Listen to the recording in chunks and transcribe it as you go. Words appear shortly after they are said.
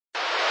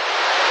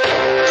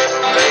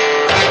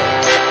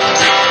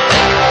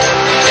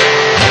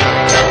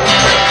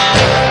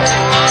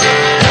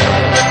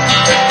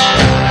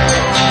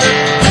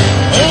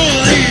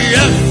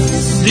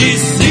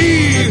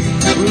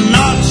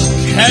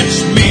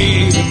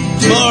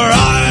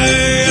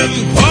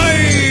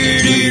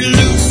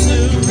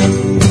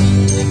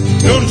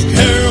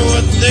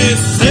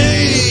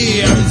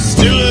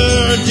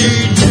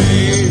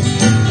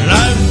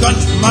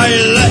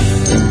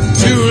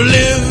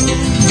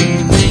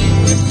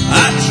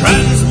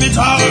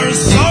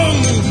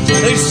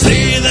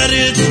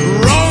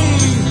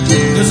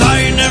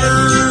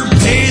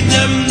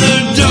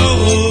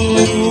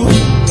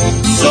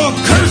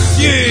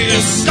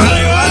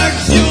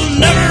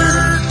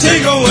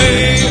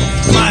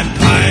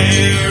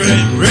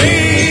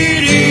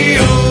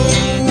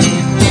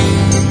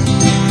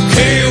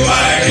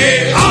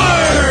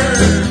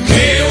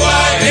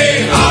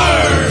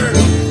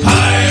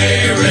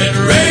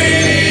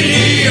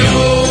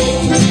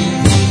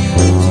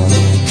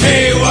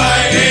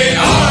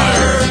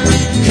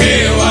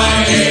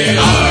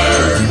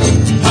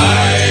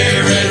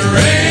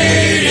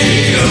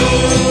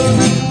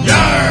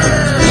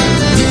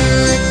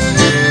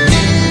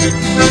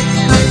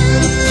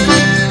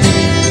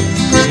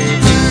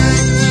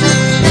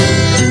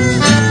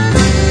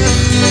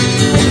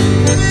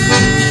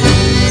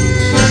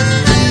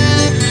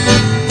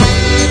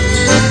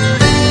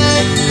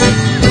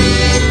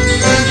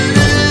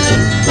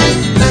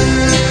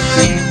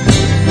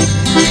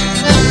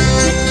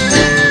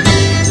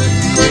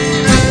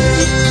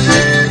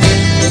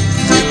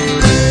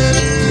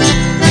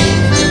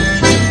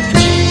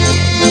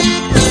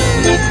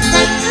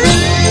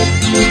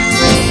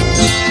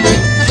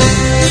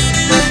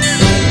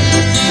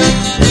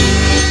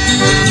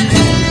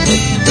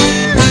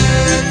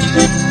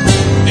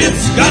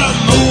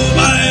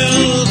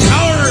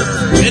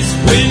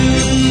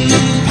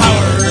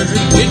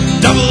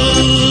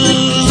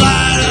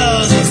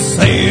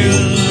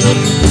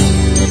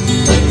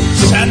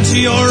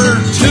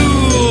to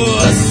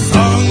a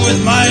song with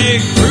my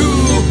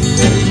crew.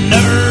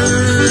 Never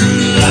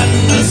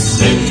land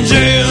us in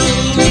jail.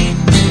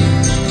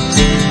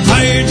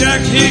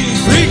 Hijacking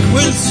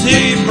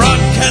frequency,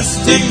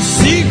 broadcasting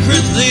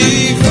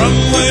secretly from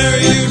where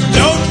you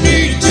don't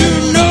need to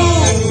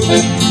know.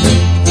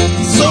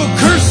 So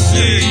curse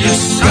you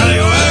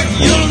scallywag,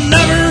 you'll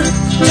never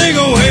take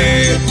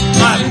away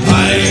my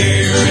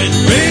pirate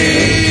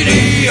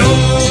radio.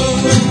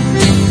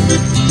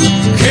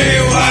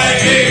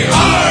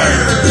 K-Y-A-R,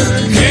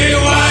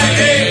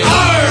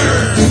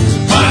 K-Y-A-R,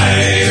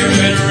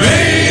 pirate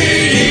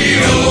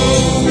radio.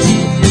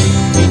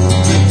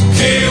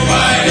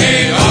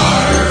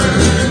 K-Y-A-R,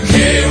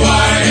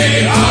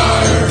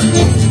 K-Y-A-R,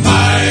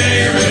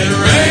 pirate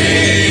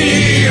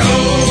radio.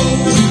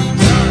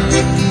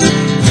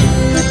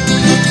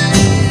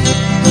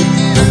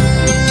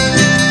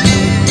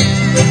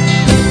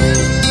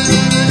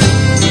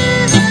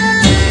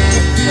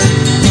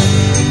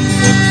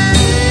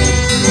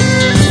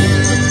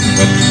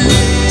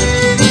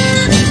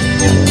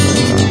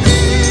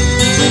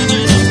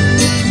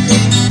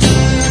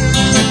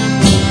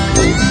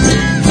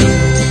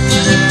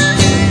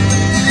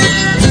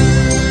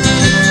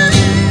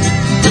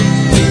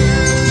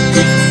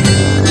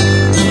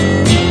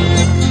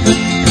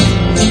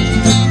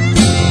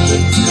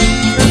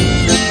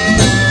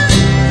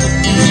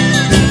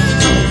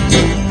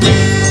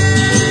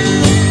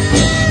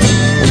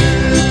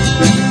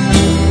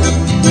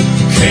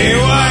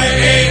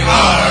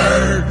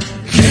 K-Y-A-R,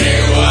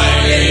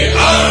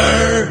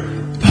 K-Y-A-R,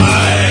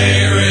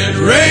 pirate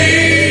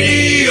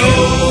radio.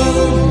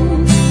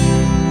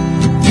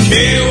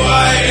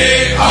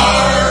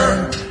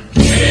 K-Y-A-R,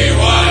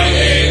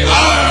 K-Y-A-R,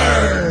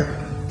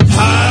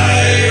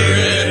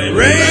 pirate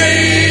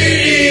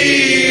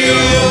radio.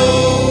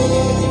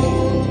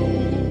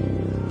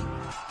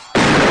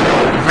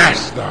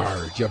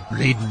 Masters, you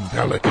bleeding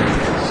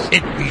pelicans.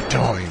 It be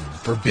time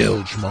for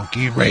Bilge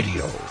Monkey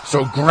Radio.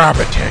 So grab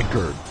a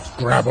tankard,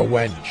 grab a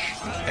wench,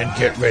 and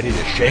get ready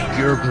to shake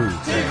your groove.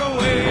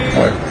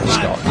 Pirate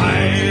start.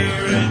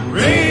 Pirate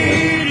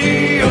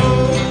radio.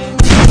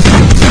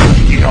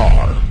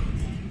 Yar.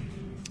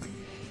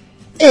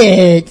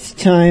 It's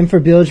time for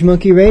Bilge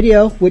Monkey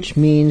Radio, which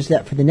means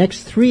that for the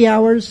next 3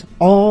 hours,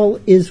 all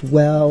is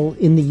well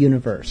in the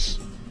universe.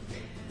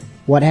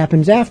 What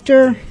happens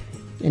after?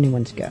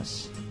 Anyone's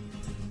guess.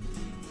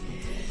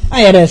 I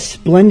had a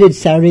splendid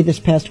Saturday this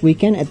past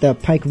weekend at the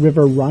Pike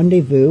River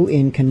Rendezvous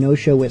in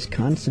Kenosha,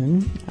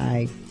 Wisconsin.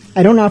 I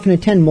don't often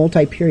attend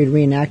multi-period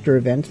reenactor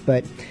events,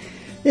 but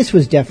this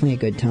was definitely a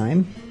good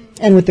time.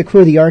 And with the crew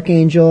of the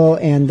Archangel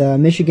and the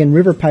Michigan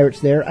River Pirates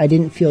there, I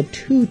didn't feel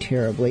too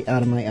terribly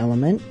out of my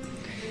element.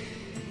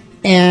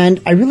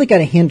 And I really got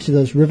to hand it to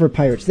those river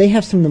pirates. They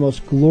have some of the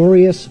most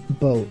glorious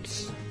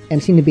boats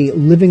and seem to be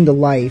living the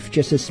life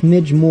just a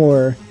smidge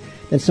more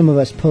than some of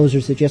us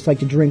posers that just like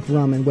to drink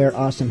rum and wear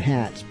awesome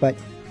hats. But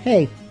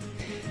hey,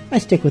 I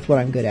stick with what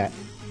I'm good at.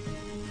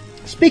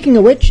 Speaking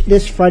of which,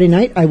 this Friday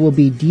night I will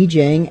be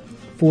DJing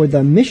for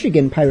the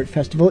Michigan Pirate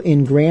Festival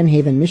in Grand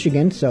Haven,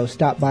 Michigan, so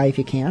stop by if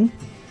you can.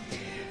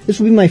 This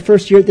will be my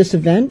first year at this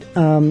event,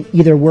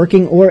 either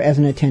working or as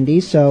an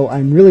attendee, so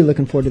I'm really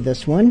looking forward to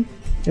this one.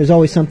 There's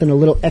always something a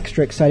little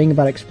extra exciting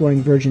about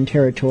exploring virgin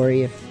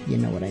territory, if you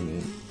know what I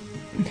mean.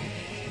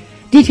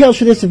 Details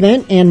for this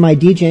event and my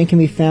DJing can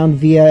be found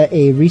via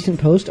a recent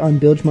post on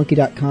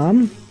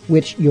BilgeMonkey.com,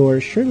 which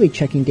you're surely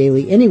checking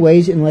daily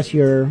anyways, unless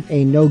you're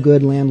a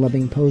no-good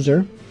land-loving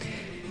poser,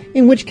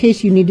 in which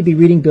case you need to be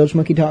reading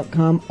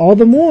BilgeMonkey.com all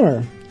the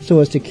more, so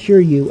as to cure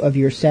you of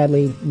your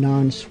sadly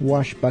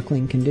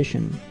non-swashbuckling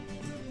condition.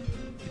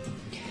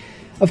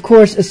 Of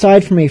course,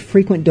 aside from a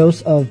frequent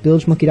dose of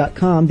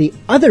BilgeMonkey.com, the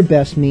other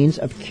best means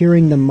of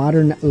curing the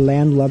modern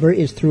landlubber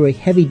is through a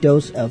heavy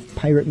dose of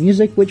pirate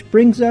music, which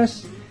brings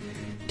us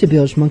to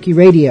Bilge Monkey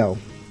Radio,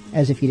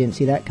 as if you didn't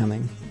see that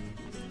coming.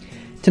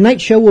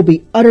 Tonight's show will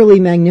be utterly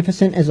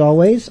magnificent as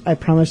always. I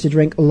promise to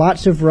drink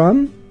lots of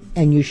rum,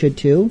 and you should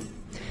too,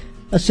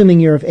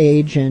 assuming you're of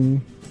age and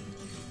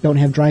don't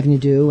have driving to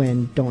do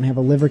and don't have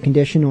a liver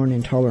condition or an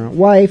intolerant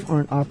wife,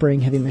 aren't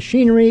operating heavy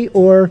machinery,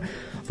 or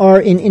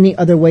are in any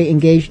other way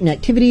engaged in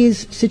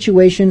activities,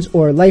 situations,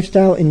 or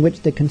lifestyle in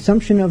which the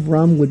consumption of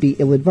rum would be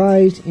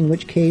ill-advised, in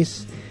which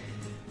case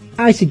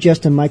I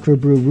suggest a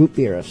microbrew root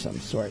beer of some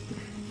sort.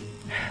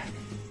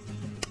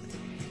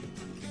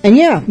 And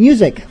yeah,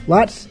 music.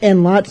 Lots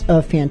and lots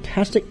of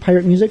fantastic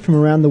pirate music from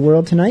around the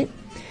world tonight.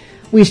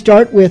 We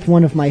start with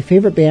one of my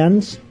favorite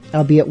bands,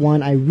 albeit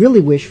one I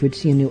really wish would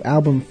see a new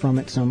album from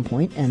at some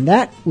point, and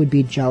that would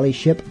be Jolly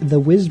Ship the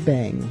Whiz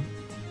Bang.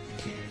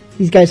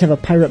 These guys have a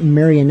pirate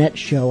marionette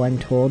show, I'm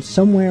told,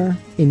 somewhere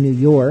in New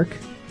York.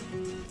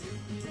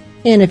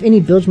 And if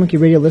any Bilge Monkey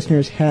Radio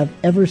listeners have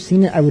ever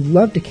seen it, I would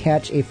love to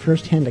catch a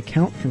first-hand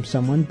account from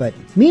someone, but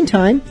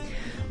meantime,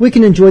 we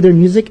can enjoy their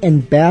music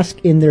and bask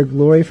in their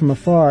glory from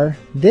afar.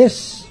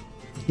 This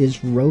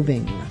is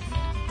Roving.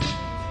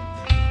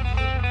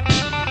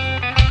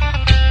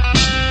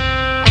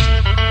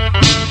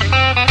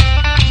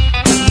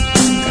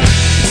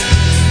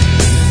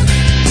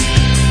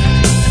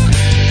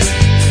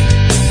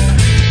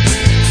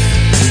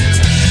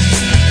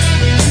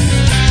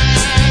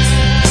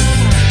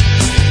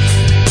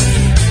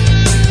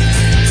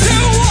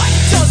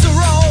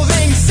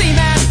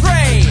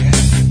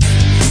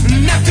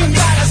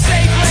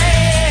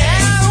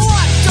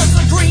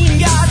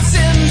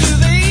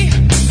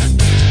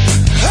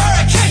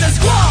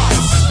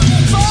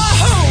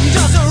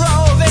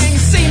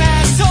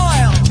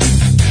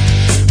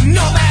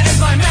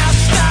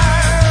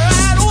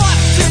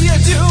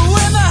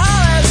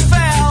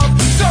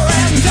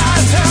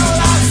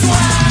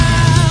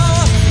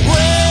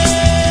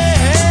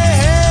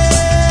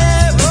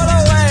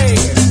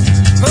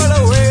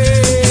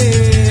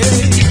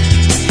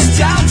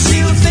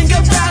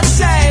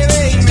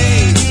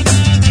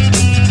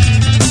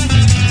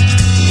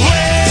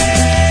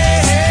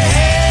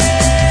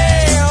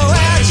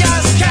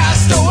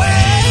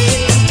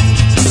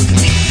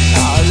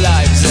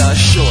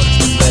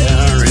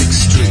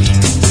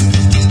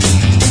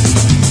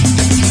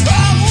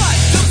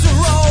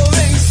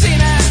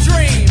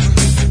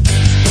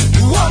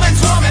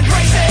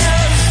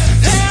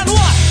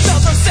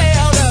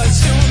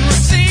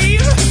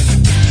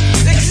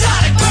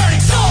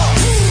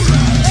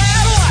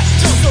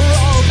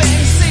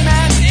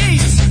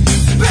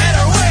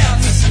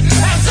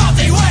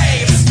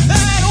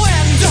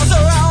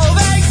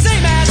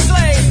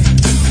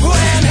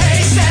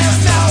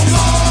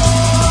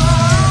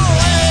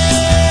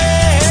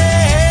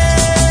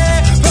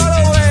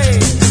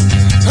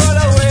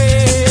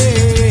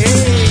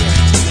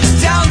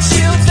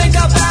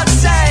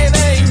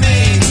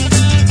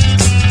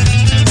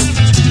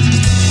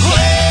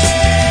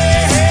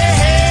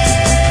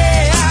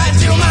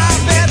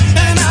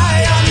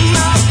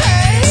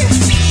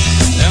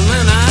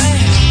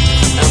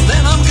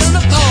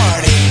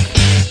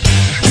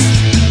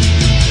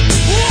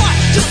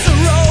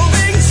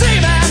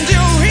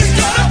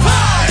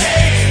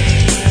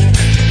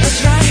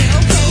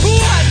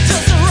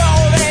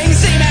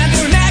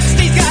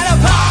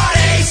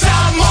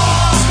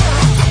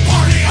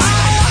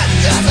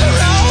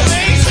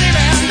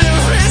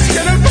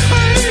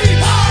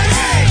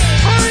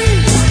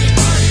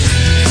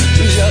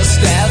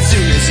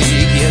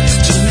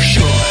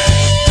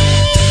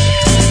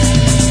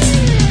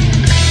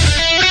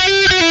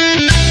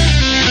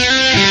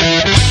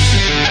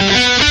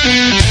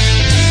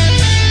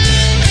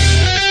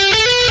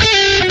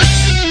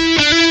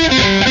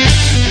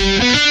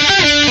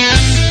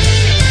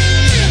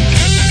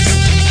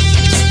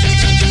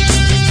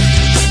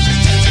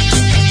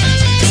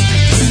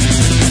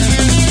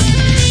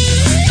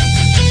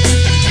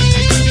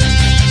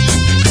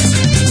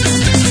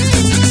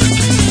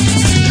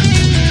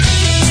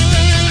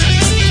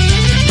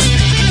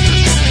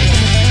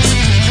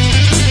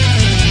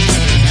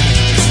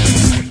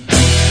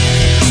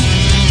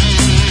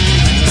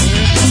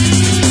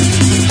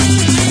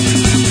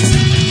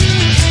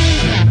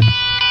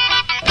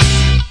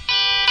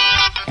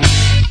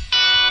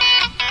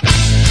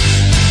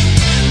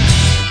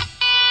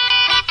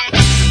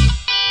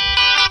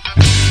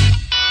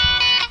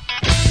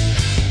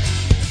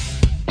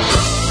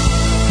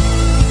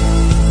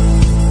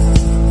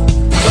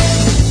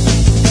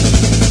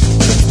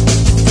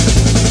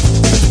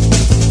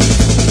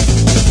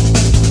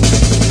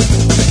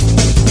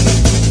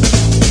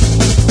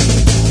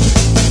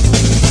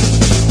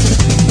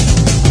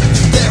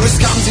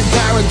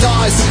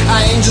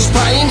 angels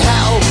pray in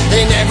hell.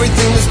 In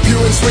everything that's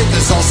pure and sweet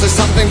there's also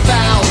something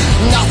foul.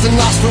 Nothing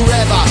lasts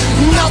forever,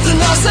 nothing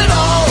lasts at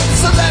all.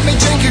 So let me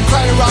drink a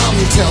crate of rum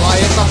till I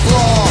hit the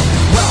floor.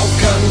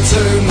 Welcome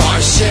to my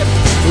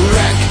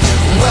shipwreck.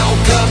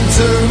 Welcome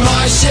to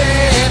my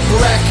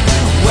shipwreck.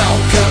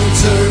 Welcome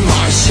to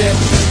my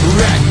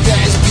shipwreck.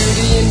 There's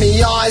beauty in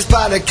me eyes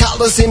but a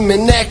cutlass in my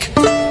neck.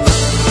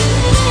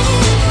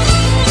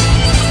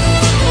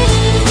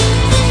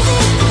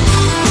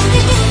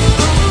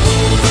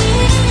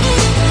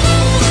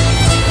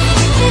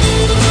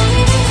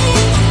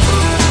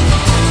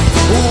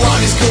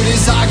 What is good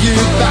is argued,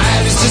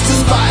 bad is just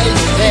as bad.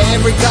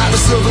 Every cloud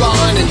is silver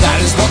lining, that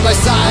is what they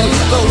say.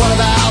 But what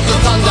about the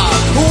thunder?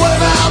 What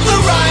about the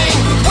rain?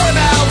 What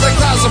about the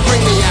clouds that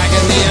bring me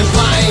agony and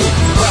pain?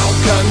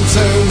 Welcome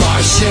to my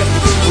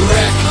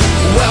shipwreck.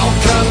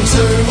 Welcome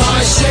to my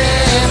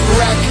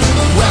shipwreck.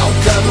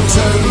 Welcome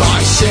to my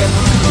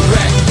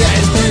shipwreck.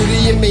 There's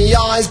beauty in me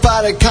eyes,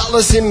 but a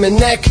cutlass in my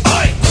neck.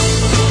 Aye.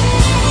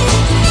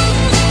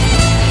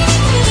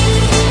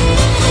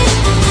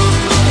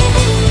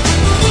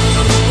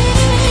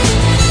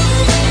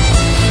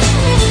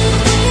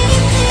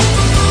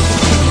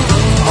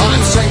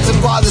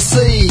 Strengthened by the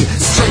sea,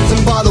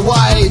 strengthened by the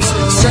waves,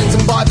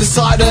 strengthened by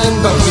Poseidon,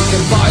 but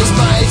weakened by his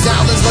mates.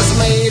 Now there's less of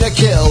me to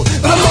kill,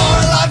 but I'm more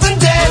alive than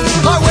dead.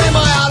 I wear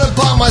my heart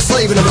upon my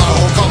sleeve and a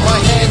mohawk on my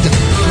head.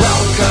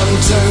 Welcome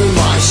to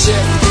my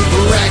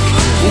shipwreck.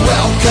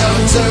 Welcome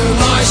to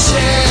my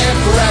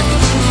shipwreck.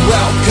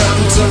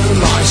 Welcome to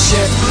my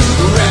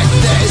shipwreck.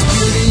 There's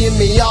beauty in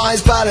me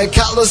eyes, but a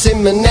cutlass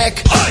in my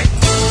neck. Aye.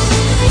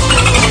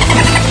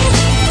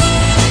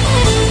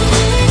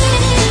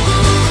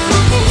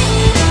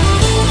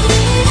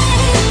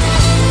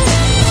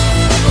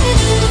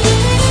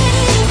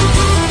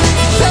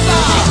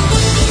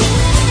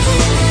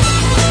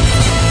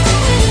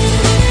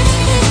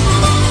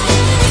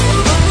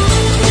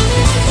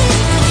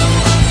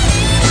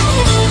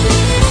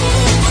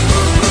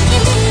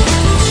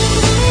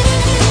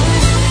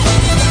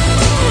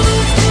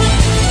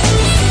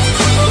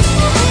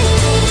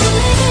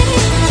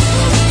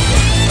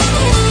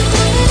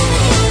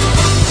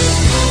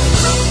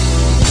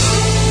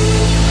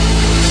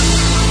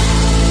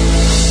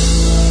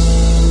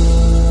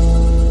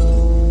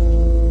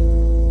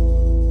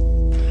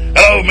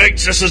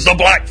 mates, this is the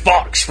Black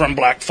Fox from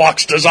Black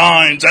Fox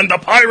Designs and the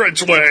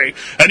Pirate's Way,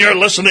 and you're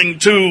listening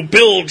to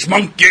Bilge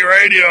Monkey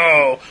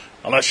Radio,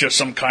 unless you're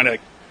some kind of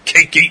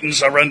cake-eating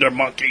surrender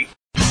monkey.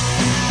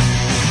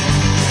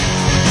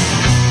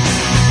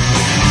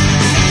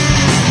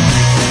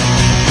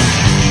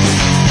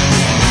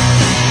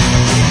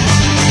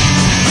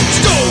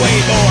 Stowaway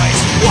boys,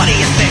 what do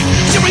you think?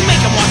 Should we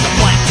make him want the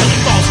black till he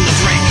falls in the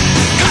drink?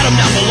 Cut him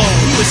down below,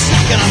 he was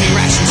snacking on me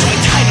ration, so I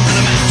tied him to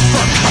the mast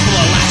for a couple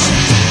of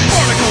lashes.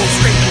 Barnacles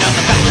scraping down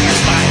the back of your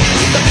spine.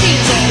 The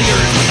pain's all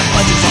yours, but the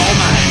budget's all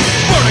mine.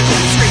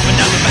 Barnacles scraping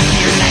down the back of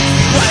your neck,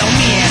 while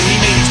me and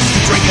me mates just be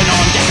drinking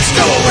on deck.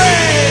 Stow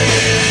away!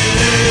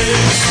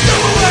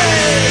 Stow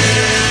away!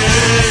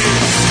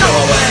 Stow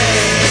away!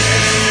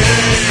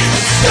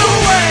 Stow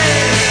away!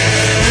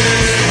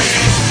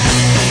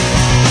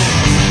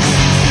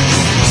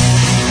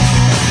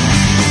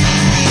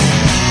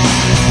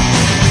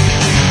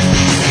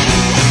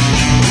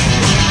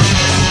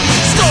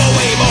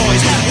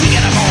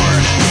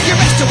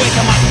 To wake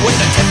him up with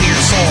the tip of your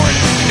sword.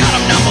 Got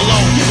him down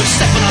below, he was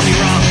stepping on me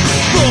wrong.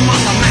 Threw him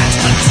on the mast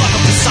and slug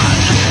up the sun.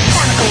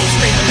 Barnacles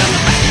scraping down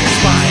the back of your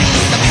spine.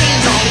 The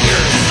pain's all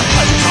yours, the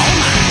pleasure's all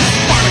mine.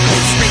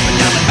 Barnacles scraping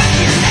down the back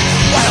of your neck,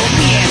 while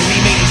me and me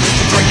mates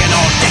just drinking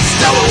all day.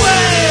 Stow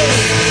away!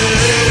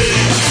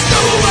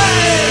 Stow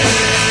away!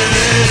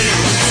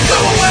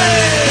 Stow away!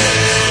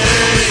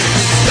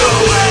 Stow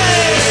away!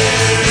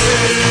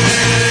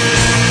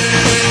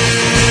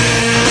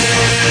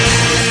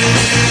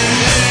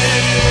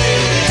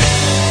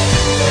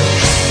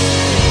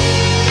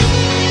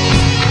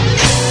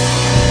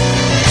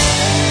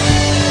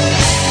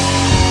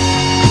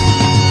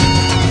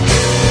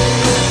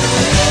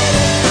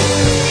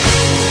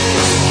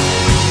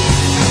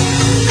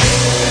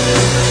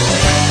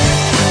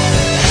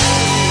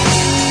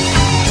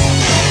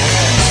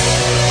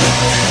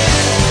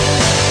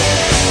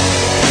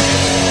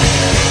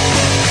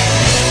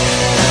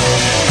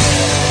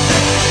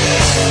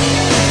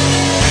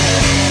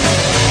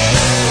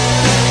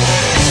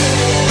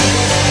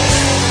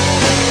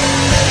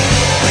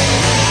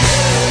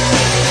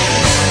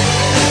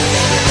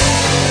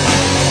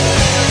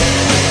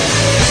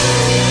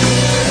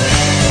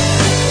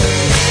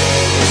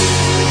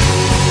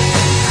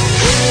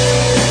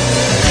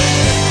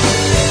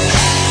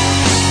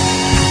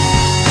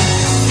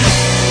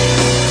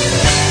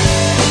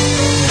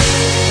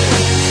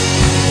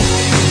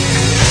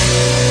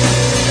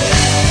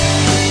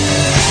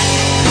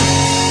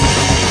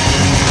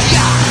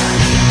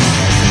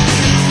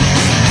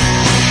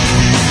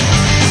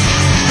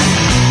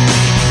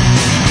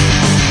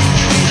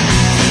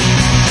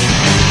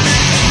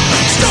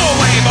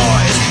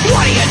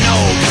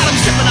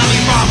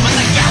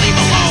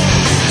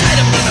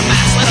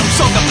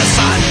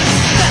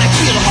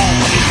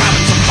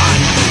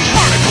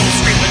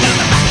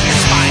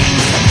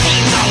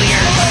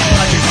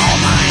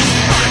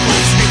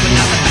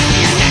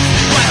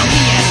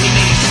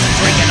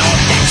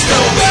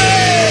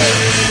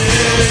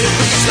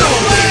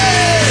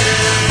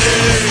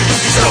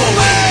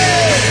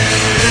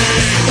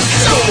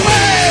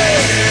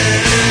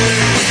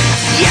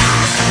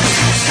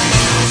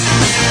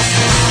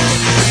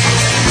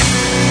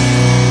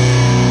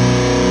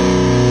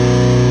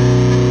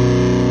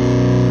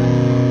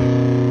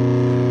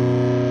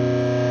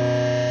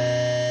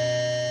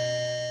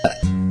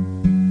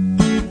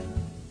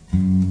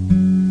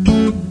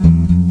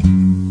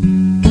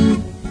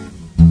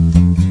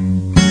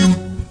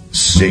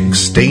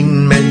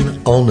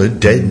 On a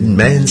dead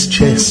man's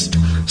chest,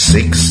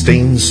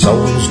 16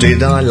 souls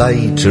did I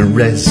lay to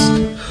rest,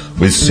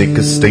 with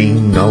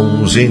 16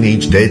 holes in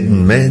each dead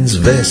man's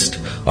vest.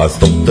 I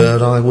thought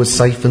that I was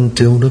safe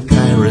until the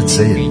parrot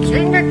said,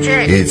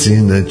 it's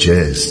in the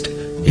chest.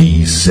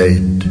 He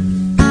said,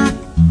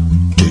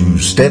 2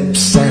 steps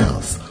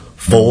south,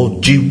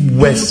 4 due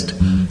west,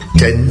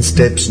 10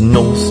 steps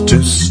north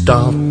to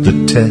start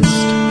the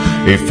test.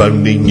 If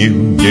only you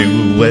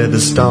knew where to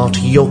start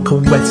your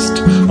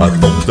quest. I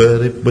thought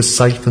that it was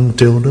safe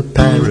until the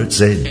parrot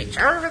said, it's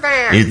over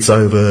there. It's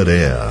over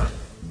there.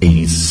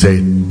 He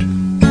said,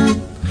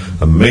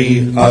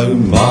 me, oh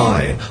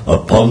my,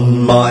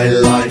 upon my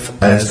life,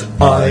 as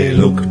I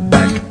look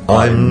back,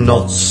 I'm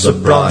not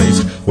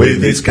surprised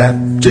with his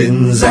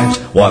captain's act.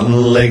 1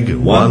 leg,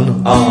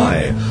 1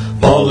 eye.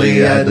 Polly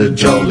had a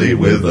jolly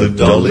with a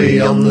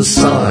dolly on the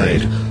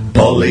side.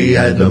 Polly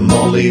had a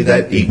molly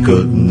that he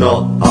could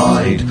not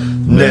hide.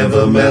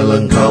 Never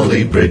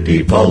melancholy,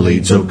 pretty Polly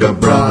took a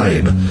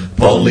bribe.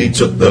 Polly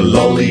took the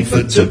lolly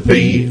for to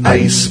be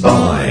a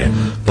spy.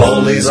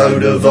 Polly's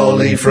owed a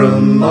volley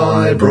from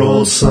my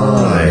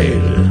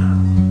broadside.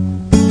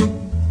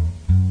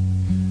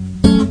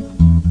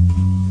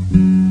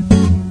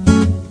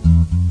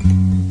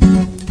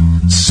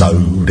 So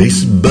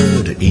this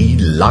bird, he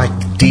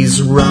liked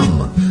his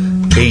rum.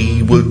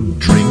 He would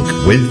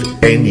drink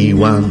with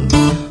anyone.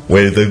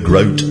 With a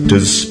groat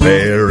to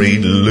spare,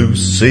 he'd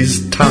loose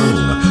his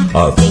tongue.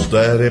 I thought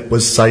that it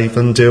was safe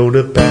until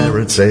the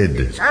parrot said,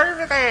 it's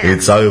over there.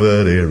 It's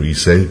over there, he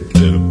said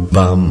to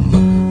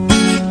Bum.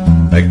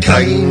 It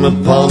came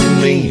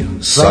upon me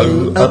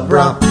so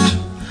abrupt,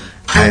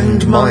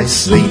 and my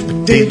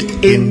sleep did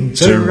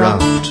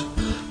interrupt,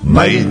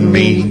 made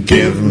me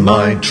give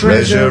my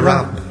treasure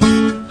up.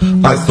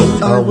 I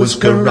thought I was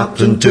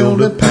corrupt until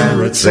the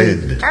parrot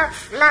said,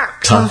 "Tough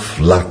luck." Tough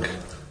luck,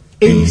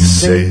 he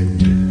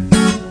said.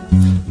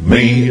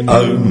 Me,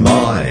 oh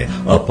my,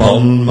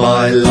 upon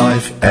my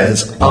life,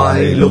 as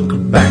I look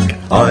back,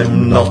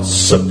 I'm not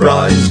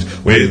surprised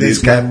with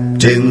his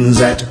captains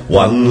at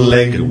one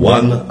leg,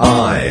 one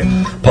eye.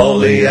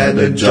 Polly had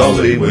a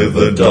jolly with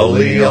a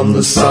dolly on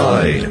the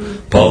side.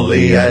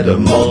 Polly had a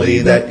molly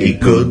that he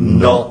could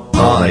not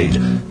hide.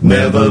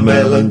 Never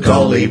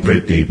melancholy,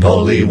 pretty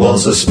Polly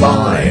was a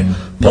spy.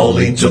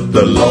 Polly took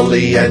the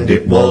lolly and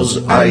it was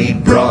a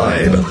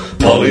bribe.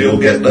 Polly'll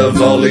get the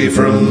volley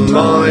from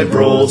my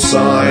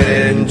broadside.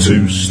 And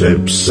 2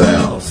 steps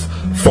south,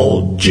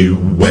 4 due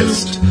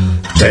west,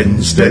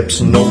 10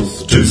 steps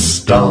north to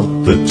start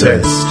the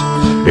test.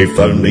 If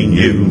only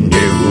you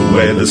knew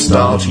where to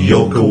start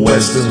Yorker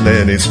West. And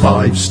then it's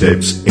 5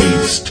 steps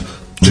east,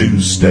 2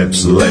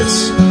 steps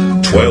less,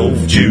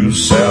 12 due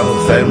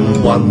south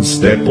and 1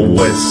 step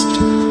west.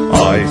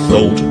 I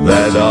thought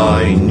that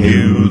I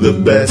knew the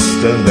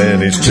best. And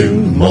then it's 2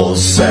 more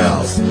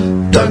south,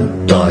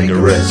 don't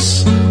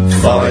digress,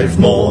 5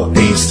 more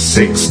east,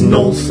 6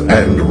 north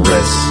and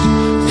rest,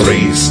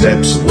 3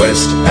 steps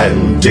west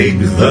and dig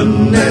the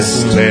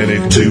nest. Then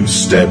it's 2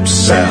 steps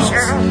south,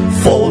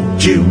 4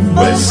 due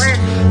west,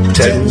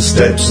 10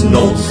 steps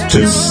north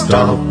to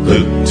start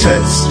the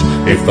test.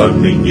 If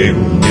only you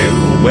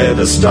knew where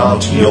to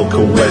start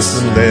Yorker West.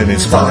 And then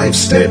it's 5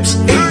 steps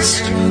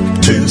east,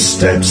 2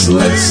 steps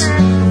less,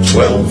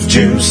 12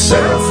 due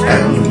south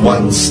and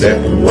 1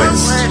 step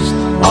west.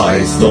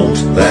 I thought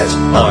that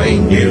I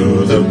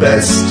knew the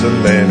best.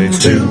 And then it's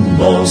 2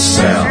 more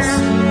south,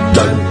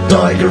 don't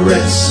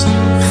digress,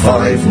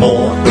 5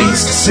 more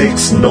east,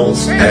 6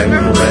 north and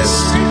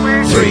rest,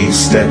 3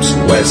 steps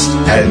west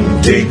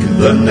and dig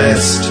the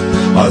nest.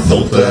 I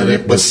thought that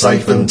it was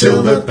safe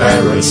until the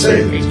parrot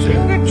said,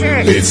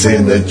 "It's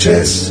in the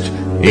chest,"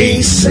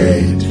 he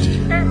said.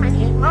 How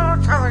many more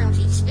times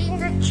it's in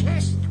the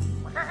chest?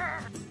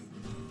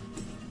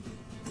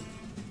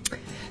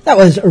 That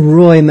was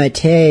Roy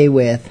Mattei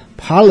with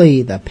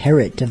Polly, the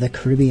Parrot of the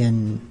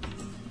Caribbean.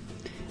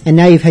 And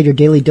now you've had your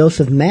daily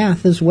dose of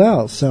math as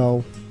well,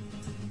 so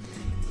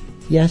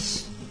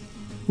yes,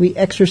 we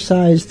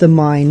exercise the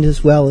mind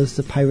as well as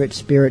the pirate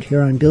spirit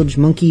here on Bilge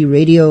Monkey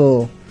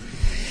Radio.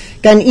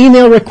 Got an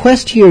email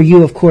request here.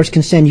 You, of course,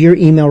 can send your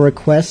email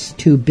requests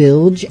to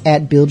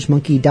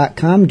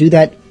bilge@bilgemonkey.com. Do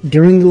that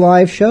during the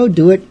live show.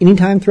 Do it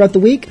anytime throughout the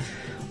week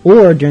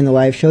or during the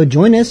live show.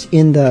 Join us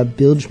in the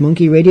Bilge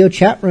Monkey Radio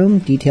chat room.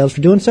 Details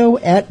for doing so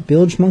at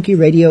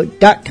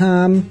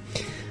bilgemonkeyradio.com.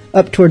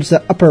 Up towards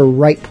the upper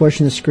right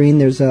portion of the screen,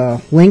 there's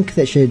a link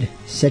that should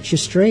set you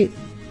straight.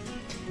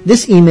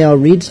 This email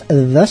reads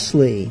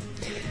thusly.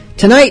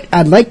 Tonight,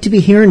 I'd like to be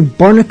hearing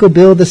Barnacle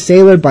Bill the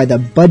Sailor by the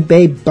Bud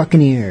Bay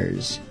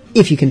Buccaneers.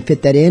 If you can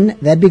fit that in,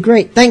 that'd be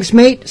great. Thanks,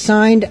 mate.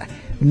 Signed,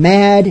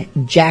 Mad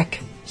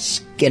Jack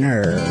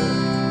Skinner.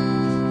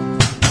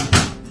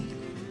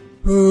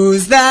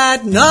 Who's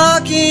that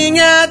knocking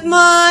at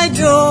my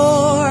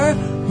door?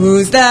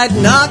 Who's that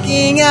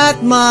knocking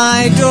at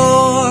my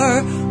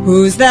door?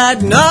 Who's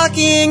that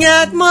knocking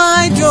at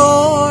my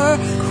door?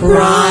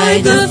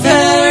 Cried the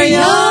fair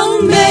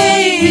young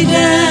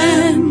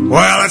maiden.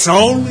 Well, it's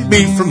only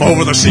me from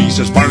over the sea,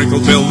 says Barnacle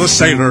Bill the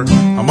Sailor.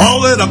 I'm all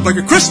lit up like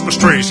a Christmas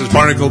tree, says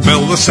Barnacle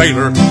Bill the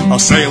Sailor. I'll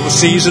sail the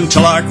seas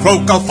until I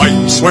croak, I'll fight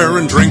and swear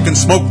and drink and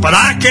smoke, but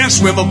I can't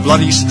swim a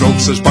bloody stroke,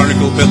 says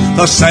Barnacle Bill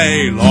the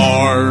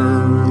Sailor.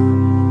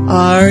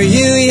 Are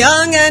you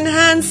young and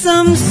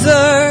handsome,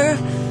 sir?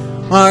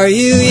 Are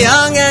you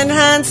young and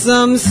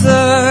handsome,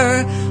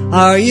 sir?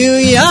 Are you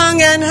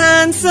young and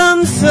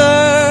handsome,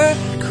 sir?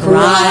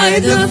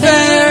 Cried the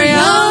fair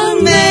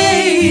young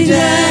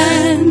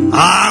maiden.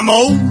 I'm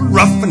old,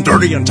 rough and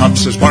dirty and tough,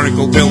 says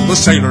Barnacle Bill the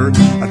Sailor.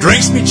 I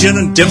drinks me gin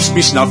and dips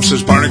me snuff,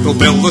 says Barnacle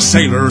Bill the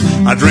Sailor.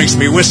 I drinks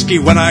me whiskey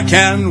when I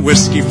can,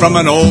 whiskey from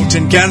an old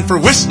tin can, for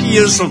whiskey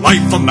is the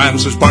life of man,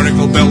 says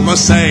Barnacle Bill the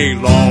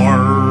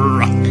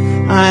Sailor.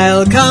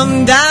 I'll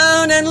come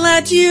down and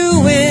let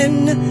you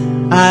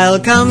in. I'll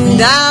come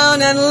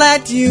down and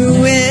let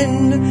you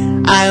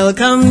in. I'll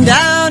come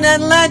down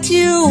and let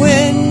you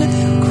in.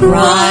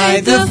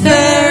 Cried the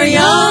fair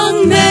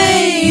young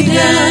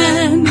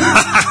maiden.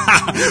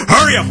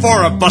 Hurry up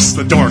for I bust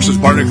the door, says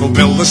Barnacle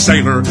Bill the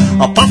Sailor.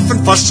 I'll puff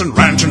and fuss and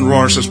rant and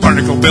roar, says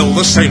Barnacle Bill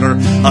the Sailor.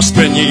 I'll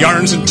spin you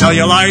yarns and tell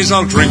you lies.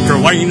 I'll drink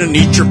your wine and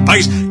eat your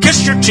pies,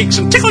 kiss your cheeks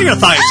and tickle your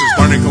thighs, says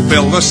Barnacle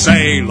Bill the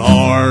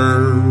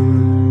Sailor.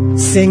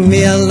 Sing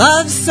me a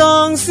love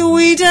song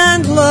sweet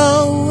and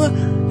low.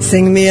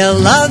 Sing me a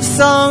love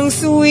song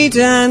sweet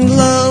and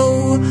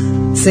low.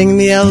 Sing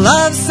me a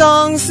love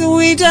song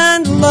sweet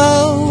and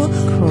low.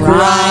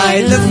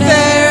 Cried the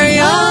fair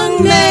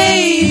young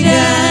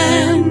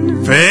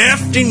maiden.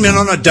 50 16 men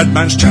on a dead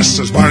man's chest,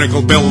 says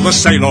Barnacle Bill the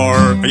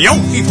sailor.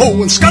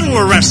 Yo-heave-ho and scuttle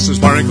arrest, says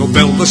Barnacle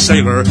Bill the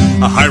sailor.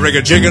 A high rig,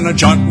 a jig, and a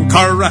jaunt and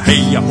car, a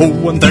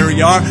hey-a-ho, and there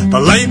you are.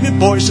 Belay me,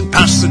 boys, and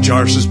pass the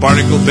jar, says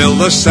Barnacle Bill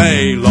the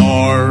sailor.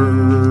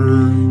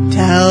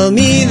 Tell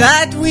me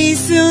that we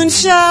soon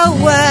shall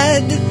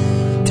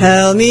wed.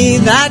 Tell me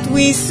that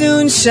we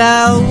soon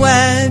shall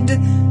wed.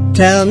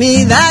 Tell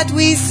me that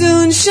we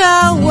soon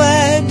shall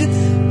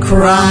wed.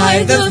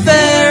 Cried the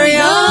fair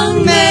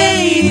young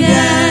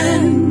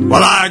maiden.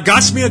 Well, I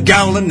got me a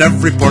gal in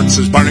every port,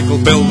 says Barnacle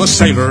Bill the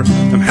sailor.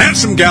 Them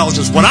handsome gals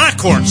is what I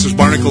court, says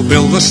Barnacle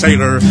Bill the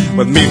sailor.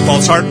 With me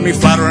false heart and me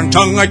flattering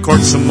tongue, I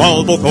courts them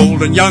all, both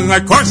old and young. I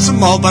courts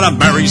them all, but I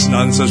marries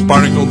none, says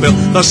Barnacle Bill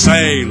the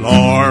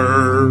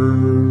sailor.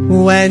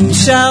 When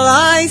shall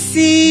I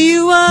see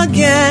you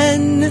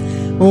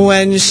again?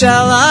 When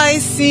shall I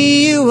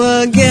see you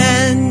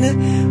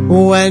again?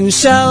 When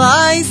shall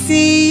I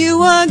see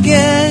you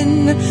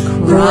again?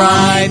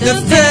 Cried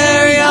the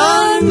fair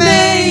young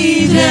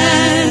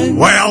maiden.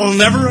 Well,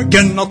 never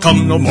again I'll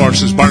come no more,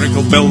 says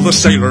Barnacle Bill the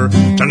sailor.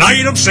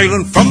 Tonight I'm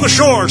sailing from the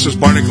shore, says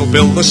Barnacle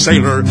Bill the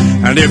sailor.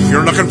 And if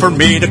you're looking for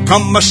me to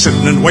come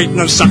a-sitting and waiting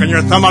and sucking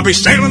your thumb, I'll be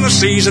sailing the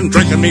seas and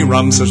drinking me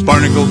rum, says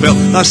Barnacle Bill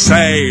the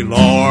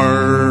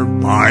sailor.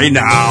 Bye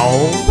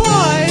now.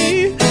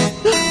 Bye.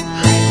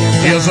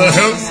 Here's a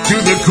health to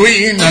the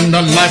Queen and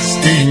a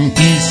lasting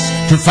peace,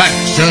 to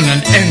faction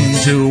and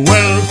end to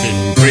wealth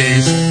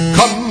increase.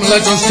 Come,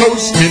 let us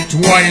toast it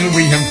while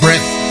we have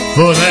breath,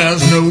 for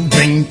there's no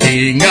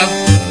drinking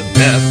after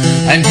death.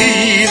 And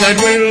he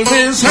that will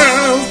this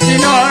health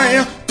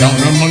deny, down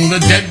among the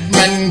dead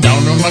men,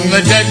 down among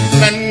the dead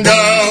men,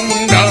 down,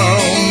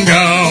 down,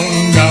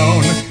 down,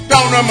 down,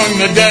 down among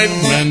the dead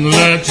men,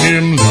 let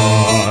him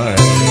lie.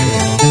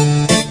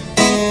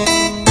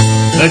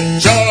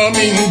 Let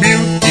charming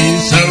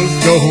beauty's health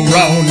go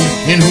round,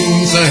 in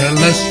whom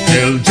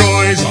celestial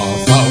joys are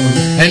found,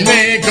 and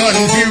may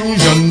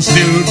confusion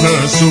still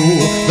pursue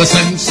the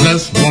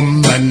senseless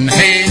woman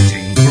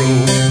hating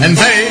crew. And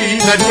they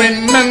that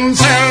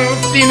women's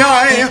health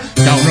deny,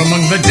 down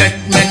among the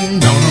dead men,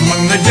 down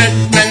among the dead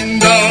men,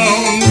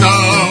 down,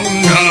 down,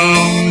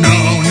 down,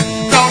 down,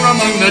 down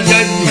among the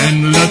dead men,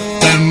 let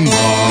them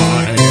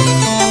lie.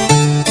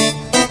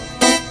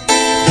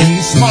 In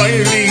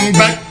smiling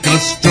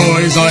Bacchus'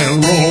 joys I'll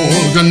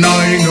roll,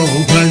 deny no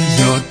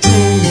pleasure to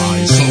my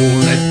soul.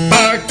 Let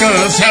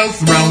Bacchus' health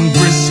round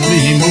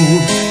briskly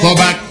move, for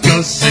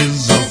Bacchus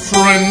is a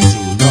friend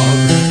to love.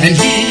 And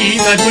he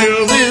that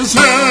will this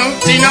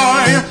health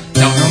deny,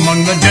 down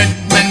among the dead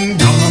men,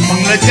 down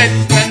among the dead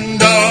men,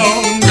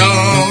 down,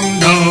 down,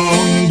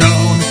 down,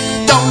 down,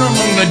 down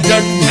among the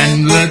dead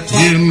men, let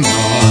him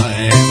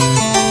lie.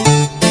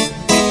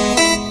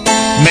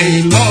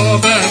 May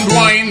love and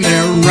wine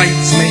their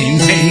rights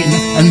maintain,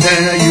 and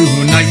their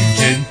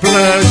united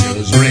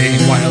pleasures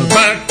reign, while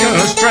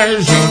Bacchus'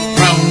 treasure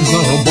crowns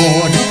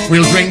aboard,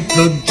 we'll drink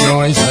the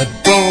joys that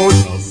both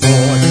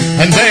afford.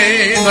 And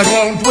they that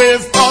won't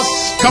with us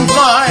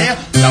comply,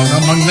 down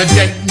among the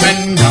dead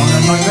men, down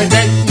among the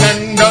dead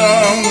men,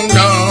 down,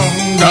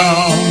 down,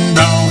 down,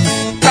 down,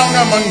 down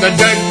among the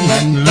dead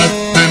men, let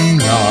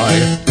them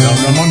lie. Down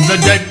among the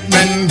dead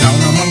men, down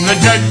among the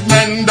dead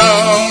men,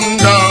 down,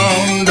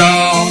 down,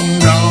 down,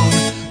 down,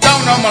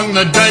 down among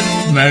the dead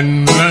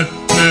men, let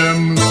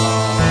them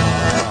lie.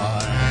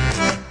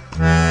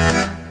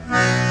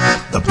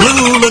 The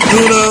blue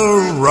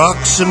Laguna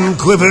rocks and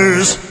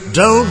quivers,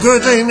 dull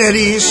gurgling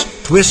eddies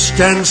twist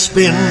and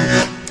spin.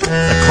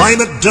 The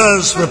climate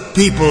does for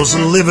people's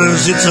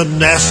livers, it's a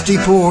nasty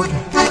port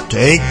to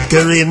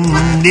anchor in.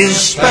 Is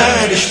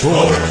Spanish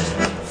Port,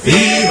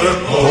 Fever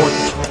Port,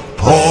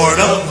 Port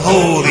of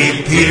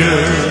Holy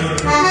Peter.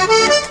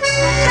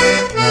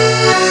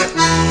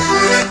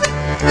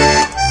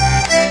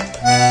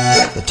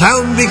 The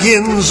town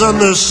begins on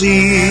the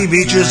sea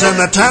beaches, and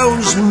the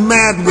town's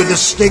mad with the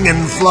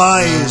stinging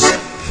flies.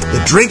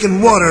 The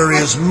drinking water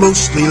is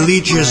mostly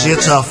leeches,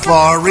 it's a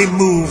far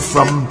remove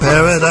from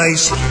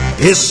paradise.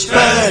 Is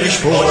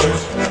Spanish Port,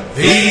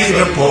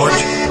 Fever Port,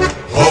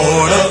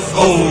 Port of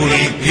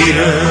Holy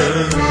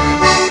Peter.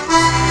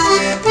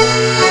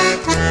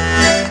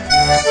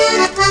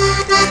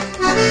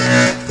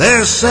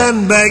 There's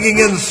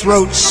sandbagging and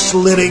throat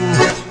slitting,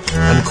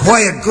 and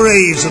quiet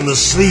graves in the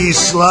sea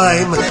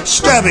slime,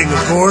 stabbing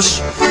of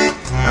course,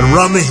 and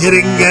rum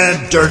hitting,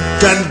 and dirt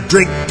and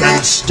drink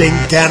and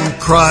stink and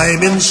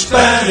crime. In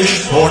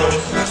Spanish Port,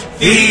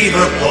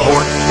 Fever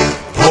Port,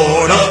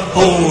 Port of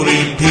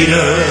Holy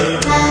Peter.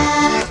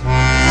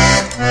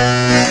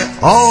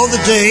 All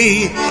the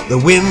day the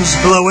wind's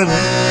blowing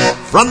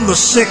from the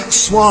sick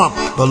swamp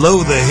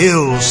below the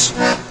hills.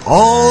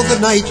 All the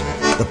night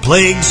the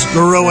plague's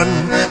growing,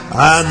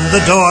 and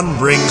the dawn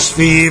brings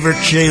fever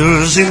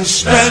chills. In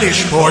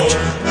Spanish Port,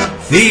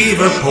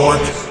 Fever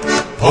Port,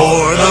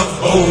 Port of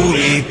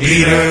Holy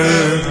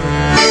Peter.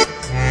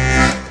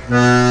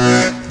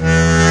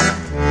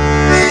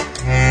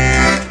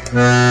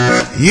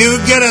 You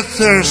get a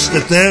thirst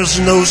that there's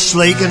no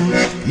slaking.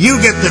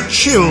 You get the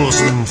chills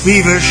and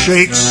fever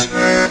shakes,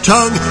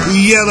 tongue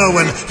yellow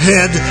and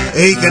head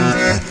aching,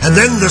 and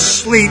then the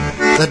sleep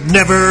that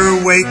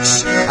never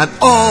wakes. And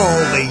all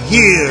the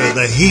year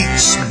the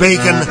heat's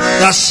baking,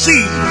 the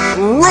sea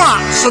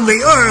rots and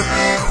the earth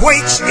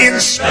quakes in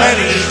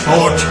Spanish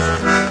Fort,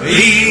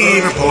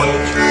 Liverpool,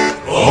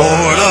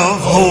 Port of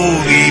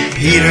Holy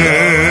Peter.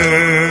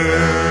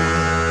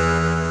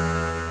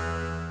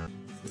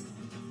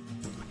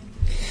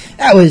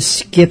 That was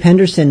Skip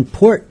Henderson,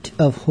 Port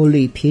of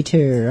Holy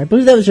Peter. I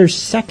believe that was her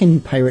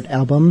second pirate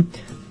album,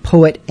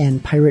 Poet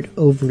and Pirate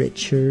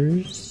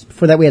Overtures.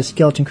 Before that we had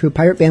Skeleton Crew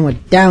Pirate Band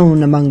with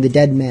Down Among the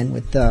Dead Men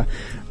with the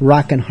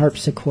rock and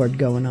harpsichord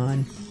going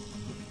on.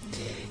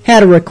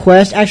 Had a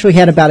request, actually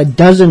had about a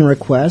dozen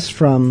requests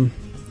from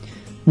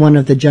one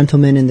of the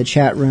gentlemen in the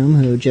chat room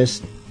who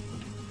just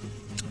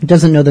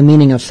doesn't know the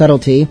meaning of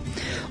subtlety.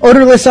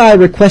 Odorless Eye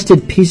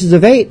requested Pieces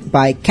of Eight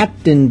by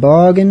Captain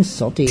Bog and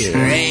Salty.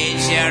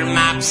 Treasure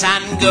maps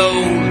and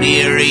gold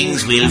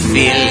earrings will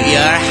fill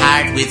your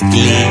heart with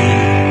glee.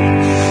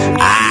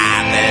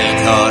 Apple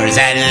cores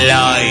and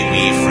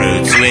limey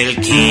fruits will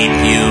keep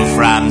you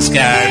from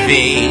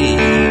scurvy.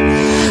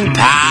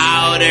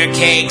 Powder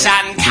cakes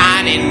and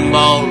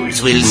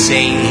cannonballs will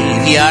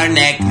save your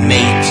neck,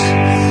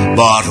 mate.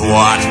 But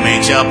what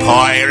makes a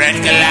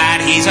pirate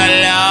glad he's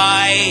alive?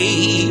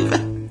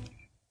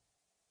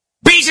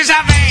 Pieces of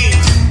Eight!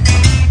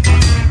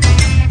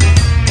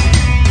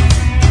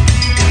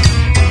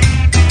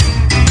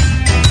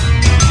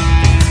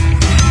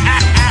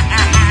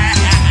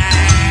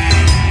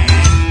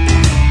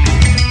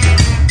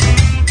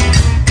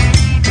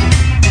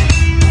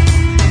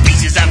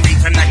 Pieces of eight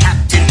from the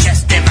captain's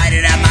chest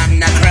divided among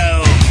the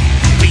crew.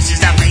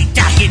 Pieces of eight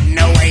are hidden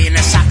away in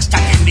the socks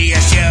tucked into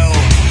your shoe.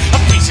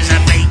 Pieces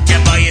of eight to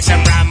buy you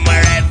some rum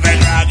wherever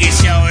grog is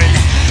sold.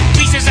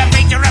 Pieces of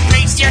eight to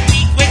replace your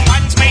teeth with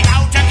ones made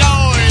out of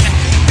gold.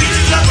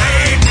 Pieces of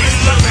eight,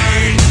 pieces of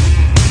eight,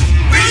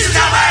 pieces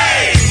of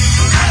eight.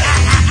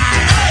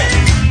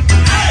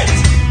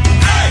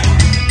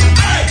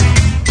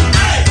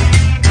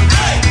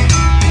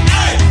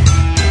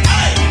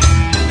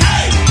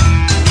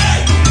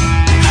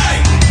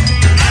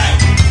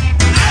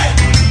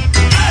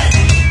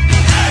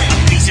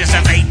 Pieces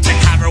of eight to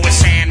cover with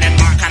sand and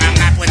mark on a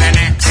map with an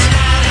X.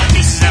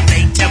 Pieces of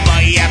eight to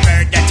buy a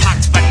bird that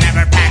talks but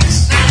never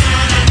pecks.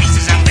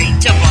 Pieces of eight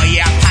to buy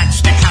a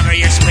patch to cover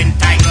your squint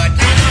eye good.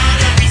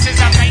 Pieces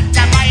of eight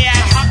to buy a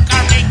hook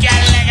or make your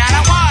leg out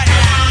of wood.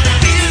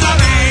 Pieces of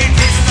eight,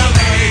 pieces of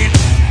eight,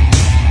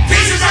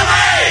 pieces of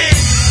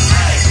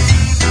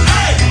eight.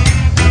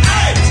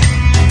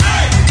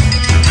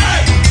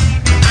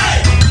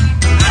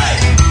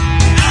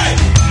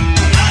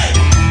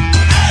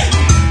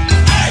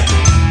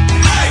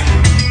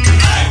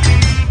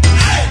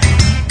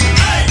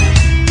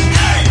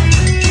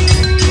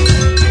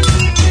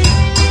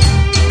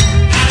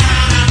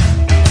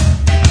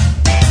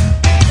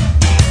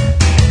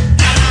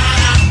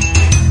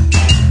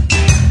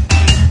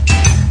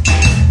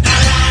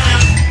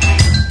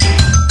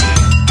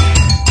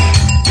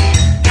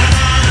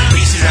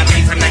 Pieces of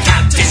eight from the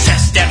captain's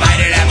chest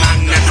divided among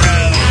the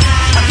crew.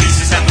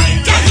 Pieces of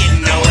eight are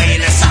hidden away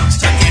in the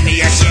socks tucked into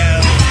your shoe.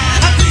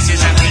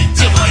 Pieces of eight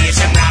to buy you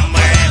some rum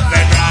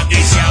wherever grog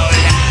is sold.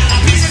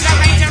 Pieces of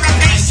eight to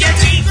replace your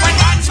teeth with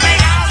ones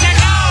made out of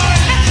gold.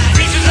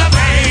 Pieces of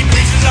eight,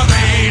 pieces of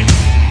eight,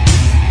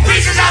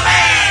 pieces of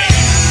eight.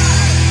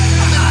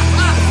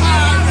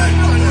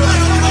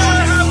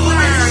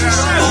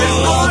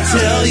 I'll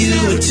tell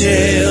you a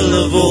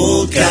tale of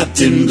old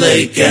Captain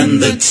Blake, and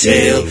the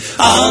tale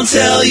I'll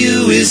tell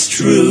you is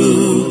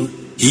true.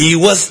 He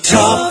was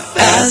tough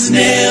as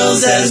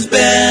nails, has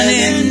been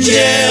in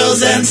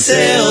jails, and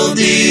sailed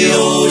the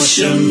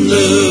ocean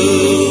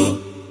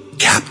blue.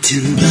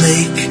 Captain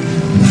Blake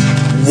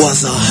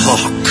was a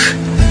hawk,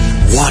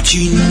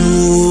 watching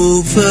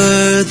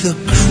over the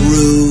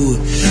crew.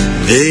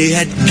 They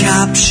had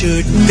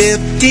captured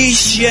 50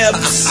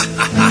 ships,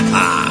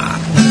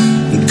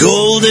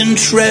 gold and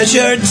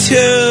treasure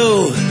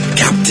too.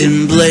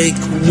 Captain Blake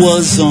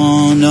was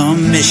on a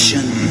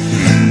mission,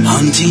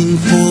 hunting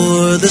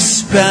for the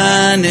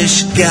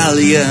Spanish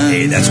galleon.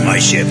 Hey, that's my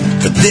ship.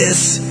 But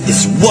this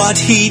is what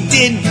he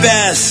did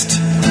best.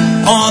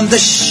 On the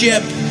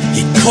ship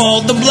he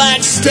called the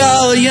Black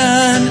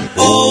Stallion.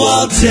 Oh,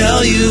 I'll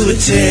tell you a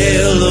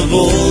tale of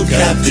old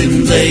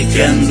Captain Blake,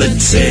 and the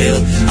tale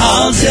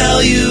I'll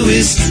tell you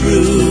is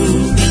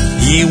true.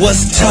 He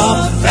was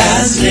tough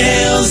as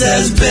nails,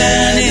 has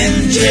been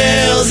in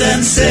jails,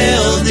 and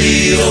sailed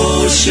the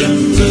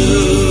ocean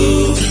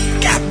blue.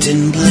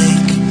 Captain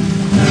Blake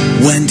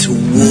went to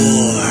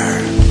war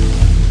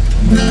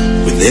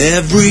with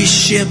every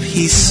ship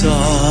he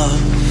saw,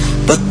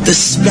 but the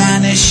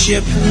Spanish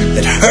ship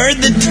that heard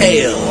the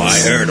tales, I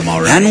heard them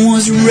already, and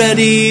was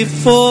ready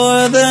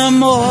for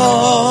them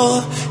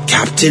all.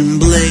 Captain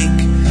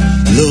Blake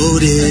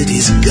loaded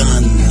his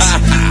gun,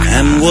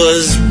 and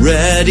was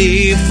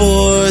ready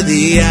for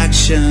the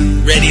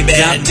action. Ready, man.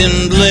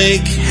 Captain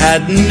Blake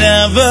had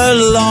never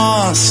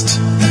lost.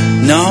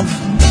 Nope.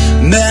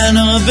 Men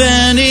of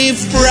any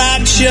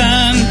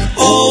fraction.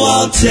 Oh,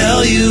 I'll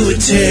tell you a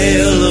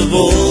tale of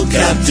old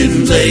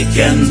Captain Blake,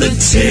 and the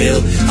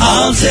tale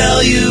I'll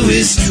tell you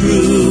is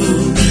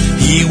true.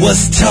 He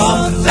was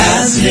tough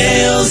as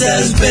nails,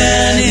 has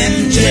been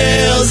in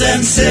jails,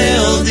 and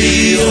sailed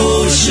the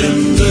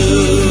ocean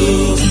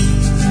blue.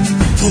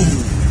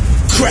 Boom,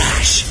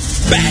 crash,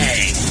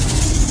 bang.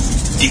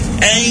 The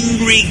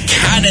angry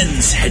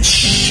cannons had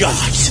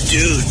shot.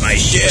 Dude, my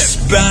ship.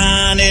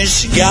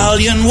 Spanish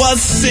galleon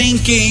was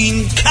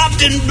sinking.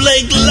 Captain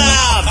Blake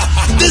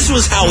laughed. This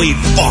was how he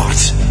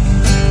fought.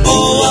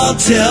 Oh, I'll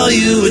tell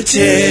you a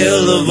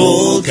tale of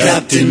old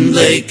Captain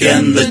Blake,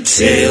 and the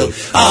tale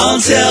I'll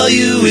tell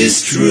you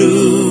is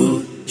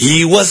true.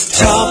 He was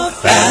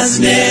tough as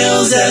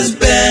nails, has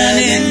been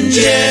in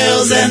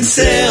jails, and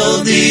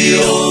sailed the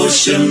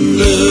ocean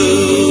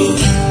blue.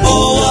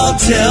 Oh, I'll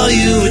tell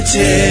you a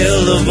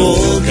tale of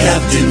old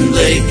Captain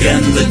Blake,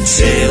 and the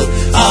tale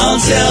I'll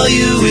tell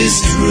you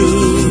is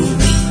true.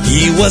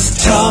 He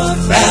was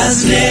tough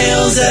as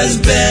nails, has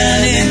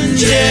been in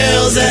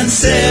jails, and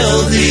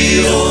sailed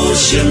the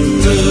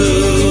ocean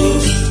blue.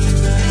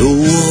 The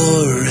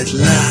war at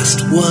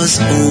last was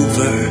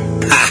over.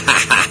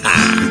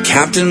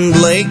 Captain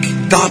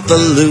Blake got the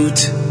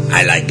loot.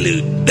 I like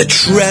loot. The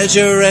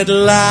treasure at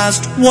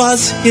last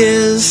was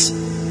his,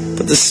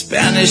 but the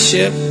Spanish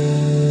ship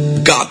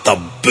got the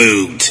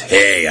boot.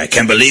 Hey, I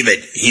can't believe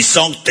it. He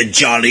sunk the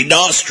Jolly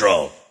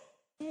Nostro.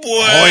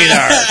 Ahoy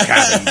there,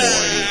 cabin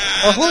boy.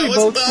 Ahoy,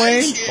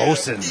 boatswain.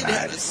 Bosun,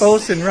 lad.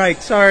 Bosun,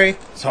 right, sorry.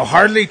 So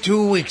hardly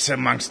 2 weeks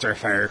amongst our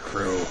fair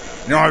crew,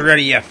 and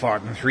already you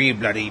fought in 3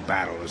 bloody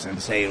battles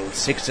and sailed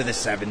 6 of the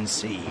 7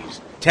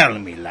 seas. Tell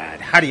me,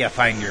 lad, how do you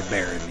find your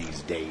bearing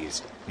these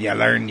days? You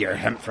learned your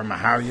hemp from a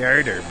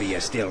halyard, or be you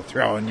still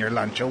throwing your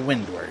lunch a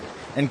windward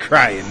and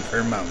crying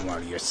for mum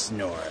while you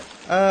snore?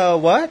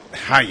 What?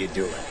 How you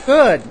doing?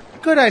 Good.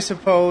 Good, I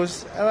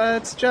suppose.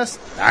 It's just...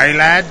 Aye,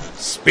 lad,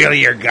 spill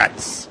your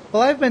guts.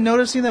 Well, I've been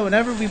noticing that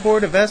whenever we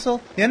board a vessel,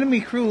 the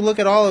enemy crew look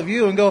at all of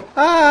you and go,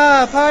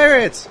 "Ah,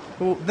 pirates!"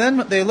 Well,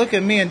 then they look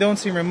at me and don't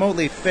seem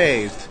remotely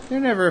fazed. They're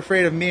never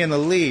afraid of me in the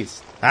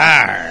least.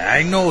 Ah,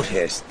 I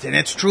noticed, and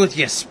it's truth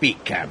you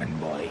speak, cabin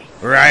boy.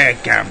 Were I a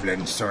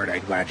gambling sort,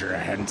 I'd wager a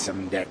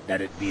handsome debt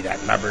that it be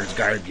that lubber's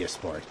garb you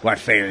sport, what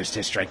fails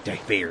to strike the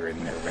fear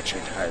in their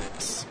wretched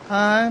hearts.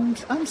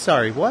 I'm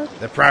sorry, what?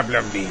 The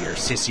problem be your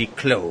sissy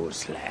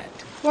clothes, lad.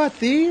 What,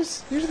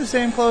 these? These are the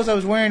same clothes I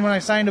was wearing when I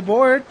signed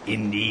aboard.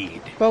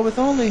 Indeed. But with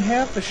only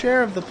half a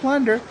share of the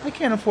plunder, I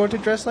can't afford to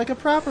dress like a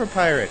proper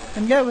pirate.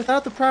 And yet,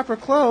 without the proper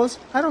clothes,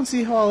 I don't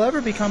see how I'll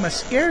ever become a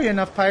scary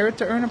enough pirate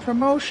to earn a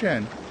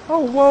promotion.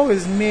 Oh, woe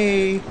is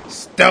me.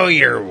 Stow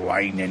your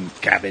whining,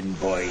 cabin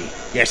boy.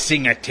 You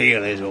sing a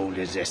tale as old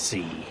as the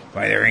sea.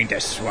 Why, there ain't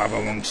a swab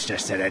amongst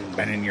us that hadn't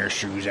been in your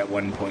shoes at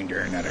one point or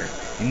another.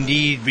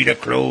 Indeed, be the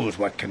clothes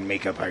what can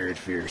make a pirate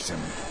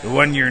fearsome. The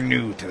one you're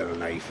new to the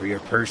life, or your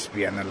purse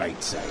be on the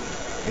light side.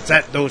 It's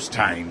at those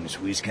times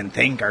we can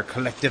thank our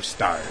collective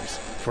stars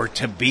for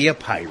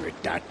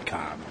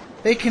tobeapirate.com.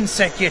 They can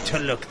set you to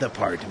look the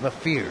part of a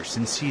fierce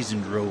and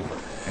seasoned rover,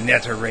 and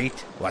at a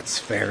rate what's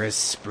fair as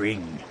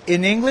spring.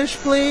 In English,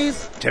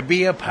 please?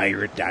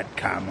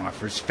 tobeapirate.com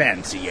offers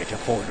fancy yet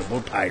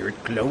affordable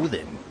pirate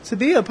clothing.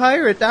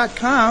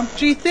 tobeapirate.com?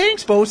 Gee,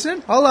 thanks,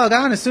 bosun. I'll log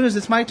on as soon as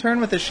it's my turn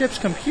with the ship's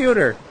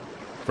computer.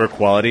 For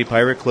quality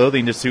pirate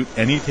clothing to suit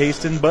any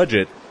taste and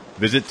budget,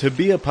 visit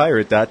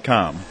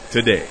tobeapirate.com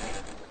today.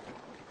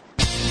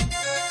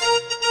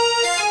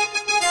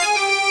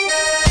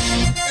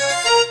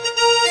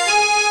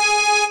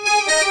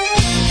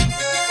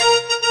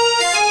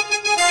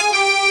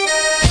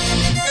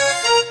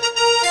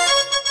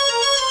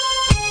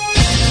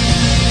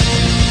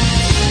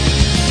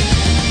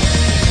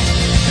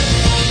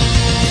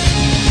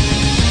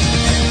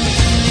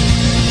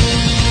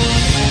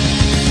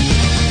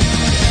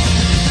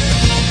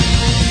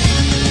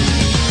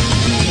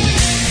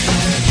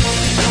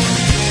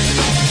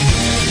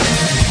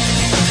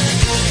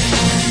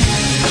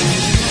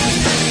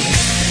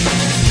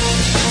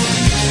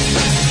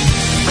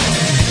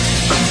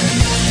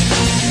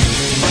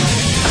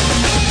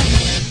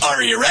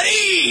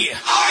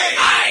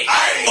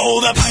 Oh,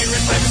 the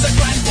pirate life is a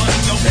grand one,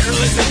 no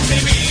perilous it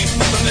may be.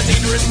 From the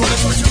dangerous port of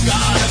Tortuga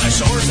to the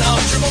shores of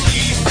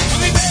Tripoli,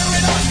 we'll be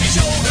bearing on my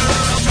shoulder,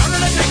 I'll turn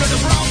and take her to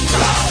front.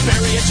 I'll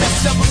bury a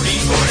chest of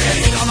marine, or a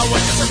hit on a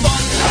wedge just for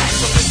fun.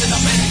 So listen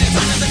up and it's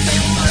under the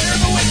sail, I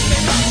hear the wind they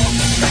blow.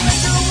 They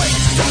make their way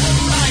to turn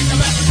and ride, the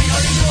best we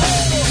are to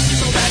hold.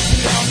 So batten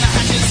down the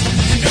hatches,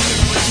 and make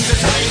the wind to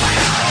sail.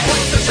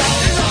 With the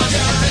Jolly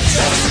Roger, it's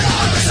just on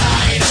our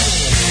side.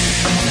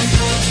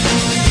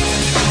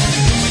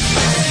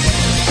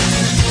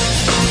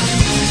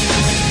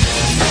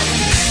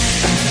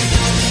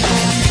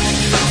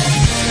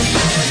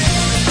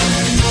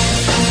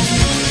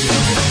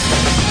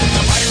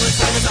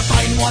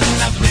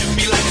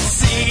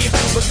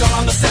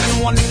 on the 7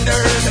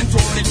 wonders and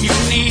thwarted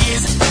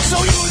mutinies. So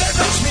you that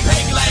touch me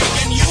peg leg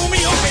and you me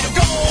your way to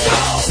go.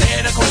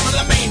 Set a course for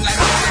the mainland,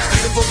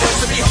 beautiful girls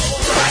to behold.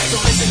 So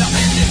listen up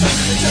and listen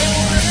to the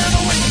tale, wherever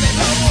the wind may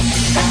blow.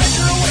 And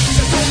measure away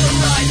to go the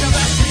ride, now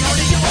that's me hard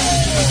to go.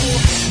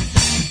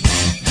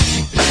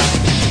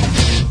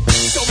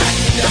 So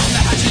batten down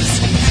the hatches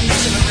and make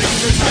sure the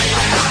rings are tight.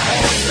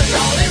 Hoist the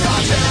Jolly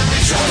Roger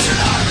and shore should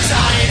not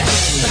reside.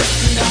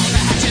 Batten down the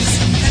hatches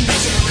and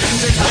make sure the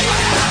rings are tight.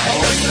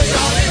 Hoist the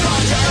Jolly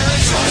Roger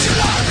and shore should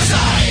not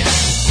reside.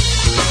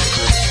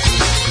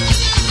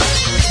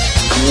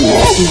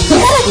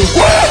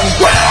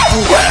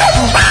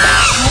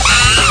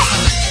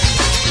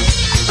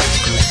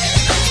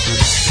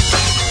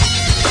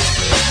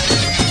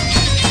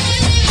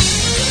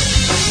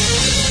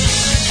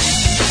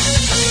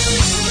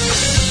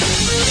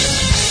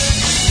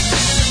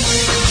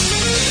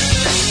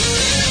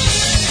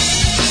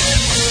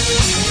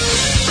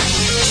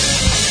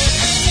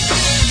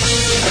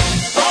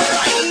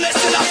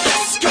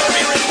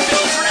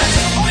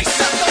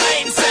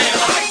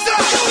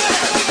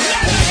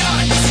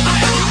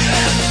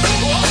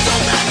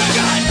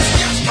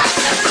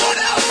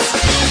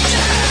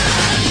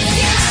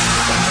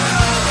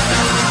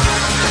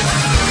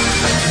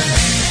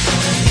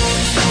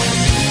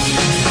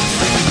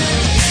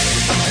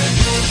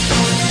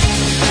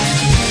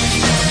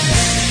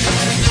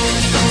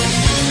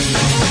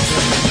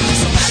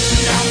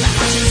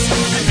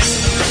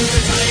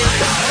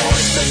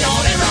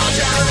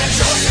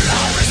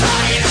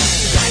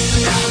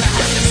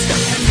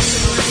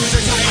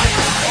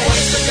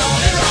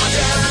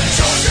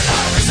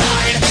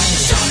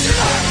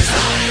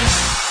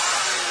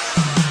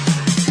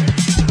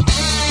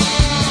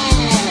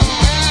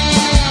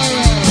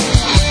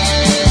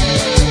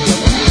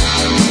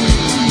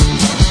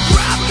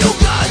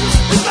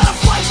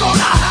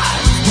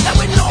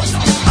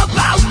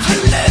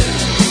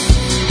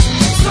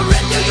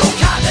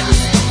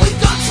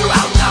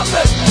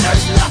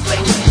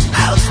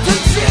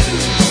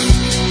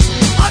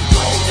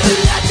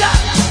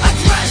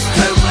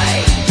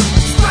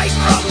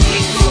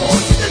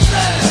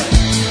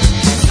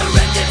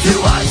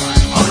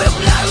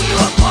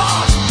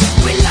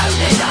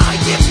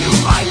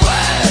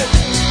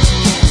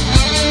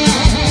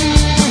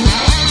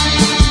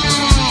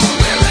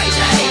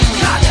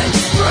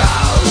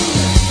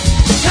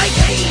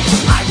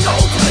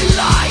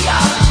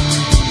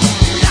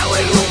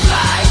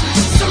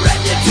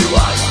 Surrender to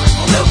us,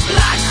 or we'll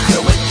blast you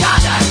with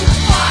cannons.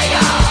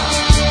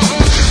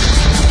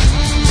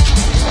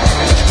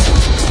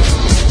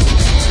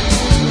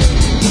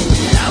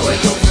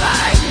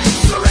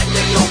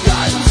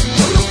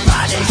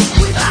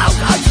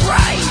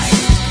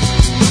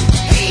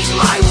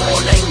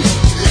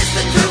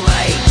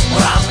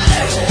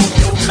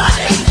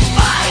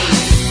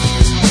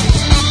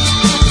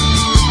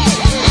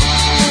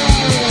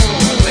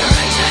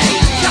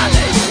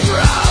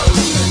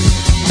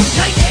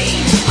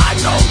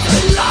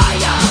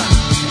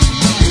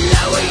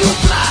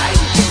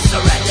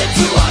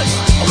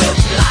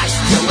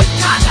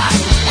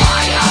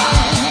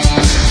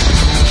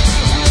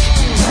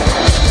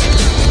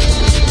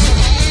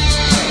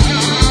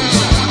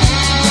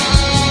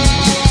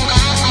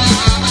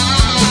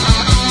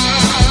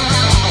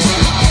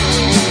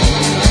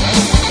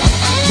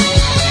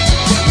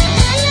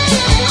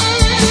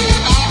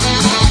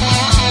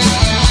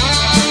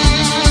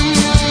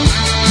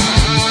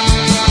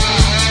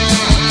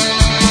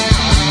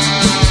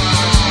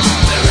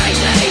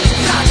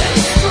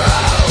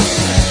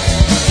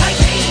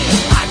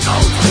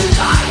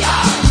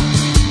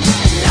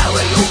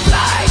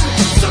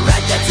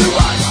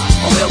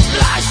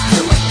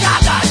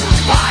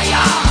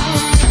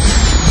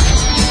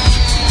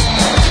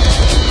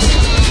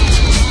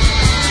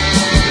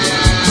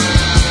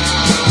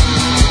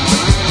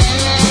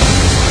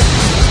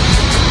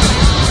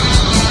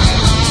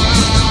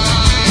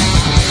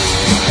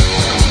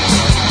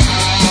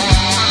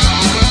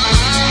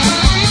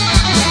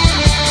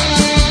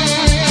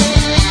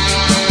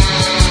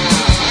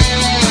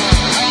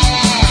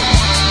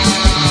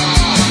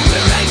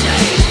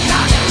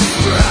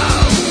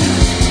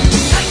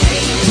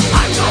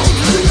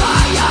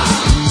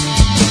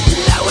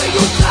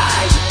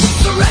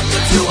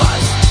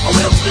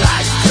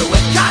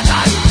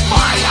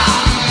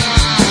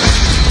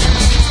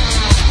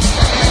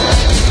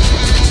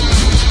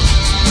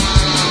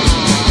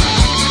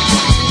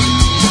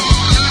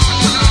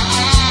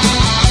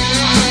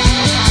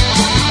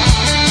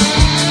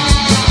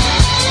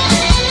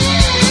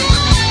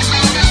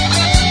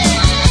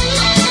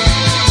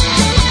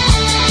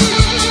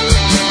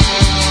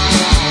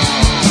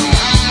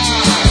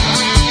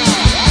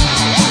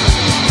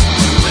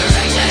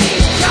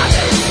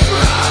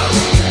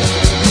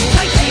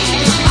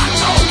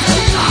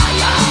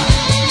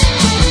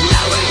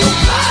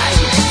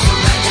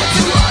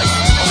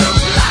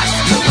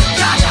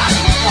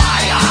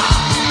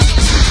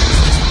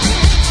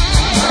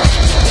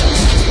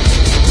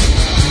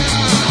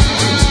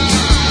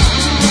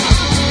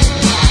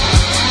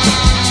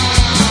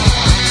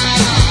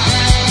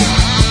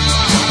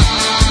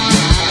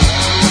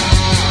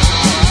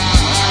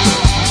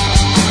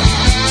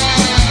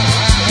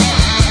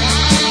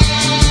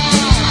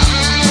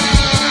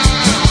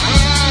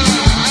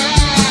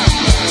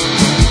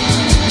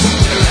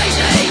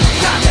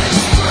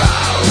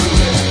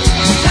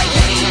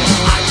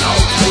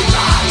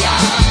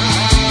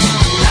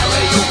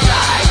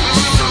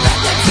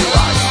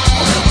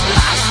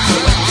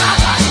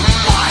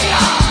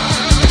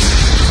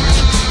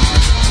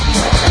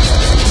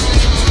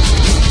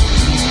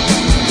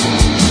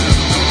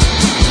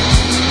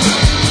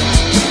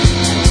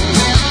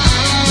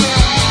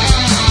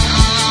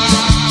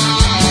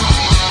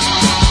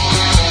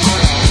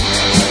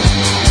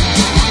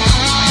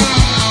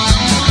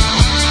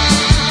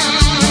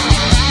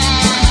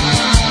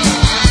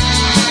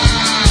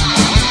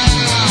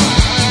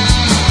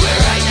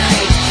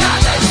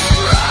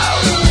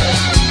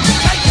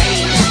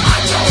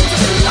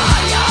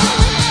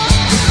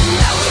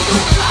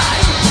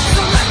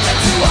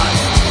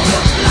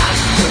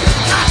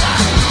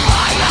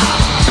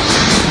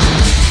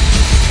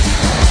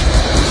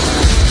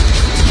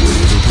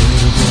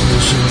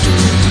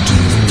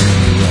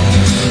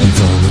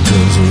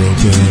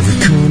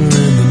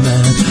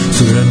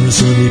 Surrender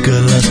so you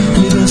could laugh,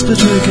 and you best be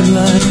drinking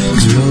light,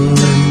 'cause you'll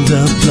end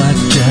up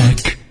blackjack.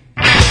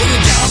 The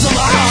cows of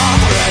my heart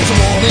were at the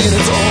morning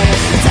at all.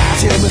 It's out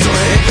here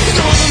misery. It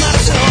doesn't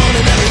matter to own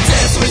it, every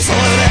test we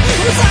slowly.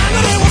 The time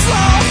that it was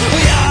slow,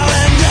 we all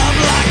end up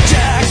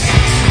blackjack.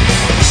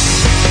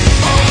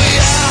 Oh, we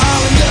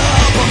all end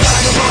up on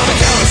back upon the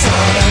counter,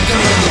 anchor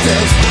in the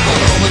ditch,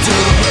 and over to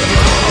the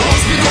river,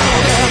 hospital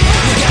again.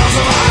 The cows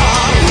of my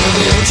heart were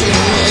the ocean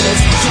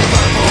winds. To the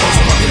purples,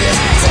 the buccaneers,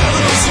 sailing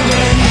the ocean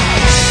wind.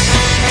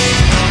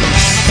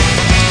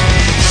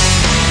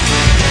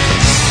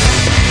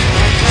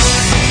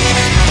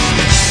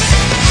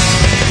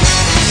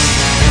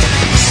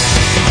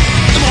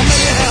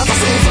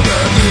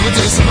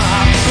 To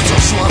survive, but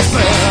just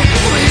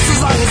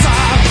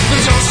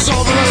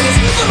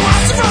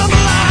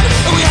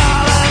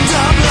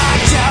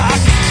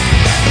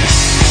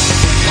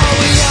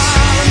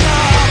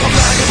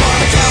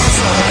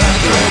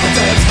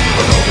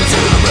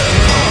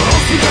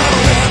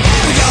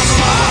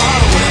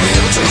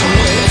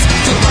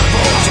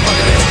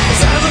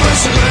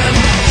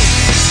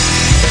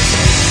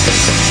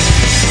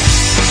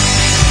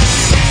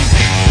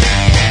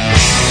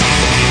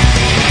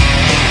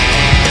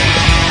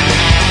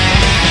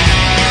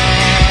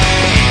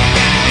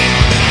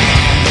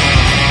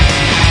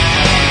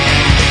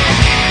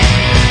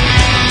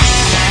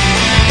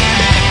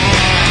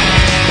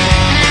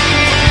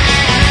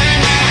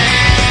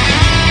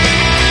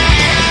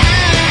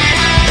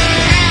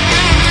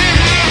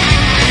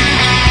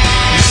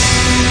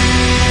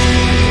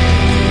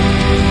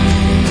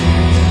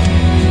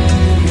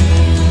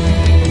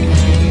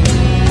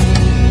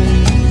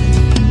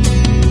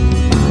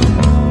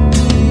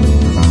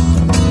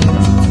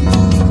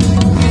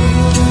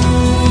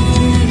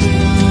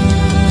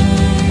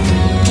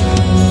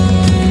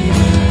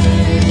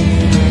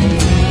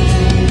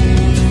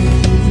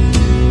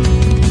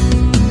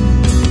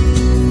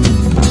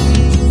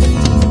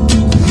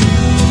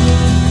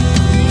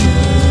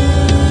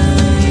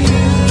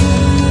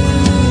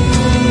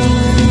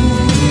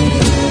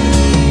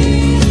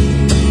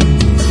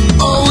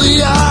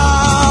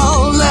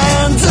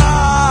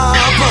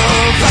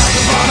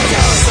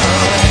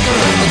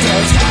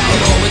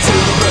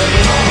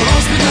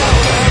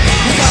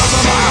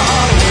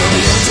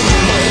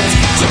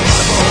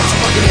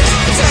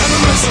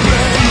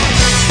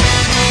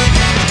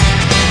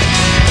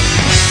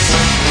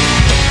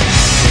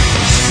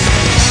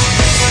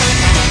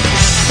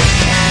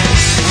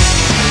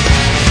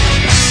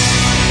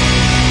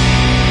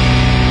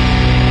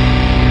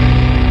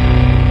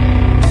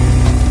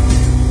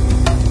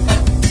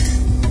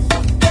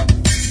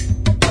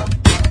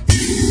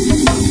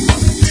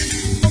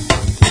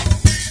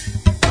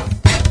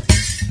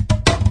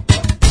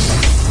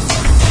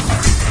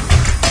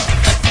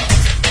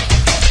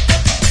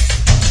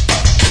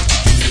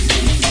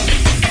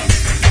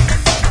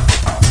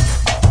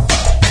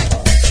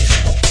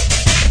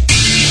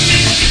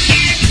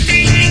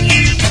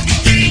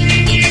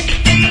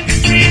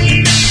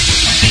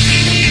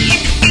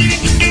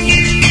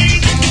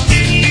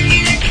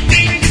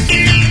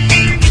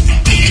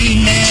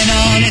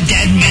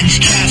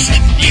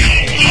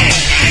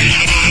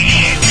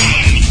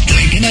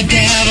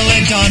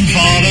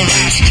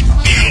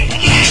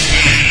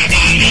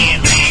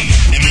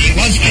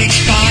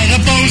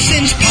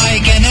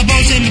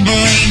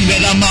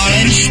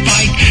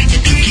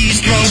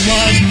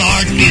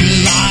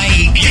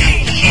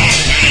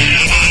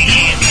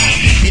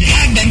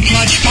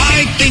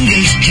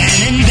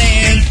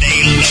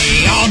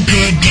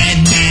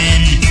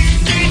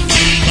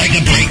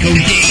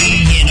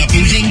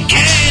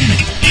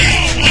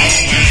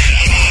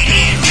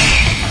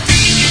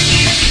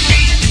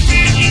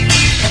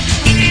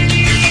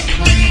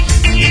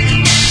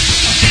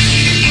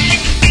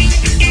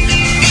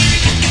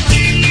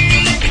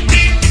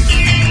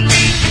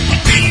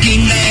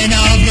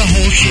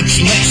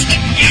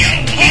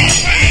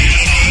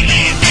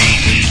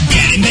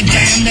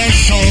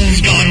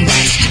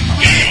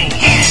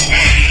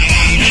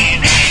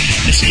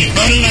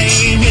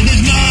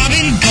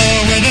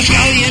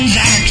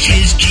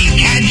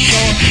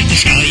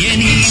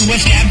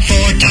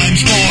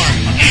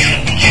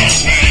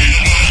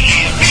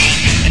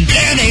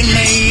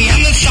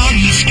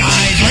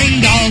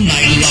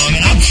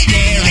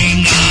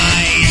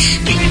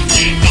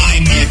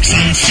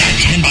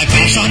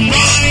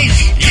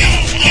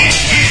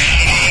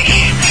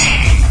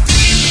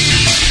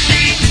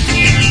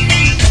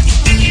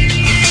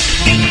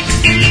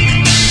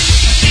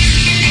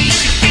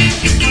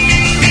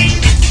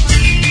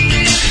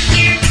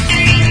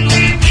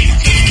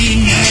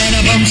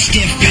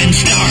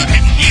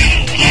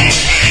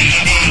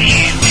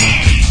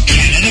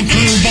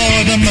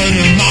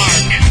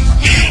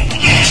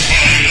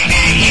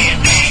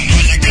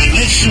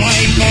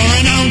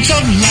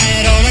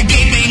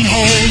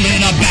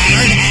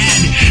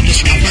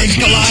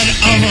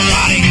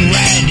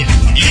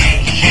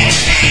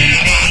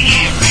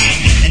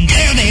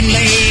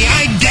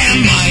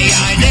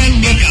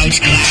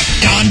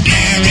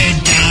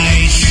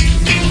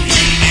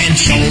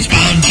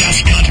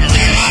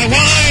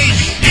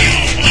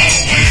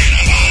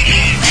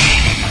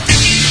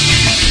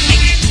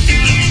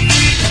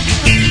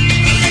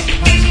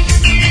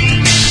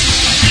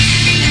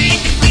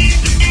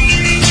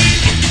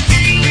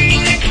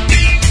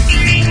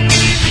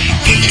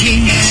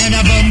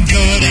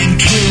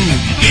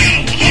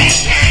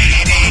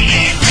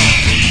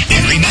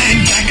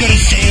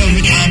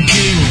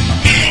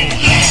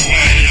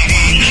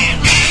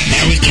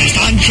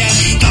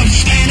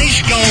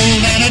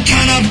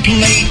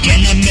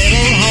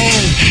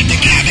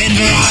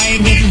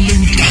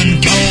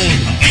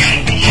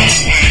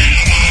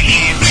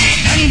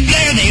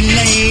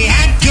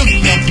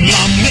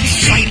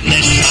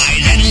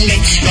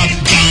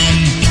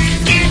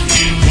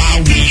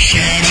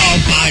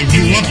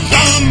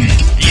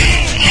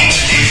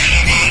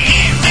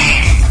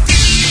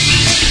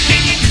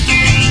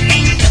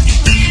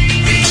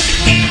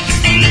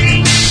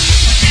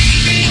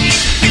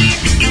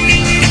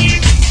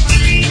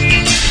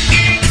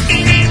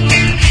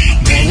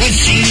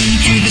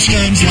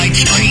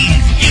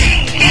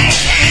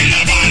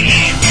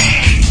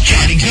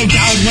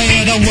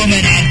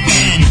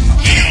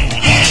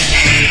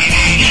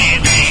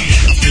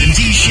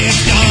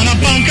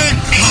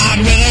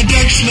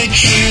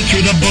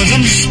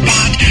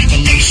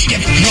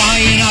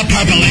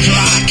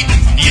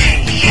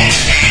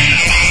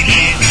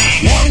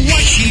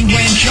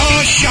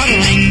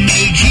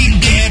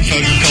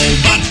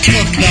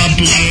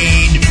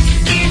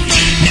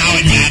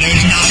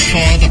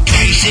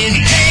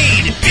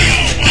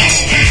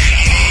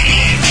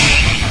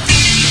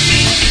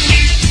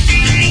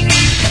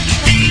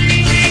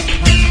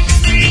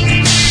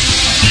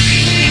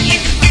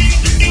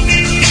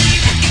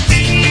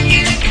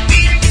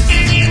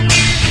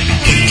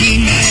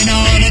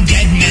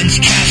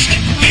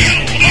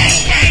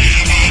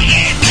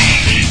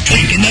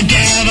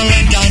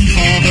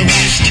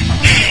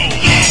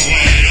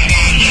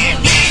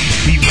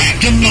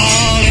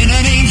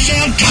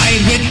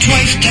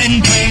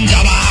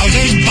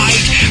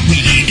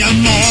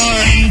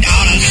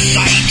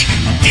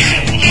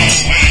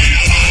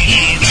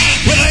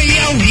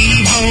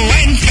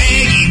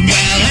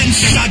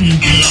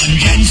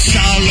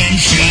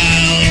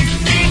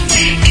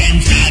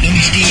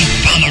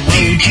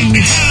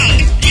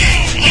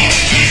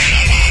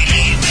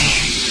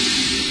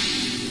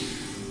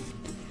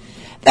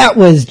That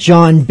was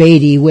John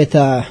Beatty with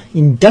a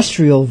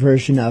industrial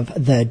version of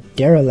The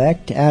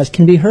Derelict, as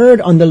can be heard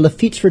on the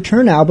Lafitte's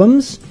Return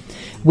albums,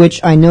 which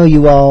I know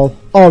you all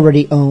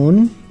already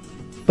own.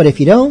 But if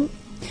you don't,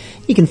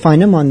 you can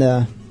find them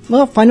on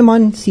find them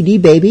on CD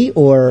Baby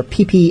or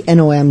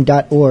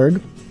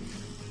ppnom.org.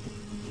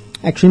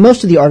 Actually,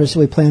 most of the artists that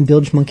we play on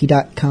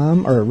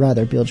BilgeMonkey.com, or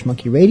rather Bilge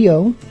Monkey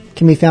Radio,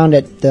 can be found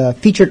at the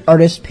featured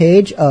artists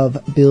page of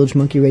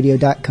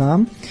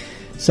BilgeMonkeyRadio.com.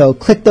 So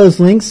click those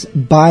links,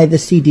 buy the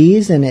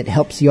CDs, and it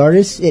helps the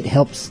artists, it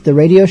helps the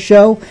radio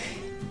show,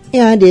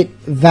 and it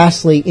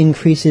vastly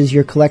increases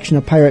your collection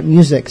of pirate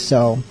music,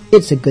 so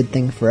it's a good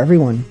thing for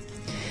everyone.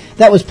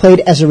 That was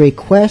played as a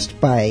request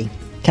by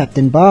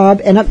Captain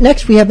Bob, and up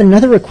next we have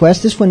another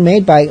request, this one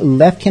made by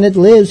Left-Handed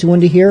Liz, who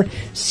wanted to hear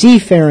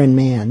Seafaring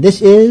Man.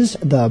 This is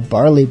the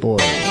Barley Boy.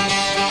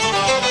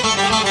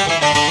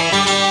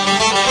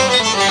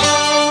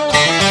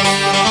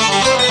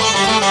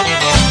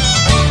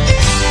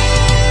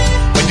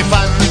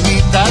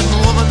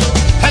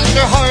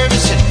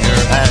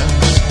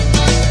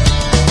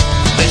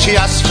 She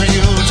asked for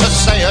you to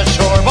say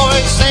ashore,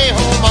 boys, stay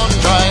home on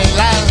dry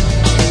land.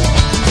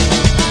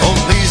 Oh,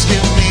 please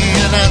give me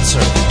an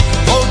answer,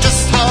 oh,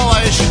 just how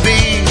I should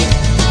be.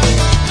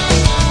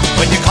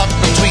 When you're caught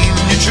between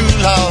your true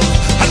love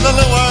and the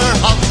lure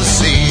of the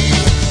sea.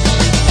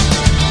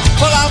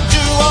 Well, I'll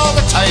do all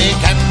that I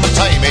can, but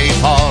I may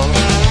fall.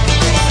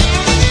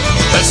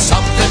 There's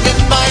something in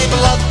my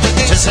blood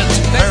that isn't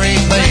very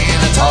plain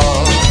at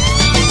all.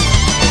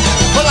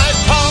 Well, I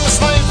promise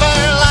my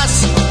fair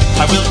lass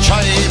I will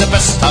try the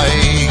best I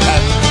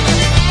can.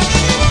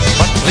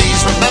 But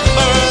please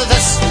remember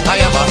this, I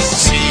am a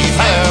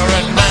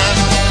seafaring man.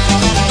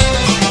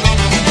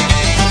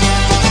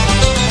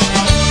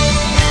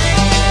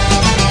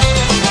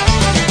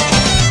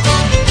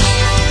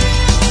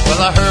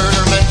 Well, I heard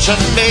her mention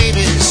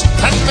babies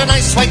and a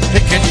nice white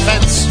picket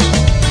fence.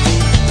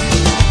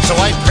 So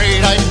I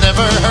prayed I'd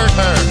never hurt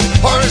her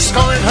or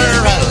scorn her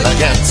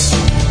elegance.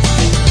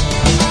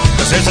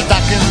 'Cause there's a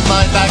dock in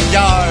my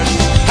backyard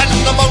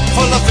and a boat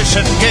full of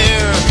fishing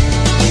gear.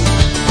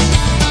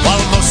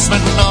 While most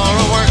men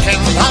are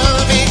working,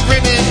 I'll be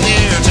grinning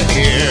ear to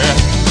ear.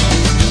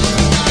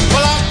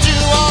 Well, I'll do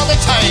all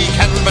that I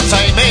can, but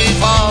I may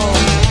fall.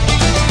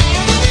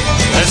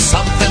 There's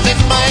something in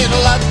my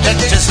blood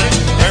that isn't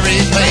very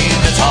plain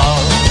at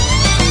all.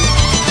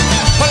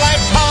 Well, I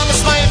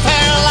promise my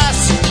fair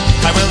lass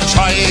I will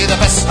try the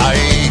best I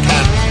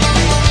can.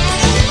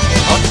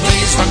 But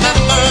please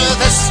remember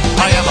this,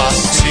 I am a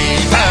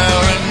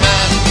seafaring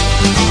man.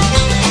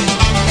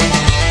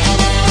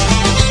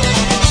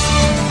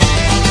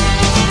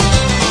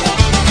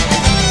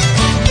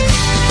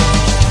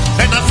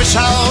 Then I fish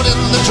out in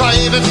the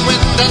driving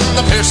wind and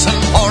the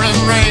piercing pouring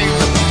rain.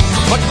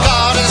 But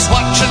God is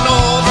watching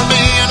over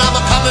me and I'm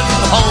a-coming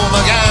home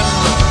again.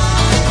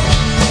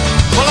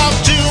 Well,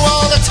 I'll do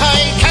all that I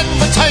can,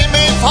 but I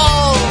may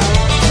fall.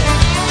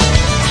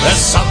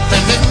 There's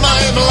something in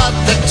my blood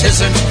that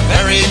isn't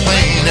very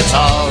plain at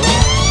all.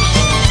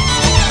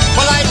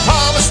 Well, I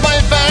promise my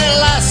fair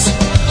lass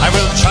I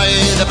will try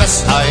the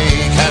best I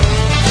can.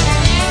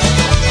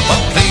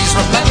 But please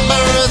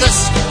remember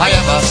this, I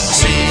am a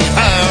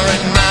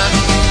seafaring man.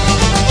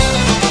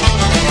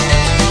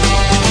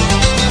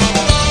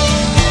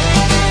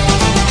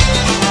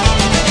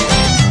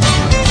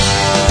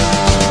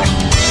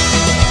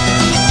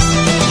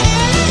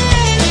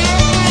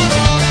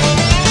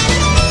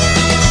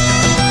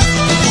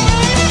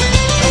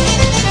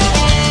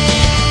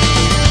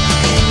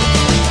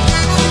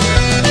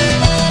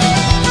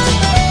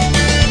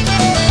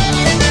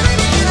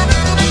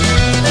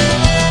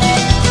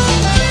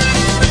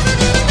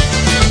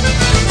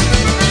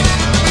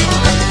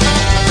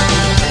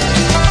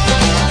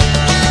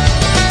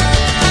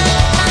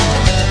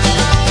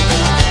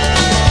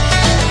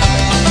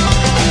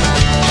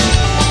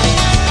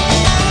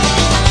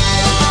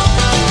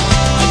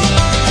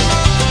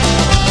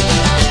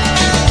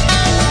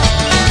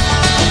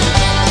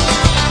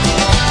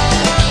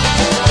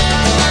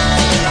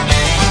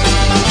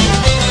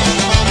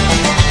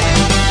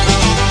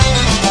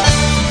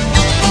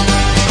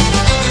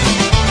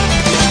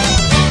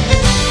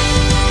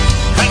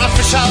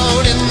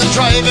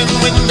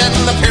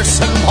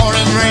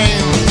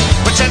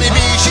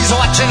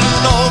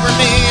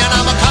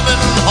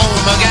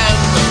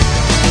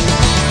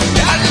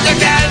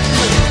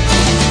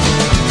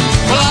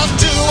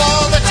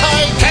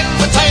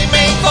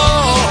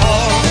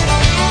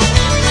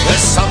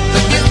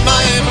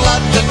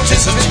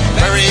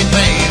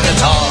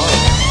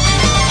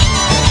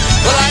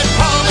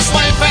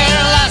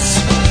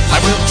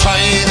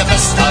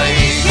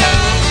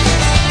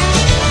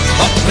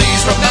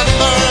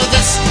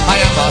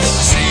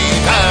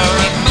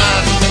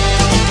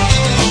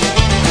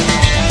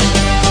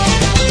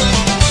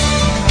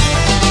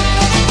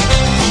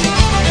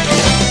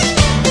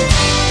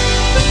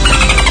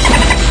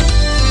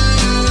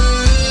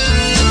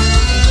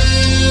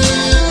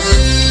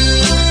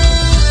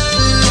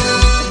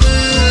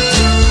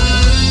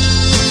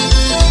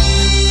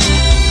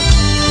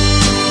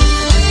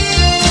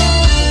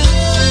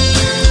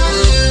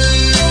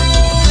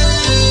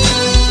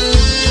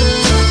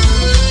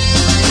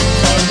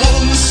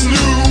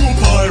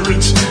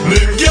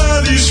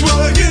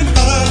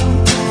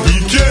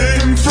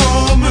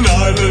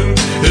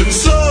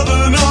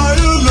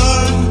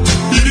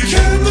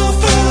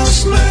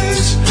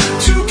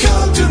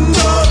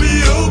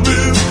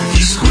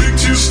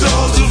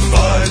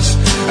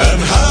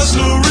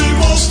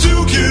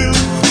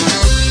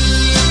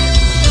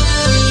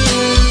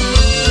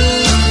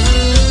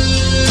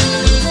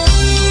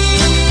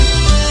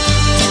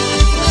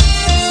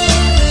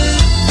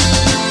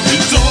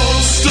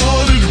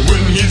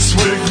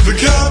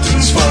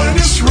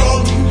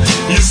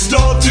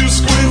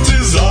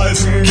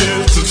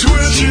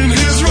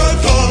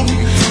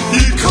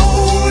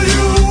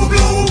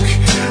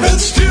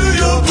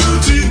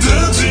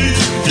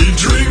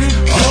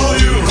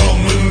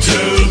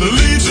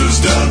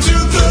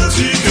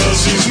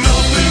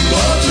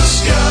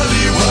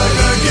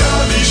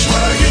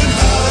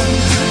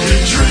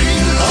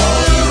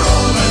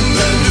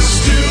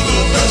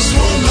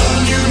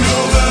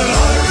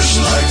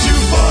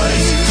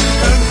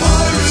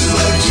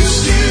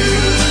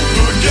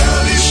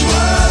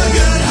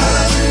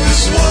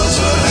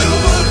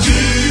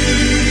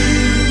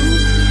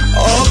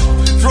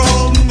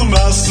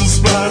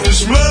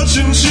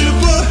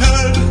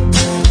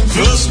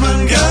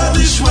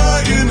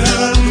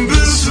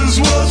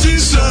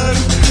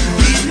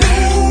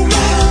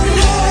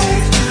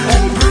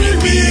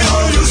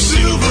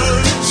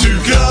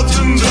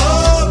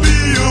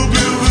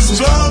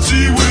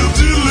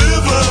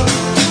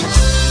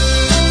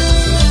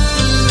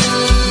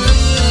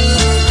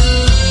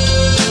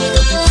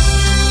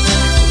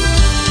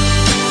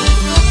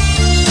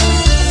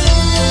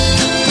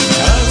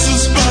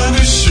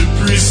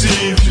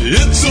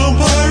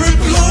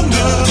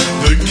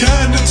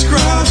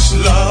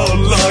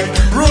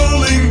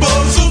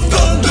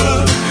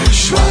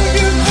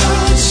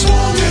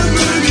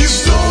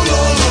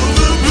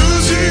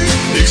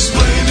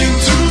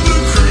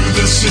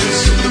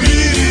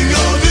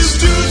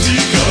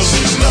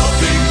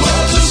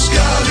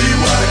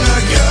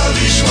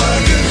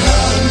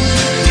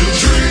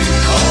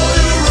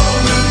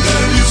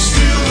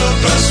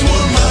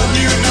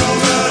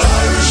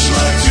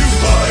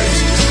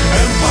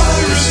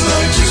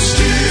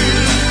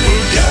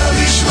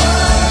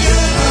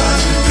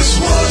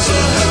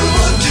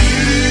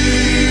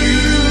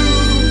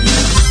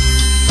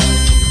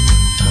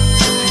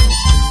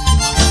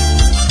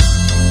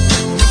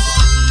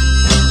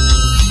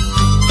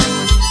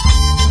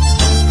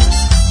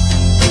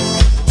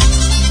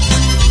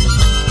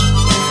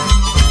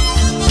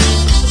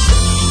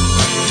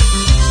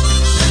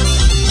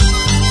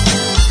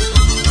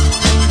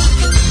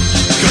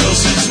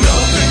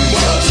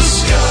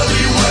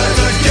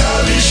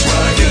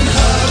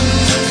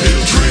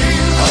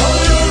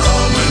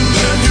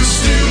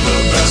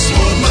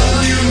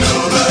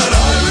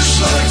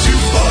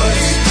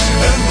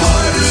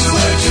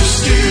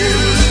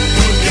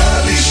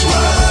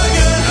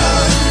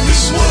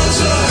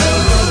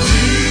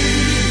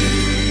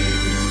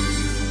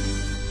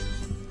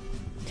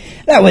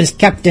 That was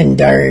Captain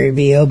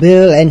Darby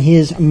O'Bill and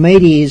his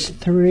Mateys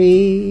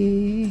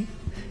 3.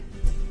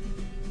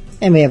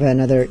 And we have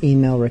another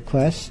email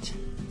request.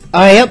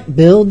 Aye up,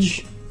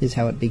 Bilge, is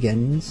how it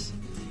begins.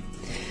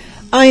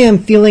 I am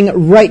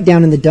feeling right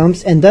down in the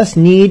dumps and thus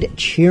need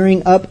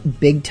cheering up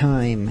big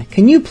time.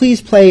 Can you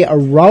please play a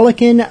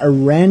Rollickin'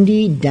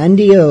 Randy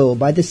Dandy-O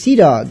by the Sea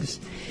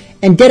Dogs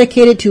and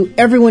dedicate it to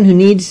everyone who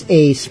needs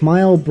a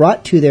smile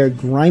brought to their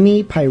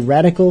grimy,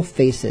 piratical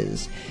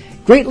faces?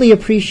 Greatly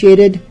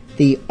appreciated,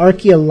 the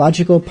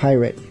Archaeological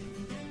Pirate.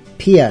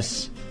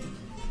 P.S.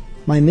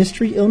 My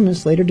mystery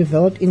illness later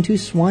developed into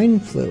swine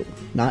flu.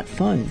 Not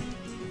fun.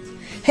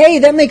 Hey,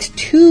 that makes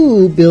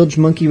 2 Bilge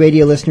Monkey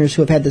Radio listeners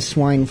who have had the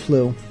swine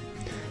flu.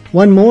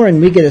 One more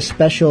and we get a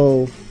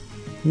special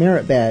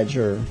merit badge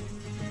or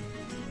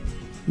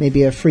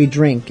maybe a free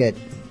drink at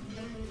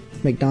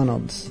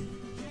McDonald's.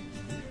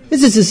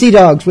 This is the Sea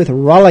Dogs with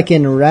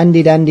Rollickin'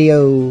 Randy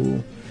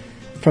Dandy-O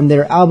from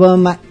their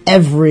album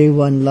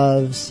Everyone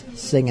Loves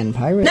Singin'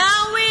 Pirates.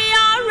 Now we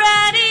are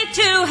ready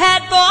to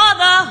head for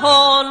the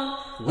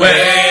Horn.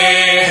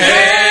 Way,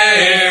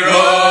 hey,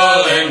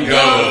 roll and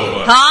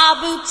go. Our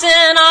boots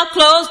and our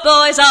clothes,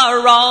 boys,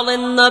 are all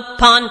in the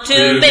pond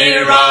to be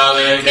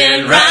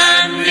rollickin'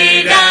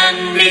 Randy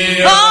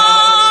Dandy.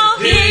 Oh,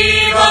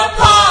 heave a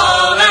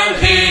pawl and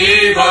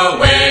heave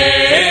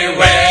away,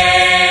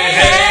 way,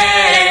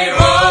 hey,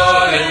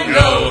 roll and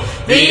go.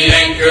 The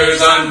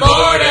anchor's on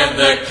board and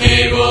the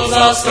cable's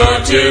all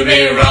stored to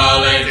be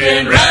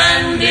rollickin'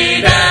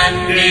 Randy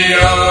Dandy.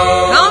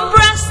 Oh, come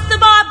press the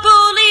bar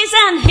bullies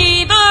and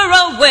heave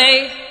her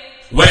away.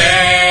 Way,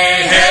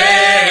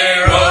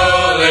 hey,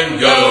 roll and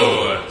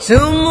go.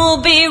 Soon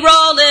we'll be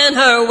rolling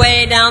her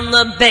way down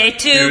the bay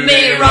to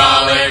be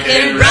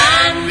rollickin'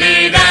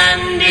 Randy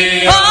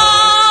Dandy.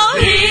 Oh,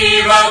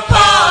 heave a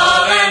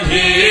pawl and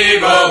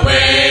heave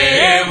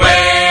away,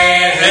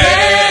 way,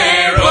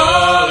 hey,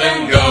 roll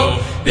and go.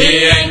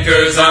 The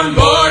anchor's on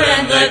board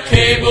and the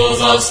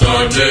cable's all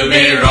stored to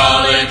be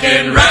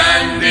rollickin'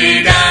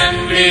 Randy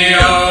Dandy.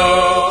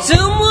 Oh,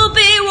 soon we'll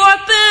be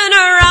warping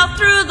her out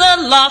through the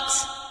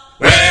locks.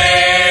 Way,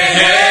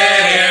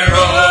 hey,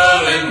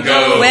 roll and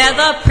go. Where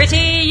the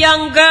pretty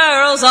young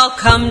girls all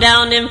come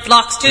down in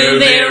flocks to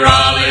be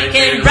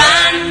rollickin'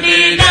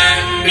 Randy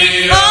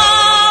Dandy.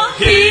 Oh,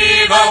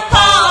 heave a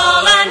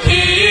pawl and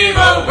heave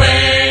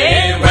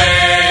away,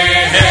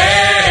 way,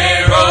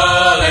 hey,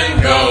 roll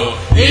and go.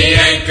 The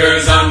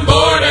anchor's on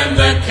board and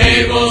the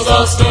cable's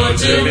all stored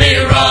to be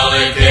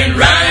rollickin'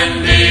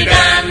 Randy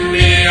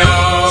Dandy.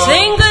 Oh,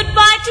 sing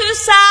goodbye to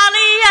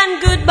Sally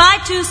and goodbye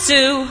to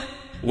Sue.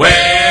 Way,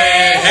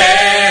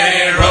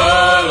 hey,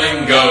 roll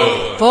and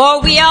go.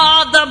 For we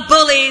are the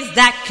bullies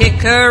that kick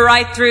her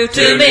right through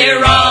to be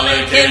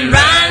rollickin'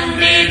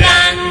 Randy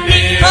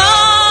Dandy.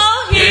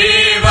 Oh,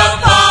 heave a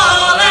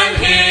pawl and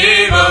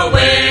heave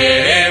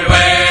away,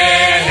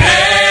 way,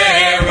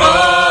 hey,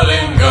 roll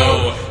and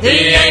go.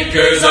 The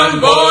anchor's on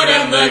board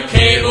and the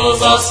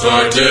cable's all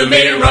stored to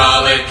be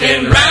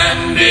rollickin'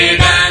 Randy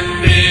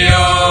Dandy.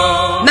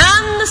 Oh,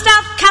 man the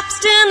stout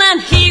capstan and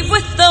heave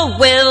with the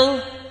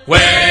will. Way,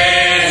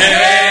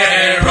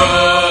 hey,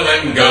 roll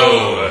and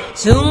go.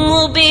 Soon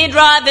we'll be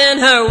driving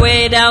her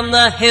way down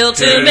the hill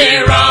to be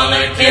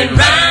rollickin'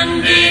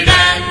 Randy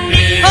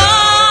Dandy.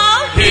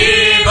 Oh,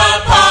 heave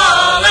a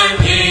pawl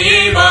and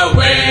heave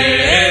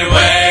away,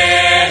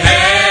 way,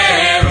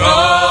 hey,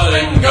 roll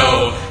and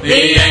go.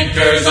 The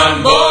anchor's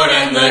on board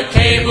and the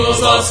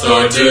cable's all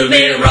stored to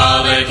be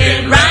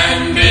rollickin'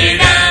 Randy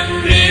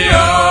Dandy.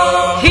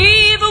 Oh,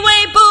 heave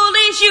away,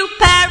 bullies, you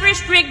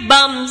parish rig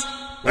bums.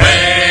 Way,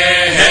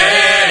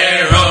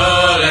 hey,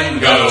 roll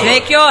and go.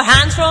 Take your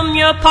hands from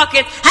your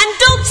pockets and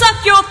don't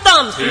suck your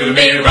thumbs to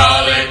be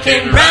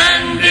rollickin'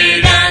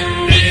 Randy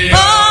Dandy.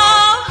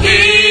 Oh,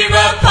 heave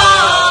a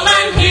pawl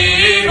and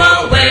heave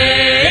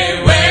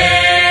away,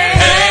 way,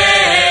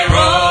 hey,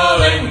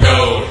 roll and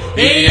go.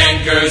 The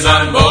anchor's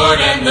on board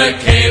and the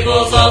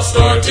cable's all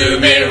stored to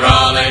be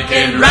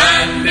rollickin'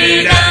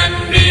 Randy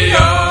Dandy.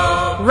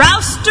 Oh,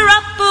 roust her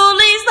up,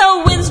 bullies,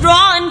 the wind's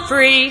drawing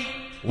free.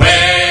 Way,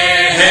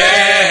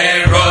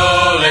 hey,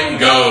 roll and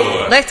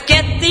go. Let's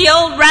get the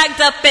old rags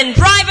up and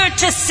drive her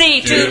to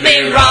sea to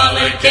be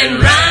rollickin'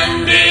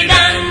 Randy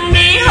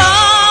Dandy.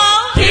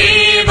 Oh,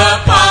 heave a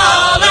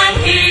pawl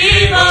and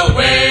heave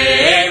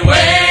away,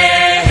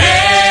 way,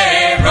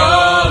 hey,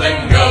 roll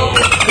and go.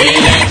 The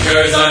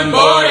anchor's on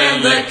board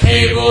and the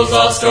cable's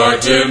all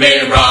stored to be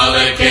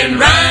rollickin'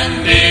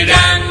 Randy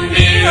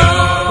Dandy.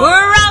 Oh,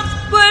 we're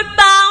outward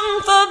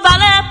bound for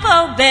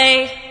Vallejo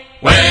Bay.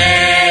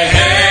 Way,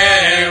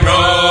 hey,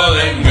 roll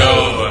and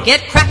go.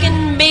 Get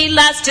crackin', me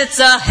last, it's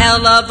a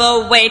hell of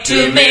a way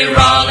to be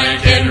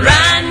rollickin'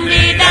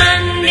 Randy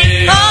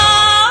Dandy.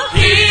 Oh,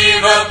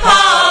 heave a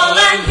pawl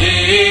and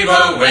heave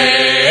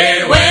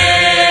away,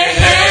 way,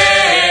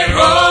 hey,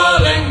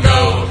 roll and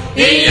go.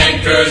 The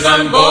anchor's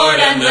on board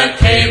and the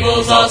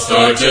cable's all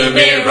stored to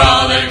be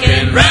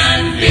rollickin'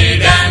 Randy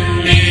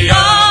Dandy.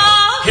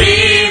 Oh,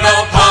 heave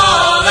a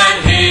pawl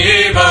and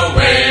heave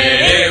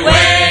away,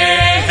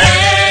 way,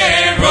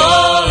 hey,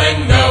 roll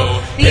and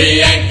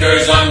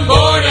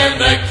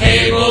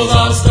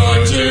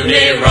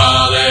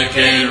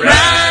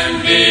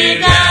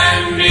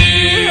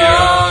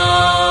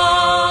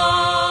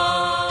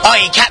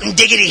Oi, Captain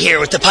Diggity here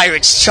with the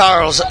Pirates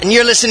Charles, and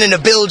you're listening to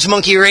Bilge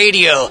Monkey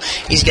Radio.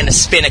 He's gonna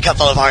spin a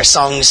couple of our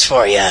songs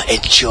for you.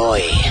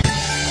 Enjoy.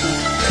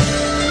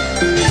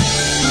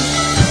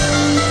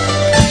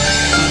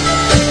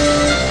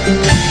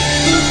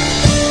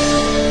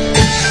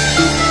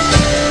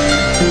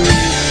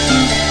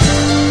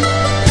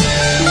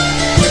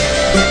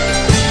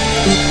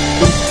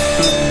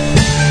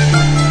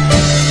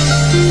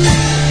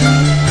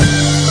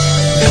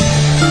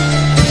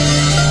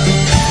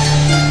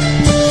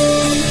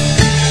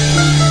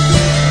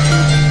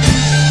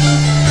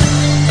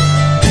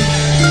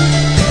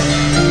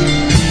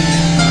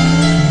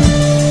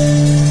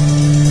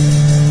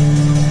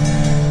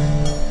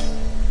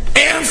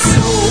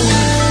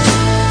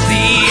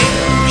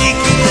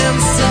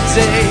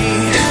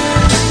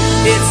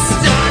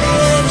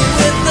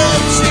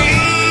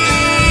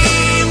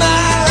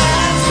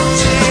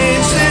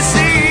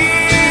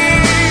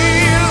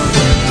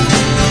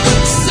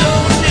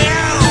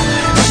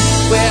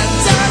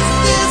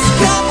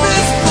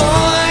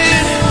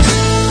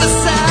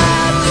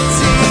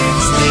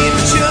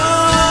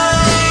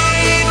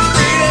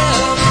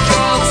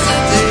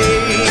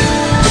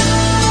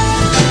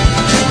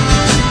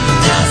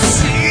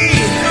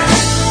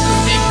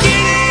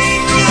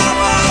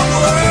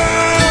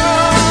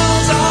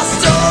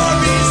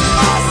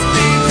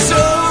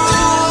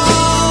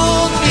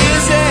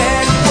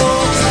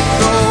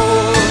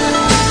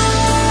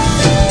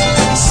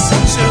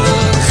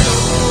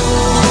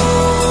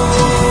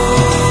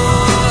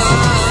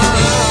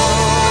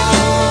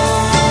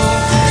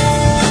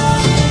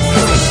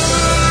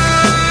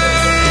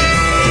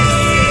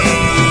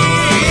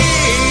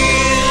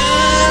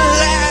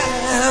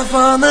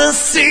 On the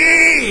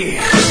sea.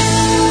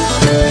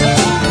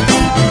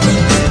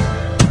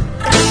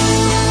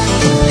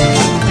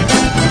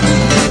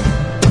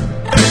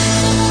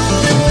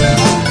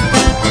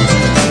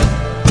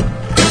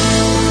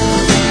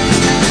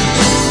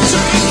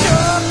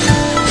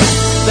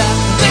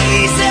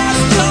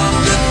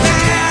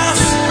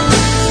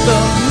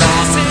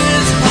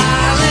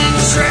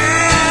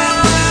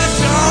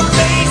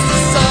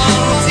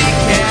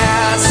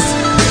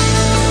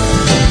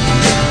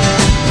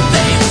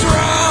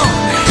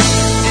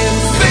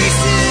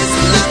 Faces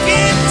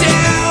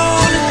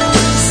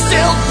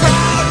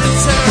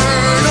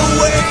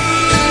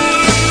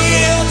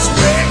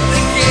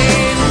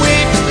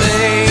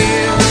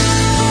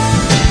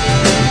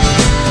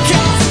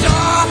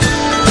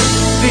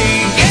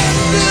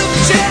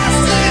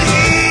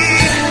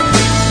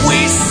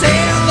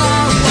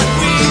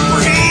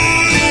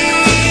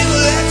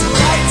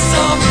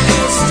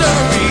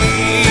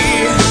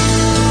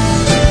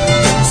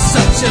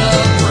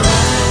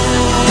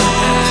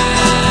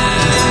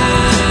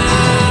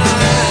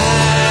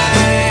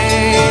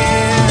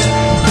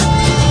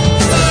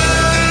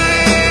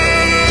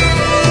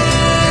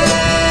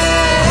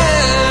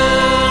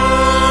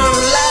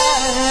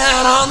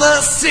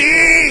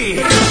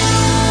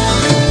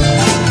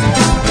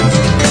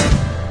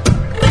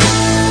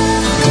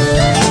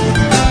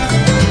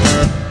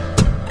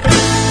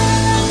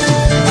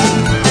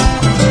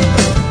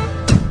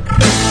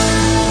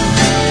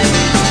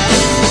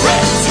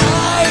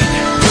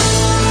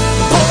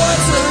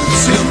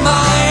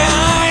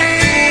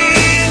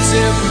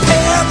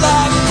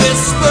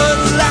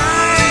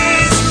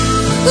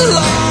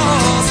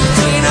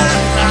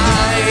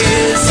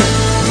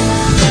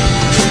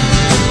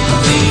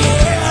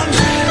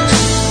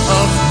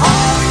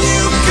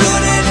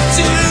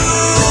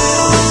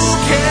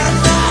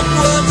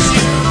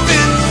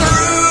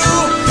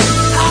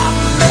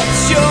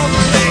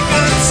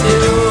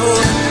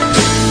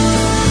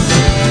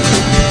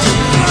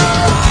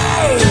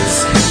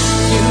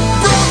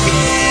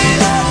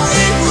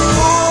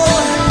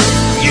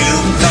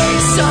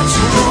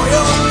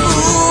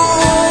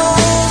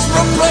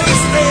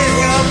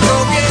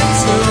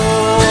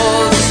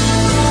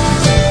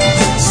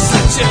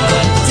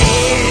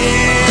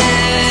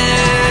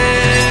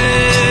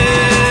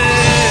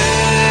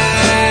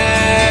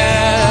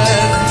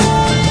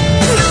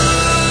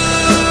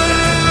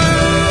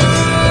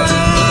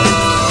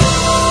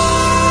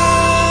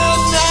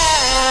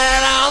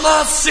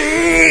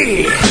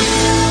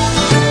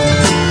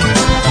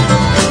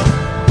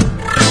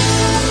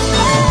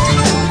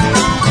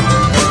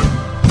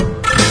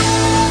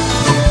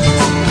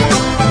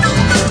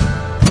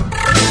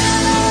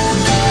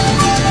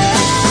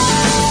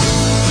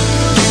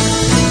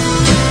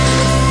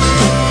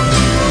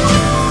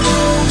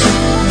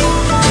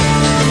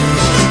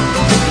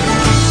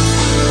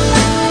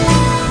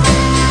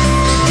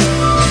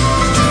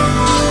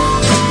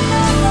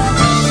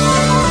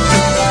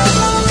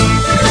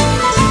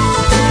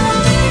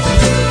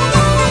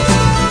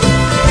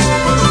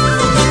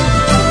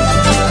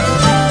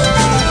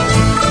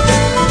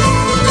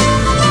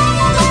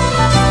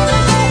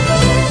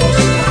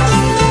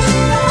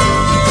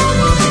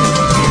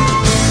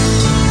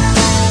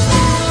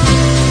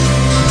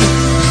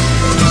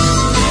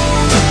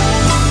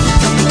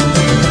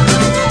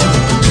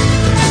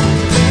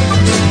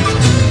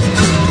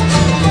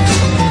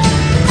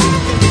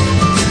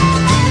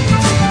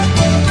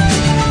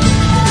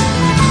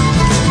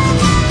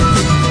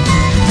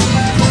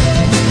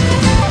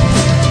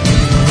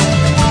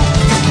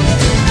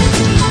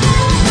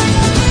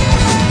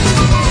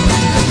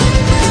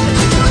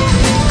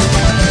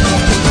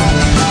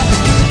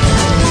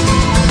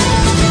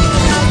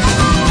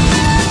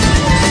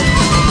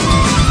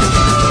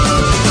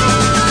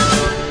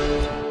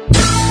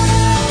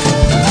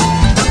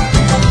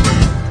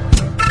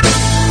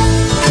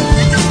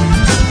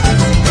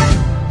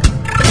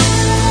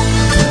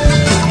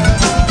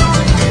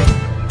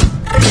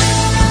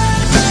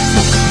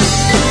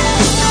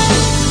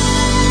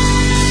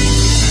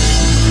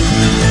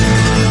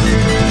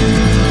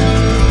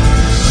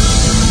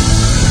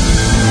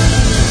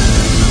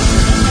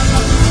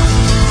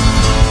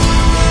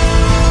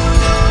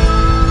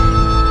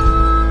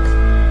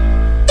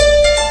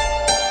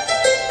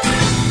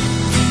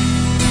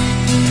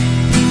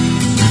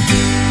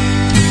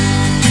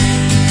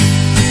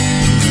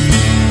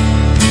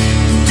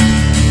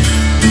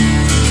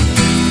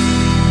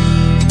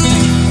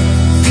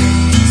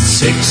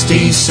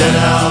 50 set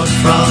out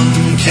from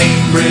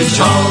Cambridge,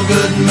 all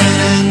good men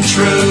and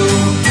true,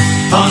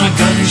 on a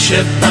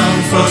gunship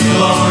bound for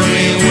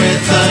glory with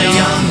a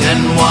young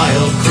and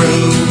wild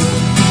crew.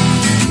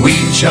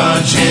 We'd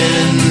charge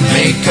in,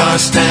 make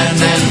our stand,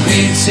 and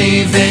we'd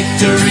see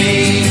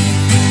victory.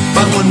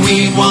 But when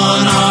we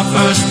won our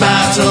first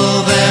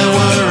battle, there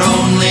were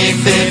only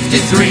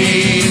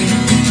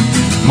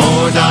 53.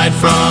 More died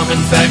from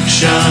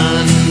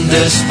infection,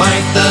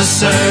 despite the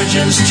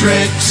surgeon's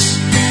tricks,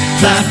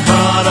 that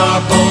brought our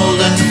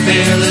bold and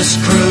fearless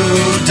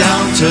crew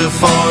down to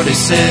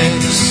 46.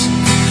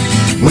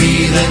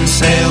 We then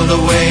sailed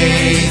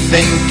away,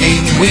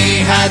 thinking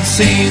we had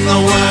seen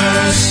the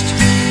worst,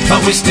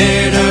 but we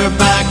steered her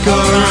back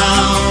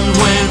around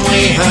when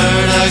we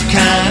heard a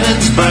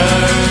cannon's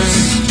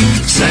burst.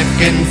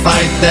 Second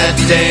fight that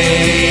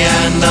day,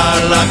 and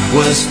our luck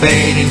was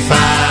fading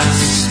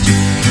fast.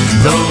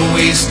 Though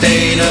we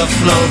stayed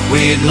afloat,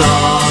 we'd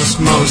lost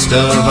most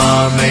of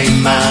our main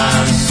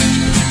mast.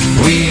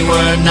 We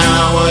were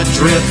now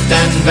adrift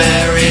and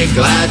very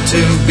glad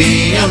to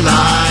be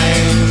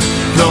alive,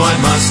 though I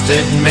must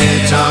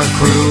admit our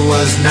crew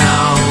was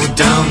now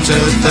down to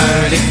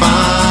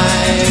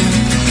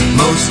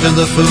 35. Most of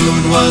the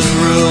food was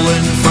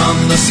ruined from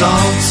the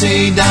salt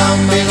sea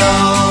down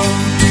below,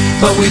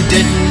 but we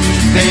didn't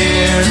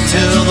fear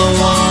till the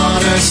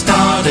water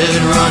started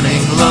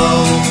running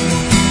low.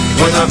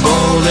 With our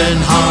bold and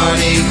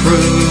hardy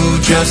crew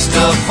just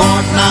a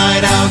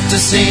fortnight out to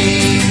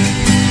sea,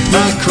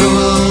 the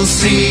cruel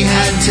sea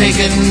had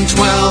taken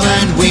 12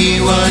 and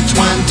we were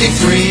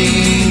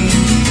 23.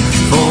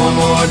 4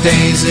 more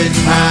days had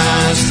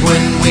passed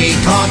when we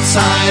caught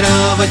sight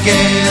of a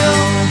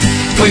gale.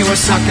 We were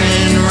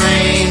sucking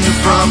rain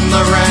from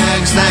the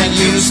rags that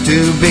used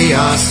to be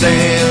our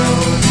sail.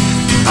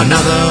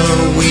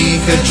 Another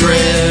week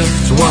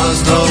adrift was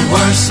the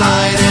worst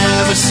I'd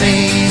ever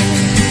seen.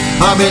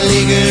 Our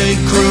beleaguered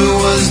crew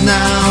was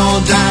now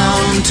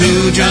down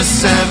to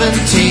just 17.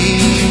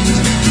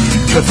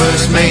 The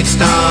first mate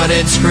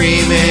started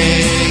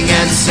screaming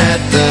and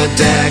set the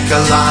deck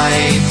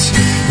alight.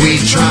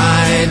 We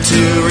tried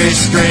to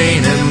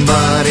restrain him,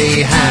 but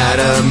he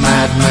had a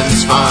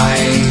madman's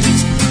fight.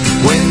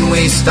 When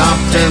we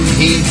stopped him,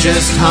 he'd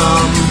just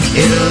hum,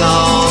 "It'll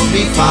all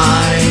be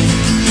fine."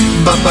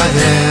 But by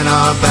then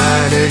our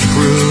battered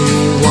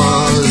crew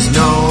was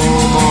no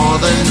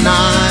more than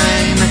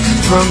 9.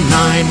 From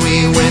 9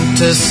 we went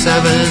to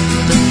 7,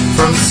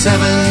 from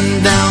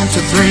 7 down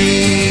to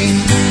 3.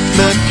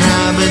 The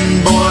cabin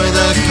boy,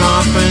 the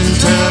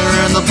carpenter,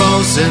 and the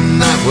bosun,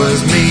 that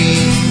was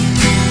me.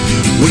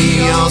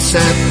 We all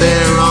sat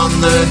there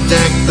on the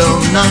deck, though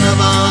none of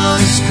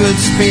us could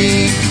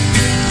speak.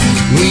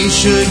 We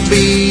should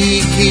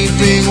be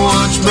keeping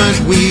watch, but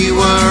we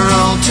were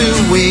all too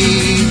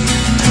weak.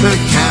 The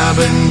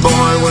cabin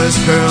boy was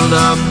curled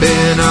up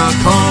in a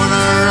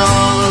corner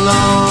all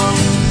alone.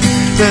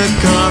 The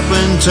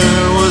carpenter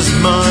was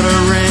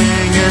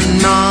muttering and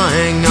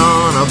gnawing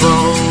on a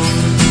bone.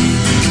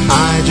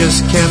 I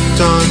just kept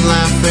on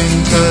laughing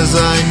 'cause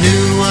I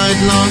knew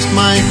I'd lost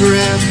my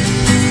grip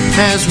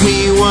as we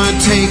were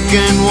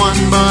taken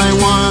one by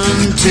one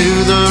to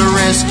the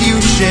rescue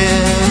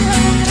ship.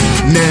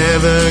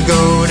 Never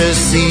go to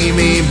see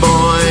me,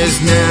 boys,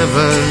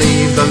 never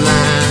leave the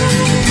land.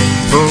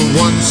 For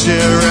once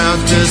you're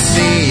out to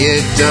sea,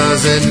 it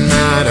doesn't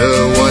matter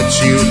what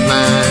you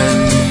plan.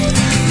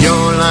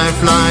 Your life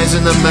lies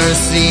in the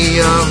mercy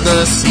of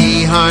the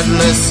sea,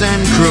 heartless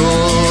and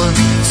cruel.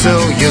 So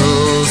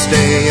you'll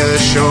stay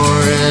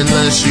ashore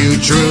unless you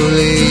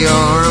truly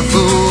are a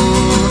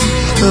fool.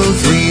 Though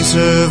 3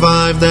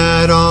 survived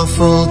that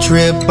awful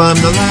trip, I'm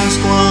the last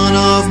one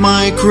of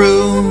my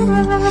crew.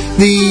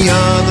 The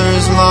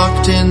others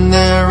locked in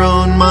their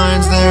own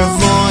minds, their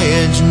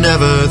voyage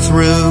never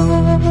through.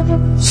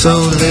 So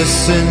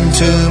listen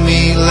to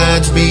me,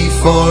 lads,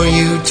 before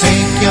you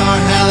take your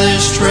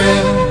hellish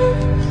trip.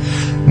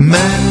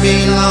 Man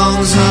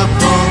belongs up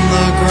on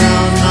the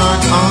ground,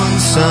 not on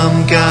some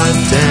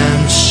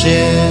goddamn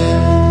ship.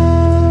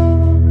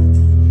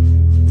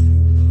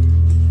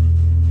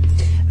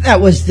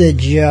 That was the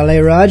Jolly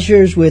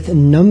Rogers with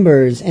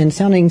Numbers, and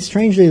sounding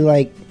strangely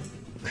like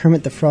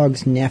Kermit the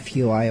Frog's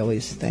nephew, I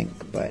always think.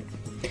 But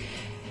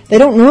they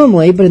don't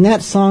normally, but in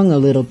that song a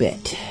little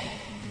bit.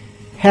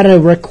 Had a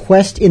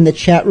request in the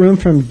chat room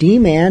from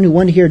D-Man who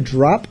wanted to hear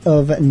Drop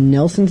of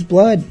Nelson's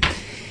Blood.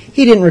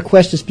 He didn't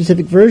request a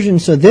specific version,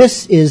 so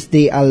this is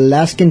the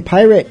Alaskan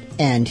Pirate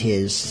and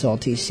his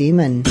Salty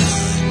Seaman. Blood.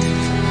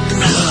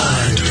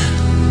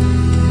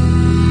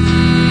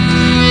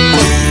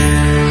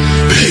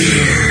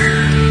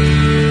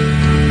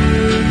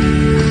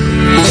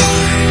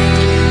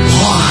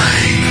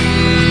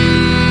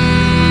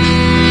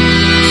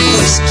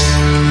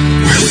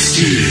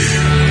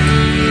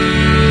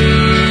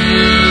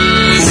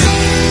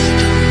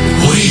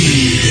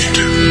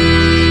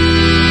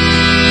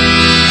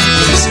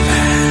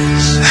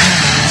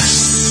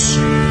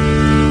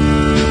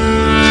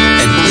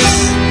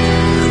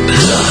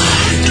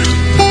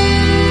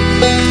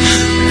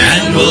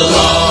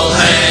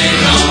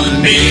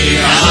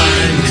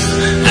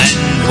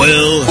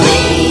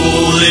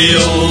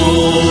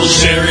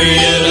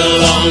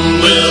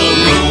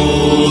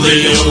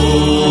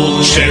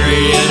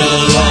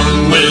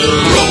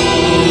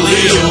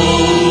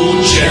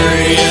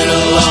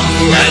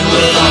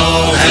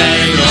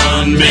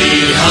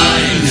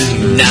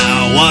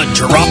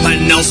 drop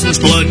of Nelson's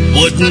blood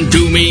wouldn't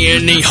do me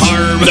any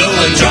harm. No,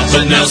 a drop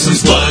of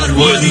Nelson's blood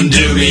wouldn't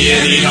do me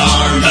any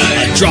harm.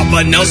 A drop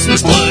of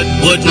Nelson's blood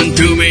wouldn't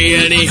do me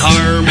any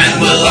harm.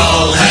 And we'll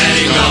all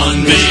hang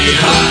on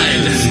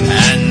behind.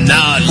 And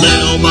a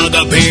little mug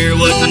of beer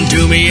wouldn't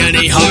do me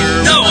any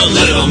harm. No, a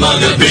little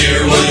mug of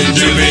beer wouldn't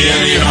do me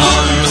any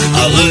harm.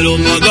 A little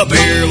mug of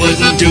beer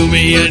wouldn't do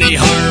me any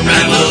harm.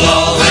 And we'll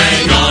all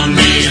hang on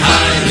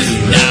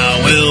behind.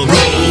 Now we'll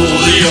roll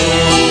the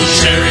old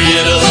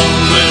chariot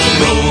along. We'll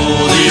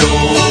roll the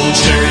old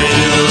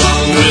chariot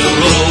along. We'll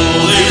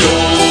roll the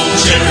old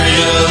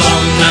chariot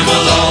along. And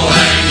we'll all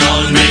hang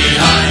on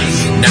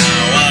behind. Now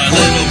a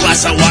little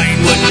glass of wine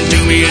wouldn't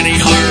do me any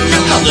harm.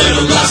 A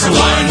little glass of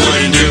wine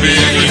wouldn't do me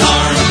any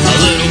harm. A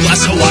little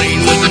glass of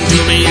wine wouldn't do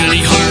me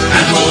any harm.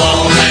 And we'll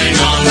all hang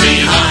on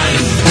behind.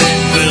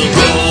 We'll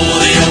roll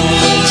the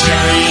old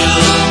chariot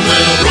along.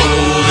 We'll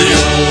roll the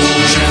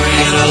old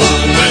chariot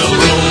along. We'll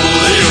roll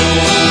the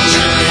old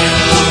chariot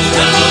along.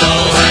 And we'll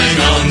all hang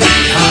on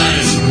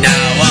behind.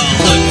 Now a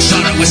little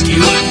shot of whiskey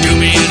wouldn't do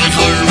me any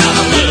harm.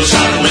 A little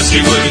shot of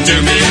whiskey wouldn't do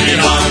me any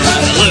harm.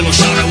 A little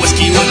shot of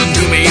whiskey wouldn't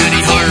do me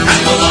any harm.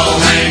 And we'll all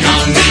hang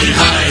on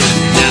behind.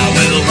 Now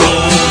we'll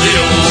roll the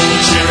old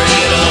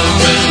chariot along.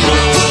 We'll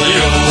roll the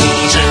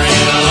old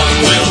chariot along.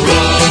 We'll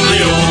roll the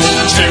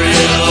old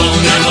chariot along.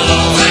 And we'll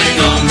all hang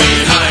on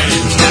behind.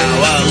 Now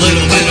a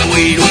little bit of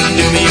weed wouldn't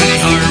do me any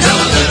harm. Now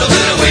a little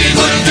bit of weed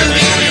wouldn't do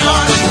me any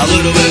harm. A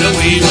little bit of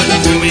weed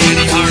wouldn't do me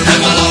any harm. And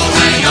we'll all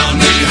hang on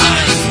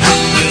behind.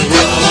 We'll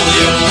roll the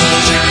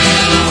old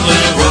chariot along.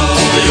 We'll roll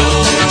the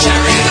old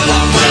chariot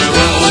along. We'll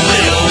roll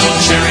the old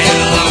chariot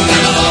along.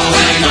 And we'll all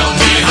hang on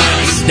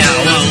behind. Now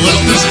a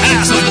little piece of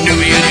ass wouldn't do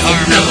me any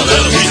harm. Now a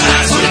little piece of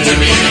ass wouldn't do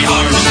me any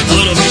harm. A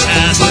little piece of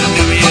ass wouldn't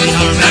do me any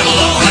harm. And we'll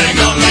all hang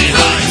on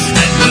behind.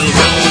 And we'll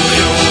roll the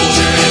old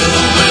chariot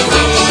along. We'll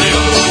roll the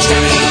old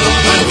chariot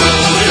along. We'll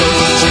roll the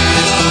old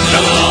chariot along.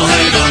 And we'll all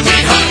hang on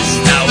behind.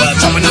 Now a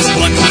drop of Nelson's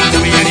blood wouldn't do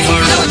me any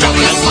harm. A drop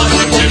of Nelson's blood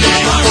wouldn't do me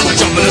any harm. A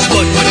drop of Nelson's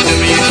blood wouldn't do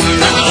me any harm.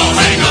 And we'll all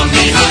hang on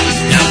behind.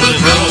 Now we'll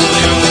roll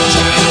the old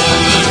chariot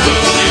along. We'll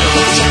roll the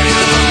old chariot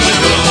along.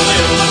 We'll roll the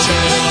old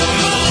chariot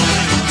along.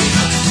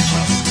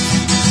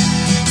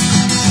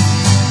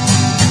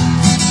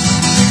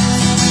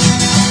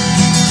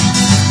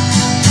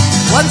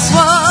 Once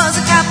was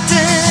a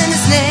captain,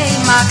 his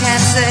name I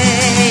can't say.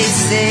 He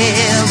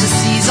sailed the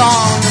seas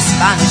on the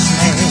Spanish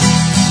main.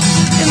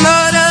 He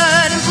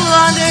murdered and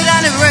plundered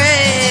and he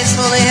raised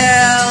fully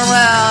hell.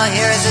 Well,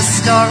 here's a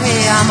story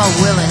I'm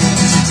willing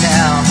to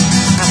tell.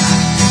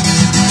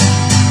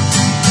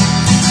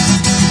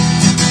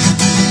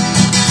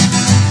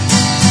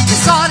 He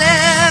sought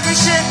every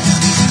ship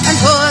and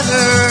put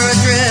her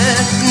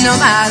adrift, no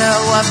matter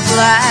what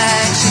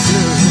flag she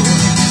flew.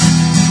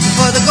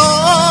 For the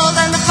gold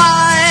and the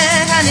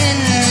fight and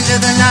into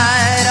the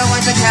night I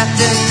went the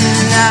captain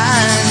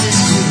and his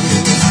crew.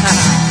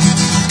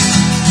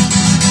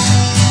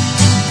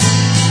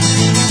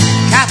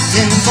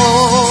 Captain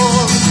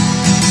Bold,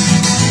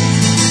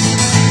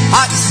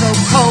 heart so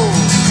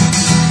cold.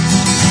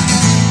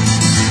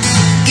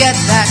 Get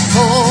that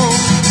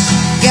gold,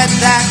 get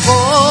that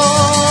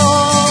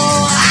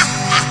gold.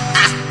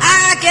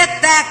 I get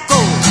that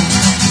gold.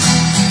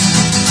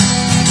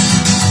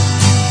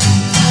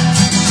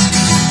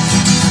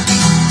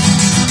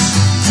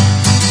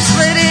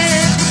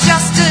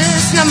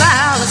 No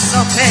malice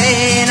or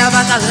pain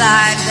about the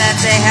life that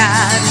they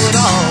had would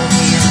all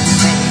be in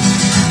vain.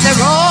 They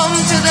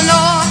roamed to the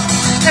north,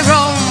 they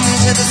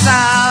roamed to the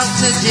south,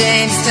 to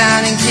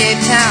Jamestown and Cape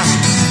Town,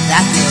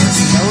 that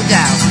there's no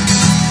doubt.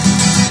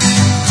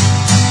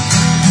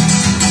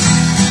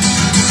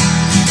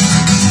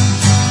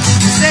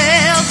 They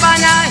sailed by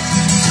night,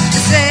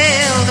 they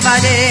sailed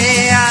by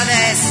day,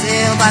 they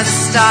sailed by the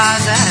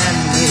stars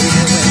and made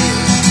their way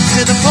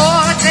to the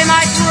port they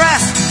might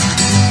rest.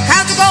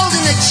 Count the gold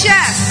in the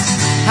chest,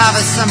 however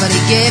somebody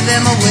gave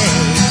them away.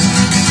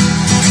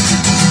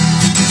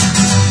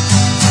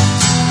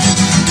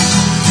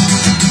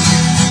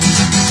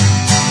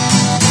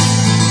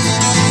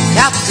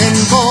 Captain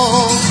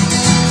Bold,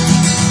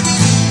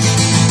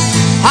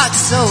 heart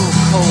so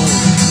cold.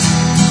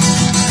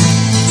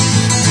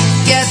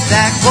 Get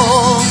that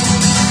gold,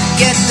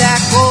 get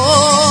that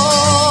gold.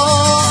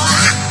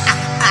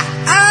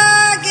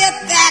 Get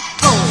that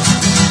gold.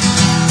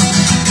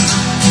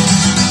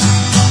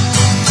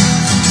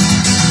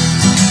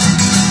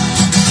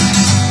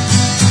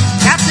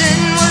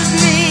 Captain was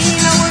mean,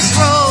 I was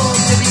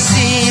rogue to be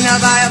seen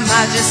by Her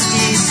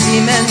Majesty's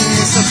seamen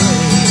so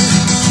brave.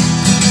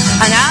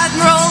 An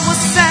admiral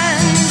was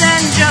sent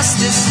and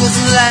justice was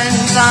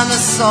lent on the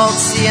salt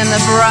sea and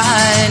the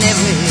briny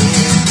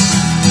wave.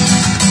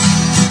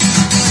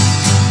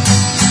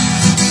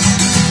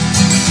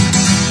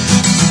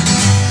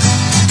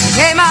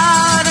 Came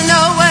out of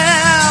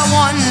nowhere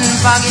one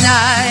foggy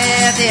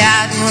night. The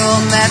admiral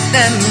met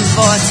them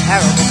for a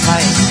terrible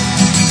fight.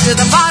 To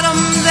the bottom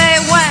they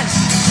went,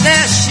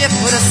 their ship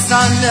put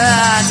asunder.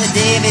 To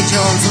Davy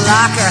Jones'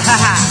 locker,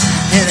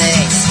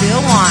 they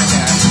still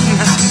wander.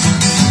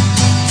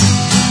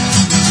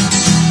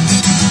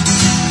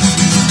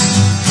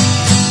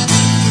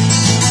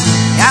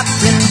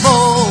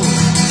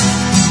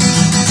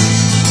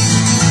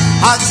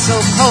 so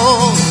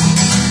cold.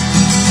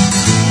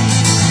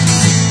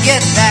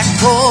 Get that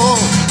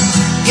gold,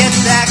 get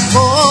that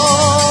gold.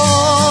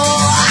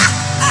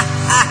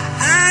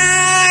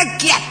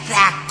 Get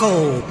that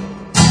gold.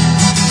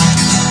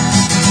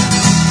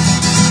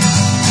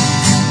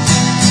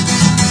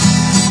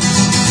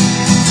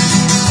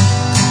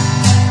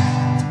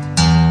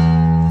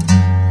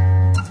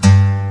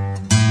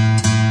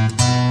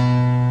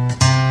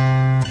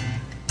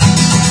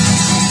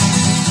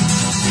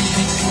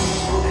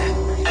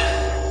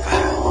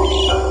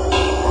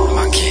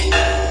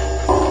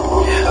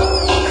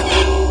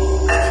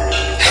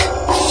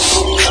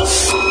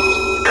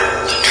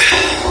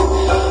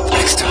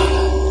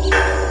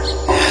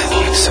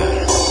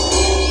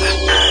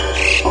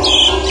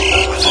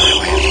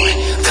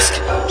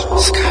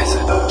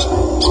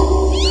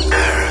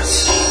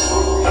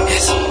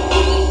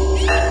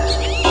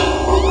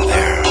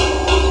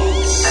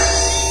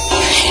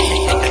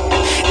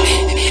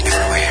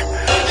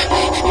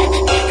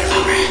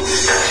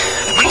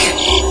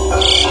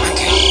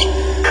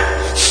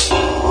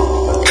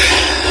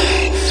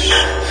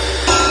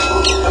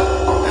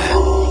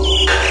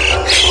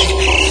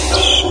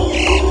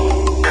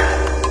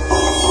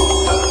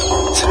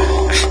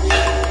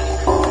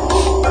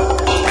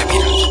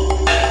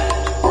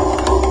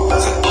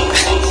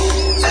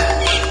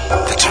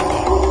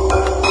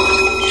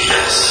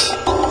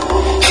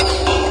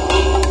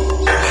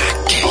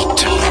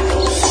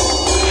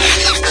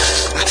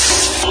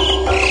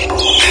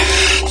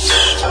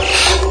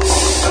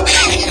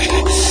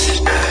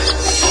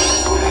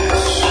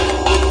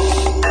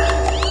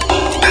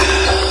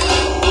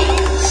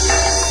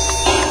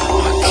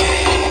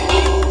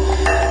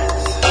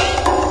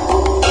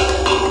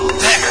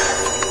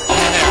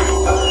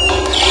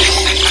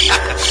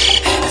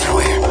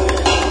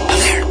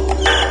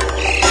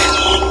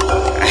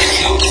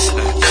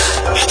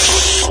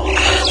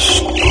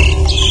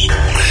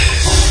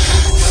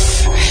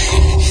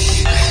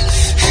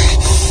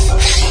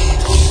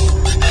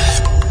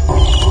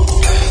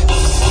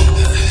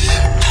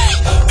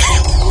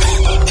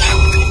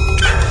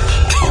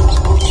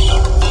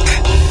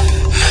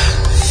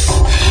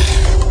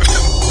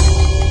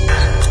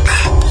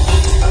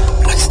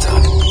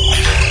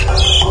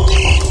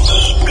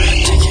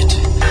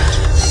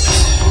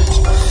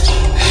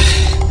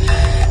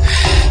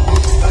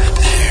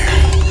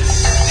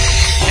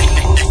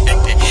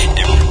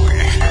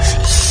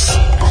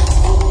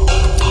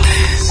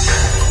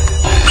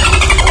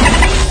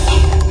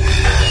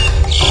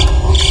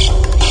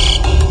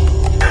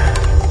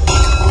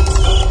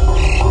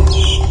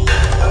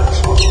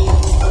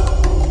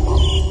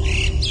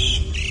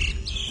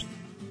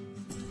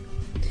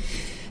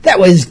 That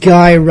was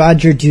Guy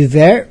Roger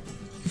Duvert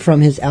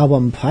from his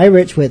album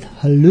Pirates with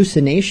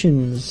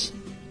Hallucinations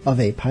of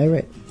a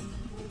Pirate.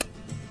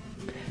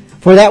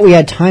 For that we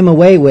had Time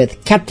Away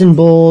with Captain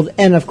Bold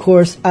and of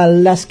course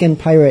Alaskan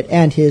Pirate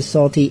and his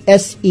salty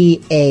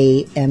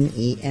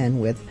Seamen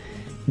with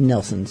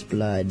Nelson's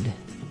Blood.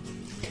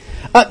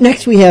 Up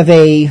next we have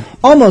a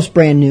almost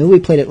brand new, we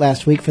played it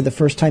last week for the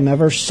first time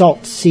ever,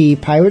 Salt Sea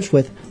Pirates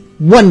with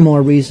One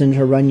More Reason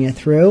to Run You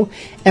Through.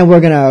 And we're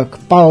going to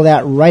follow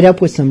that right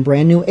up with some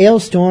brand new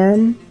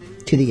Ailstorm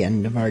to the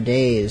End of Our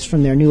Days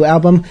from their new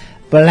album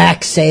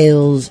Black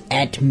Sails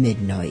at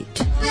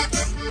Midnight.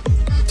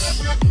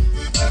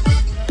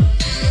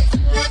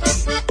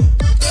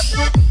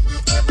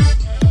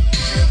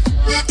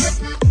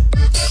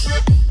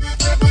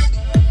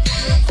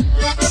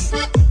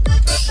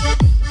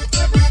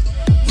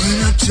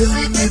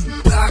 Turn me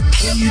back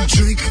and you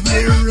drink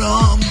me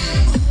rum.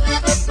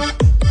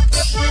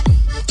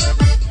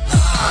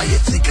 Ah, you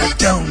think I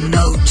don't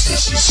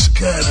notice, you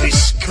scurvy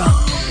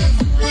scum.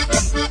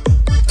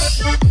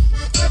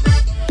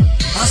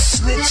 I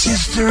slit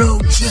his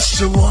throat just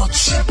to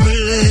watch you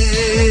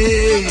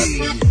bleed.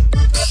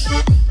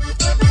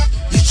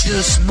 You're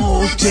just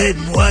more dead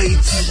weight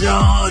that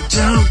I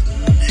don't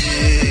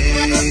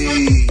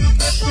need.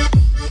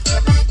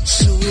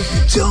 So if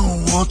you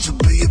don't want to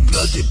be a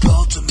bloody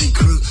part of me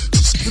crew,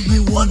 just give me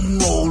one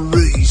more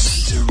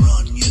reason to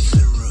run you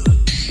through.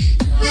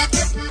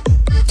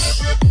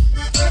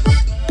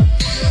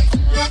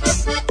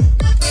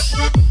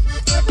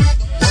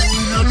 I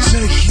will not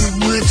take your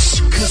whips,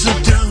 cause I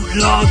don't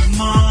like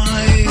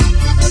mine.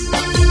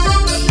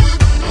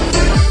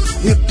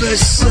 You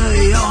best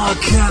say, oh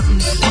Captain,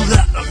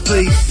 that'll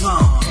be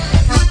fine.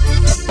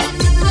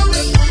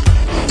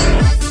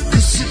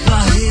 Cause if I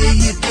hear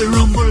you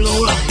rumble,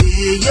 all I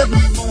hear you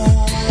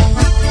more.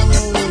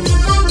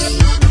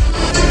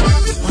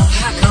 I'll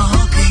hack a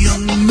hunk of your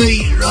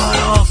meat right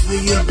off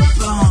of your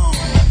bone.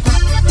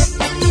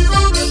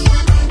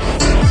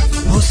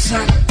 What's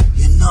that?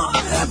 You're not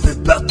happy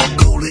about the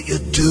goal that you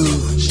do.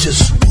 It's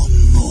just one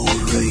more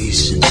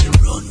reason to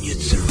run you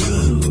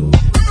through.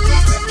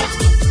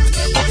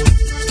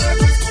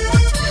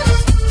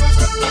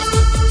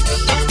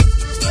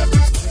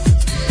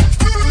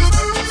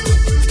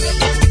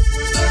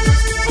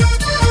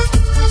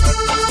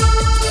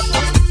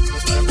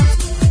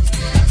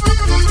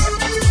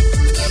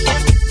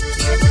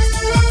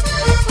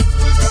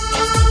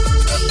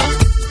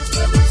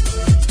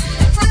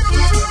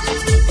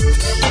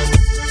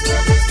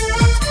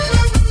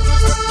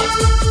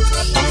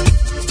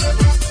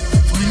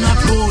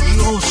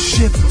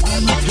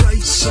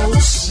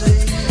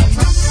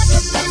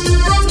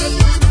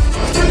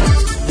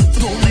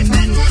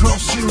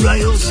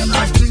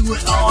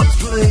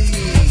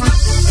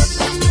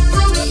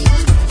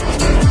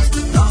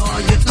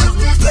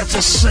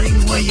 the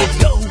scene where you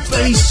go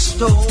be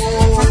stored.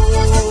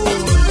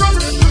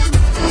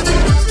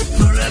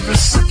 For every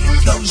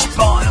second goes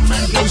by, a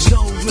man goes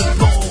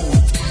overboard.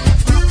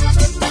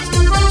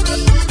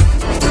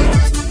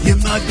 You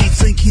might be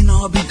thinking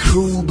I'll be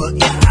cruel, but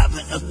you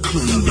haven't a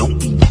clue.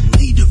 Don't even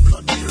need a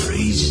bloody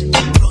reason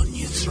to run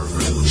you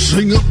through.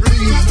 Sing up,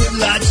 leave the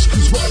lads,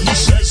 cause what he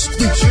says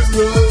be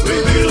true. We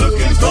be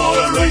looking for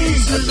a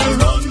reason to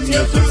run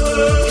you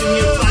through. In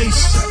your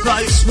face to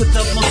face with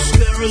the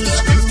mascara's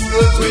crew.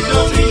 We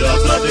don't need a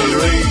bloody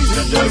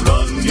reason to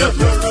run you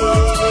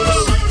through.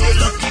 It's your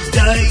lucky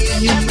day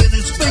and your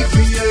minutes beat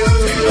for you.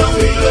 We don't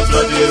need a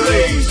bloody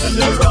reason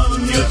to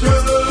run you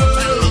through.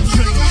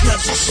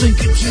 Sink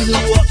into the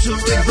water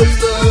below.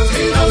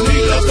 We don't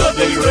need a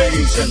bloody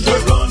reason to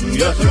run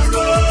you through.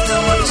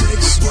 Now I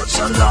takes what's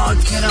I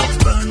like and I'll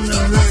burn the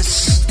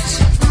rest.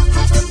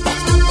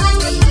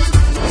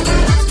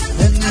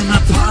 And then I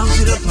piles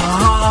it up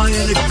high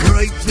in a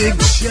great big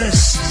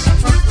chest.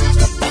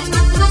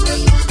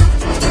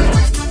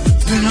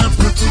 Then I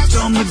put it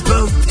on the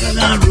boat and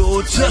I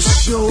row to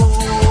shore.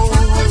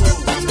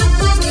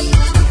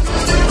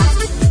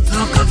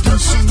 Like I've done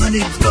so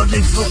many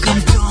bloody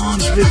fucking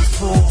times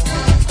before.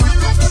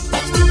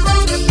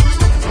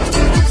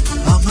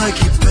 I'll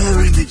make you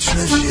bury me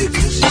treasure,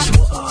 cause it's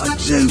what I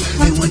do.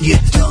 And when you're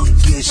done,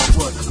 guess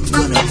what? I'm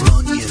gonna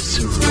run you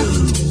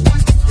through.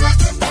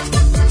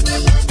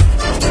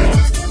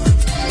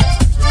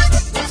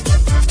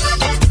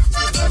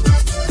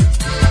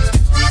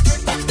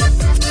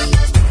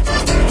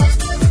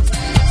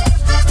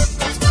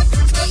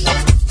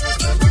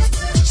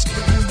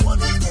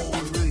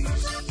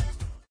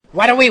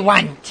 What do we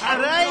want?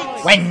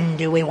 When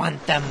do we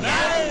want them?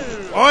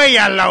 Oi,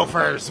 you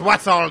loafers!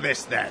 What's all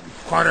this then?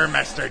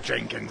 Quartermaster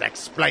Jenkins,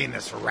 explain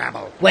this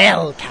rabble.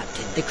 Well,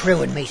 Captain, the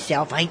crew and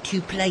myself ain't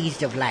too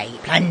pleased of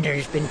late.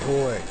 Plunder's been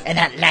poured, and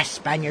that last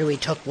Spaniard we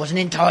took was an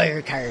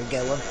entire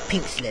cargo of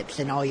pink slips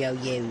and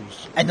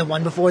IOUs. And the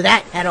one before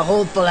that had a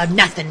hold full of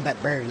nothing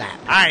but burlap.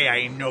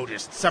 I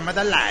noticed some of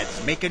the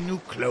lads making new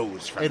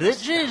clothes from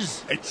this.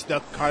 It's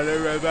the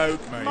colour of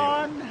oatmeal.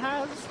 Mon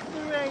has the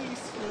bracelet.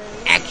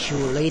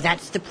 Actually,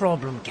 that's the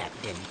problem,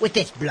 Captain. With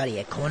this bloody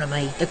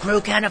economy, the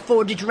crew can't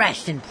afford to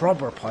dress in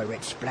proper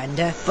pirate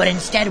splendour, but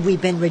instead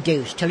we've been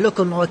reduced to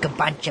looking like a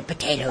bunch of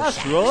potato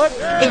sacks. Right.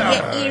 And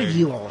yet here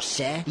you all,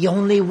 sir. The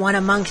only one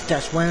amongst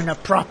us wearing a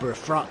proper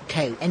frock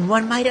coat, and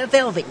one made of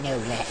velvet no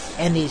less.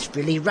 And these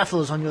frilly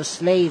ruffles on your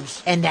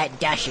sleeves, and that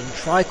dashing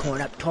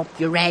tricorn up top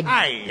your head.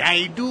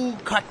 I do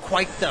cut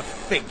quite the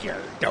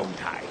figure,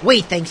 don't I?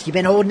 We thinks you've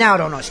been holding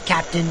out on us,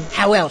 Captain.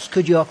 How else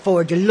could you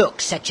afford to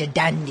look such a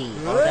dandy?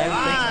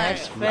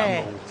 That's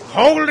fair.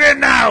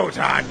 Holding out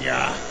on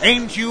ya.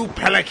 Ain't you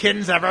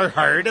pelicans ever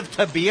heard of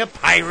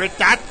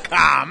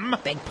ToBeAPirate.com?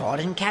 Beg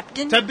pardon,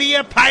 Captain?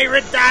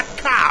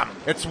 ToBeAPirate.com.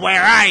 It's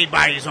where I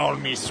buys all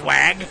me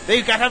swag.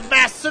 They've got a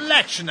vast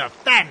selection of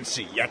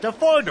fancy yet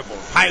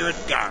affordable pirate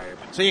garb,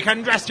 so you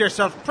can dress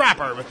yourself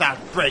proper without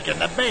breaking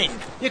the bank.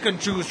 You can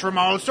choose from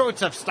all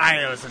sorts of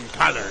styles and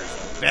colors.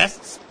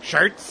 Vests,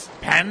 shirts,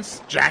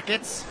 pants,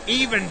 jackets,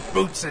 even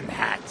boots and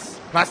hats.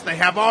 Plus, they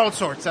have all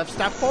sorts of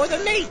stuff for the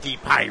lady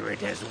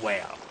pirate as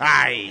well.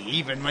 Aye,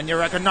 even when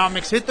your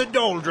economics hit the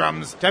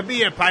doldrums,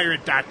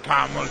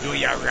 ToBeAPirate.com will do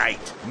you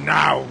right.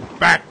 Now,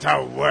 back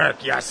to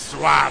work, you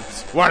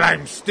swabs, while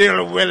I'm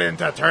still willing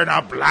to turn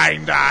a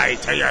blind eye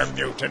to your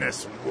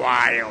mutinous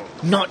wiles.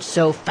 Not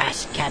so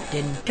fast,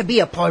 Captain.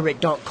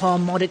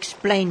 ToBeAPirate.com might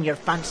explain your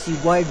fancy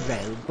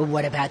wardrobe, but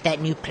what about that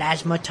new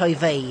plasma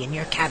TV in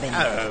your cabin?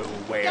 Oh,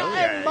 well,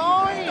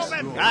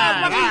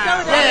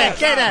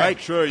 Make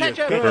sure you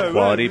for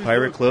quality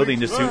pirate clothing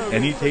to suit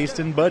any taste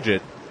and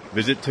budget,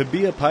 visit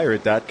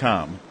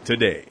ToBeAPirate.com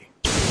today.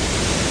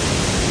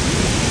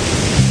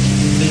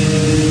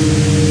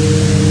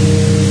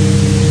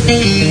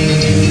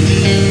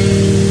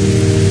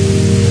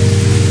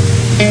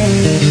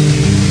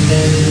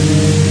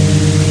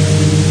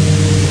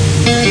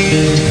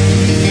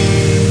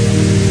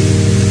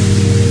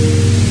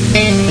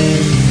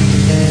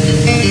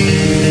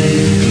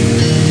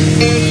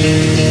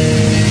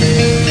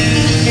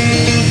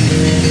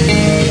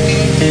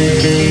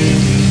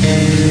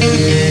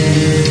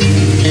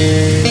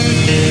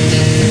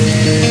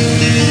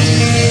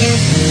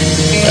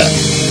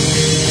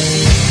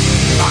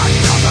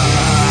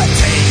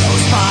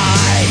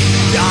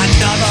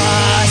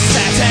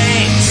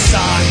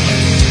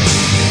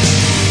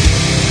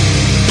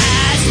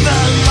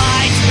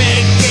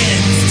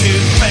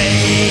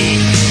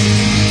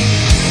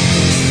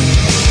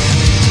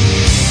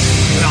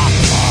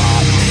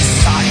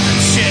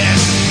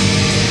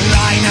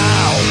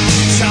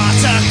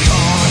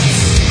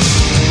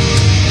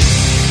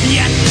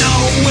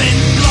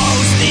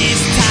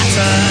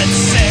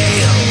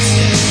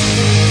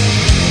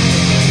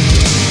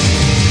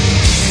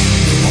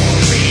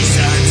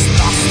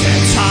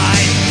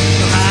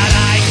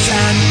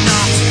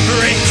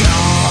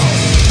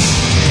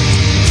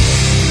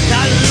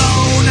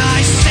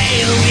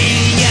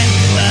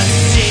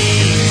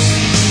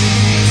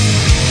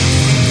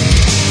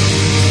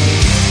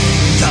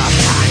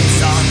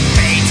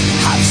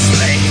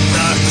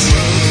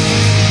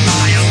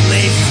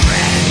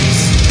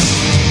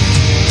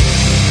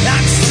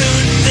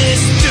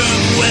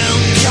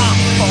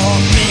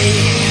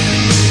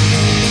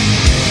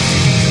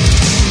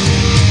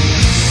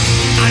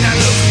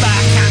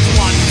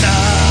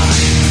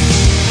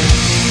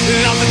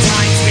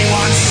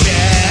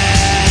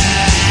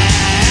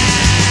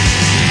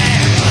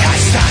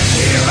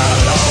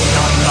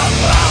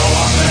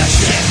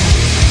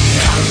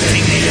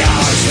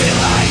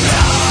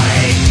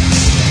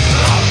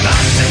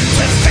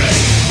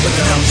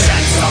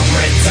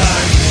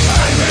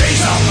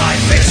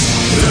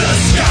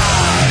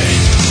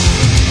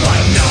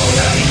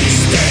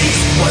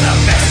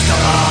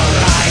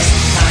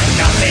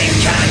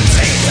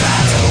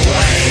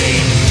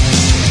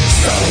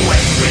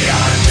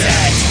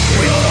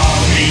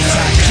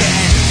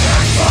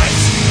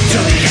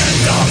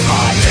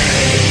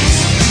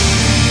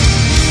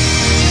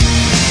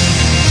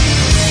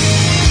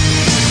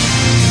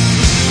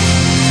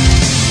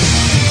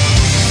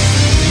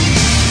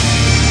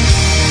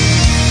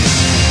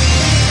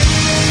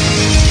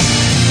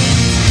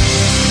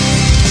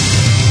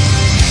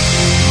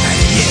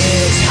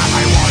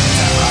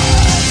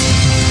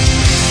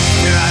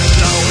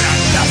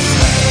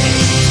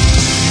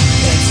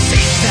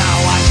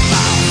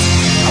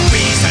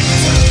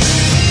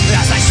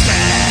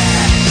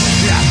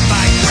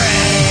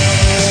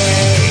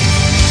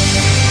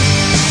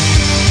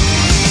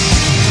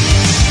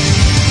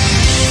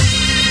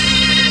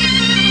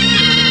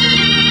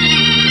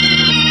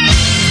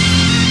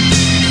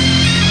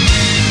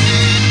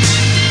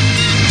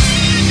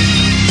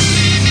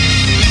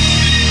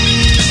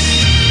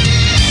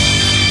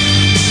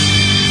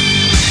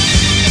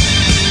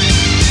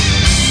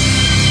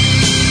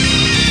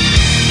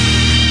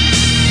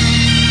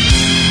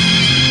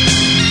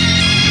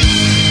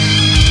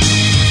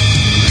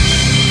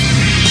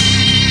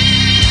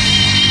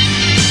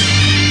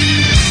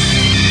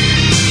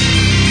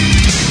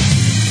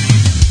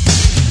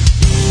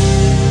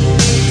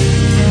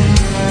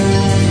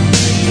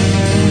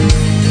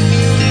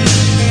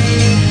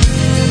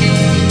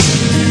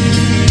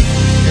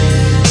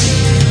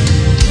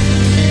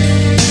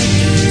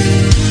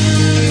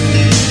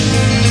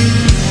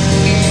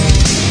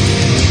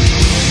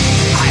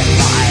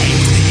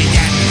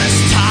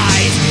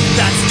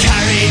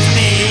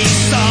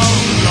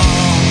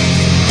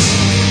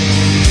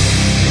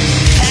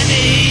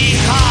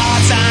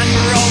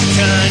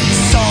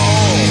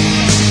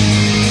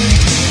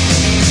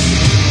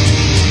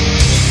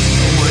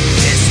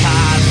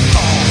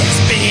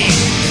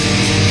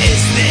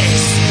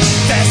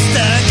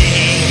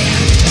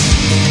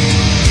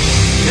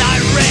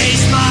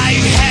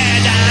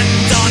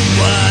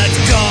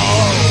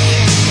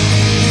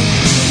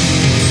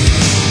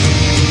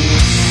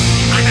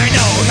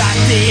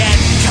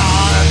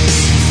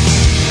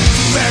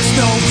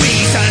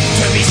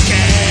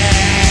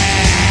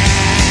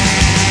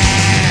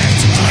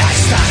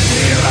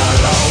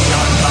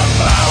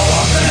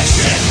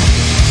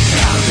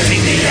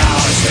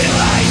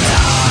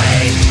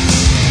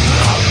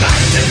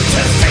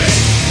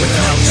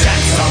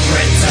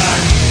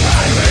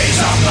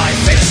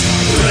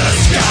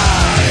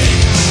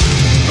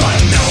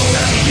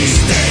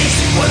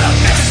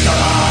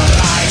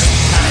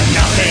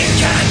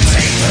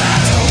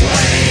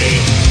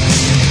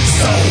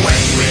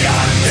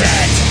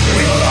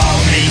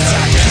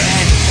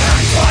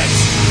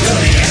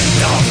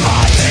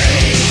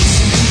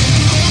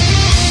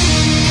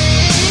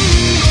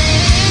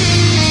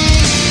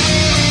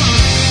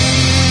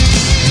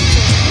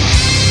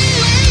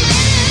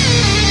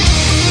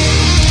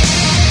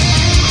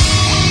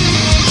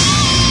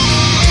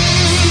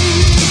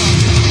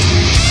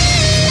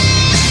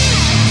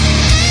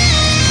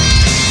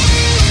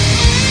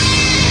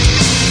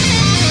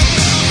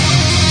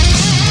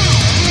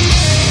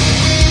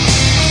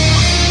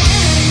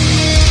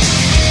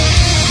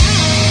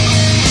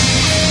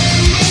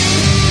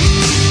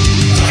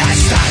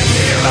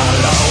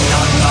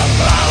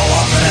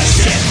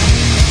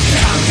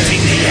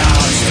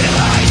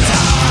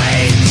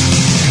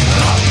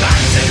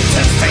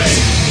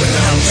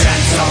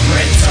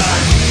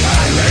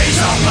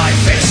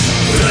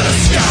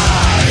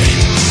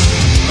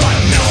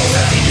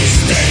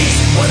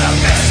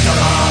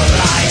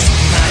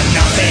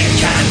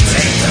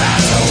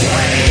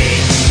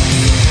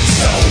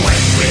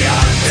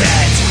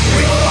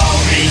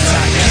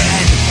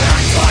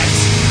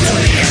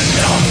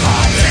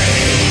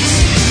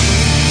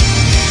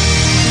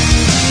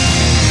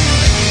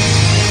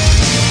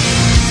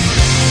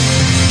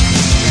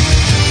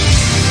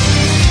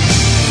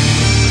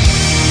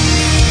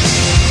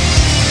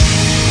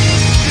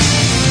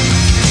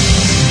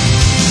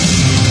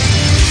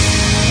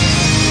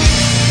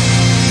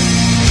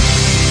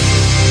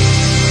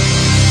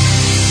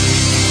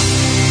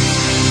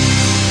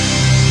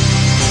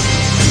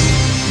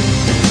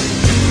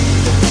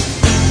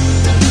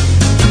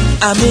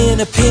 I'm in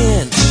a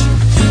pinch,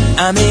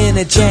 I'm in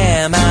a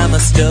jam, I'm a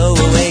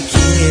stowaway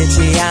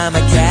kitty, I'm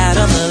a cat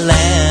on the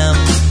lam.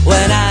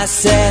 When I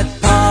set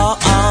paw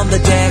on the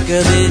deck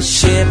of this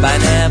ship, I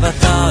never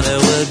thought I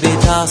would be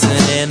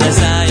tossing in this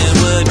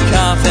ironwood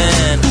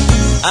coffin.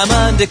 I'm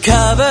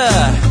undercover,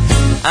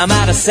 I'm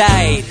out of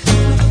sight,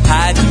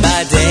 hiding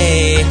by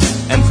day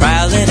and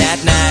prowling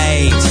at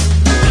night.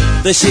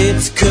 The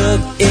ship's cook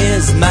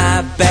is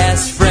my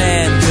best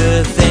friend.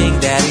 Good thing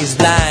that he's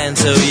blind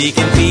so he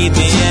can feed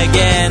me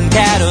again.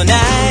 Cat o'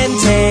 nine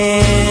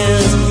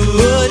tails,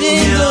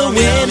 putting the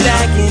wind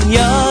back in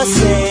your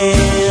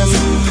sails.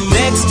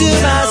 Next to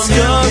my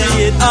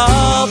story it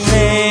all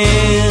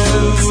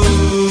pales.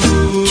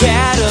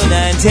 Cat o'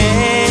 nine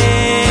tails.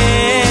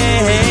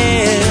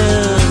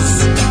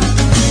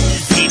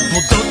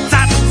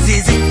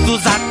 Zippo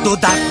zatto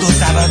datto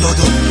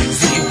sabadodo.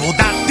 Zippo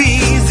datti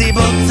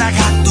zippo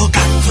zagato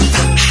gatto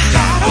da.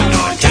 Cat o'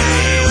 nine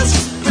tails,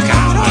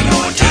 cat o'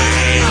 nine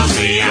tails,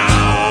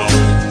 meow.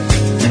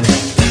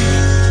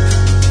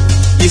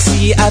 You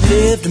see, I've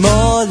lived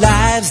more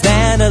lives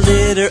than a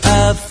litter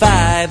of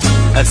five.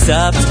 I've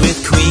supped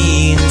with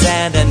queens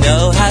and I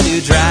know how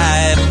to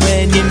drive.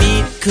 When you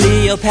meet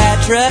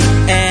Cleopatra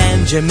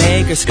and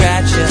Jamaica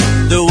Scratcher,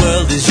 the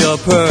world is your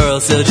pearl,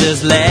 so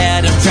just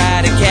let them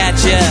try to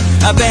catch ya.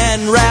 I've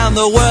been round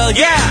the world,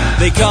 yeah,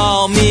 they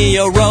call me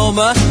a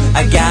roamer.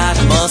 I got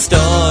more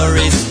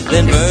stories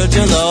than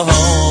Virgil or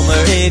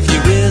Homer. If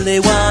you really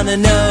wanna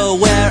know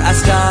where I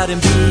start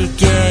and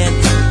begin,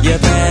 you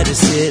better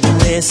sit and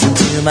listen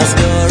to my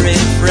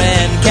storied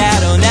friend.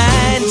 Cat o'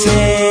 nine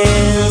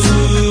tails,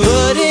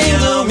 putting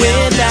the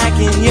wind back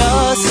in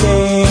your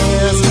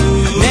sails.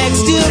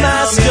 Next to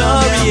my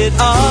story it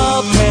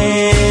all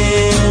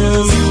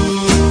pales.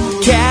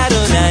 Cat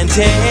o' nine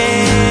tails.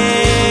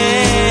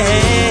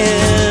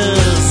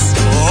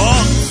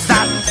 Oh,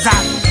 zap,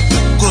 zap,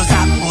 go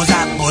zap, go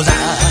zap, go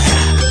zap.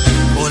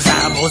 Go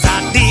zap, go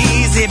zap,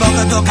 dizzy,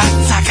 boga do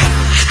katsaka.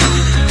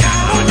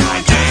 Cat o'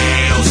 nine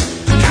tails,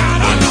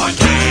 cat o' nine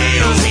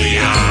tails,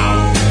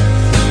 meow.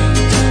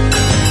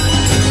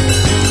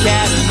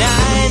 Cat o'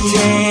 nine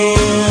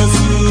tails,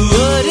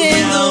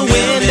 putting the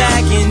wind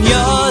back in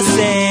your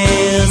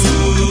sails.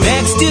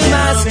 Next to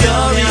my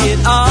story it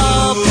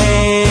all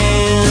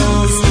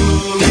pales.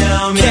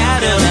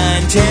 Cat o'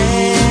 nine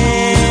tails,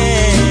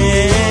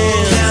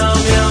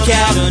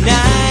 cat o'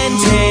 nine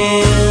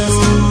tails,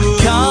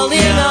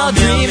 calling all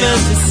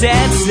dreamers to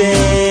set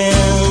sail.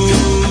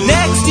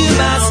 Next to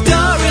my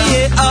story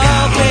it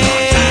all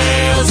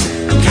pales.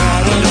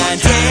 Cat o' nine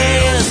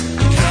tails,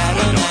 cat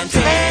o' nine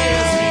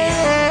tails.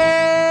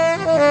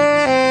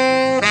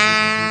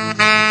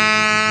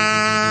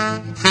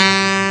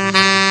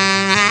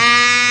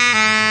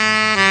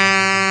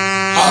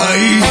 I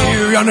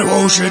hear yonder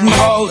ocean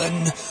calling,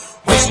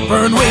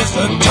 whispering with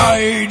the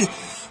tide.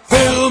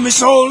 Feel me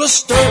soul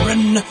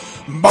a-stirring,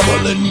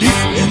 bubbling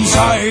deep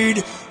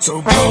inside.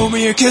 So blow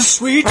me a kiss,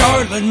 sweet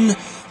darling,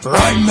 for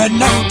I'm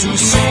heading out to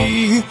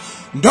sea.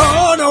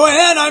 Don't know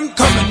when I'm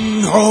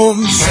coming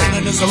home,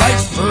 sailing is the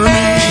life for me.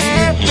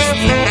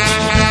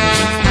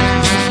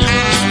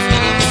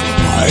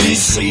 I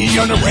see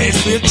yonder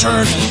waves we're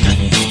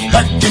turning,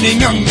 beckoning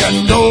young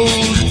and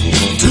old,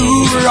 to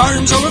her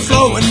arms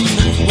overflowing,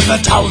 with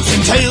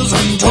 1,000 tales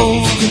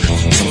untold.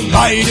 So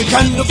light a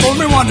candle for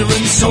my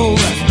wandering soul,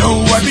 and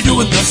know I'll be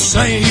doing the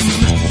same.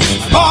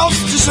 I'm off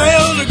to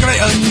sail the grey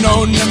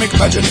unknown, and make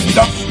legend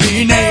of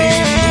me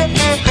name.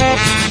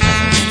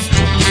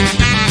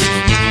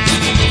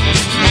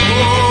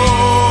 Oh,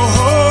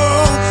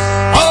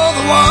 all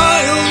the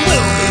while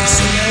we'll be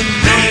singing,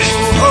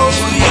 oh,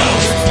 the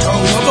undertow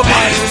of a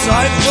pirate's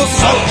life will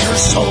sell your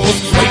soul.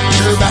 Break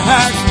your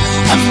back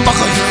and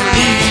buckle your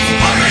knee.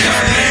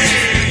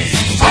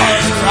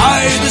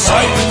 The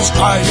sirens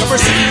cry over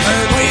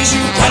seafair ways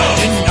you can't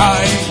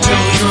deny,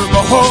 till your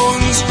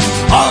bones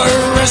are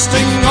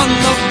resting on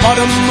the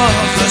bottom of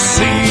the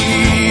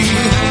sea.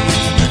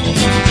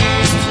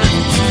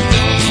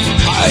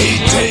 I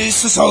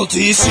taste the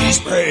salty sea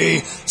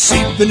spray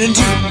seeping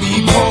into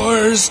me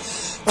pores,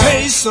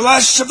 taste the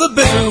lash of the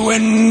bitter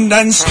wind,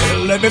 and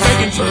still I be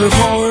begging for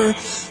more.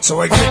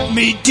 So I grit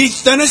me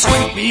teeth and I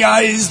squint me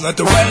eyes, let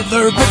the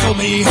weather pickle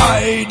me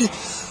hide.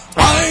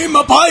 I'm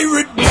a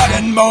pirate, blood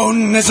and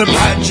bone, it's a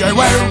badge I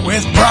wear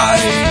with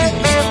pride.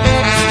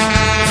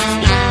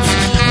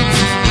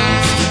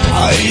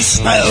 I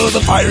smell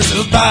the fires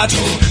of battle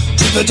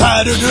to the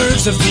tattered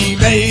nerves of me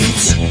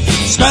mates.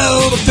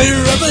 Smell the fear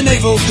of the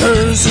naval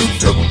curs who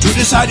took to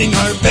deciding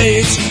our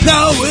fates.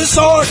 Now with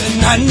sword in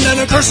hand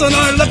and a curse on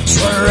our lips,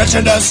 we're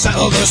itching to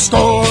settle the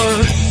score.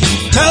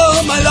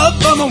 Tell my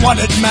love I'm a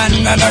wanted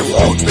man, and I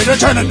won't be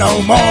returning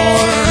no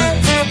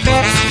more.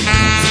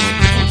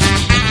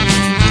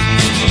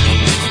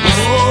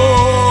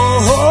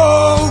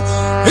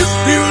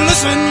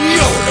 Listen,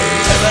 you'll be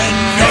heaven,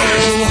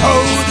 yo-ho,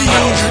 the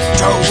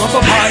undertow of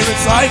a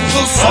pirate's life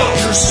will sell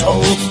your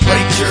soul.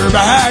 Break your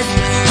back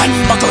and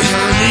buckle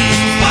your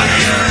knees.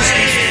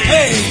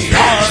 Hey,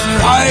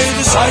 I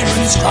the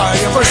sirens cry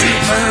for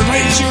seafaring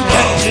ways you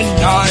can't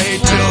deny,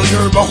 till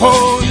your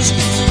bones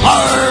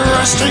are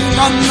resting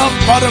on the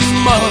bottom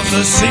of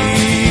the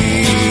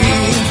sea.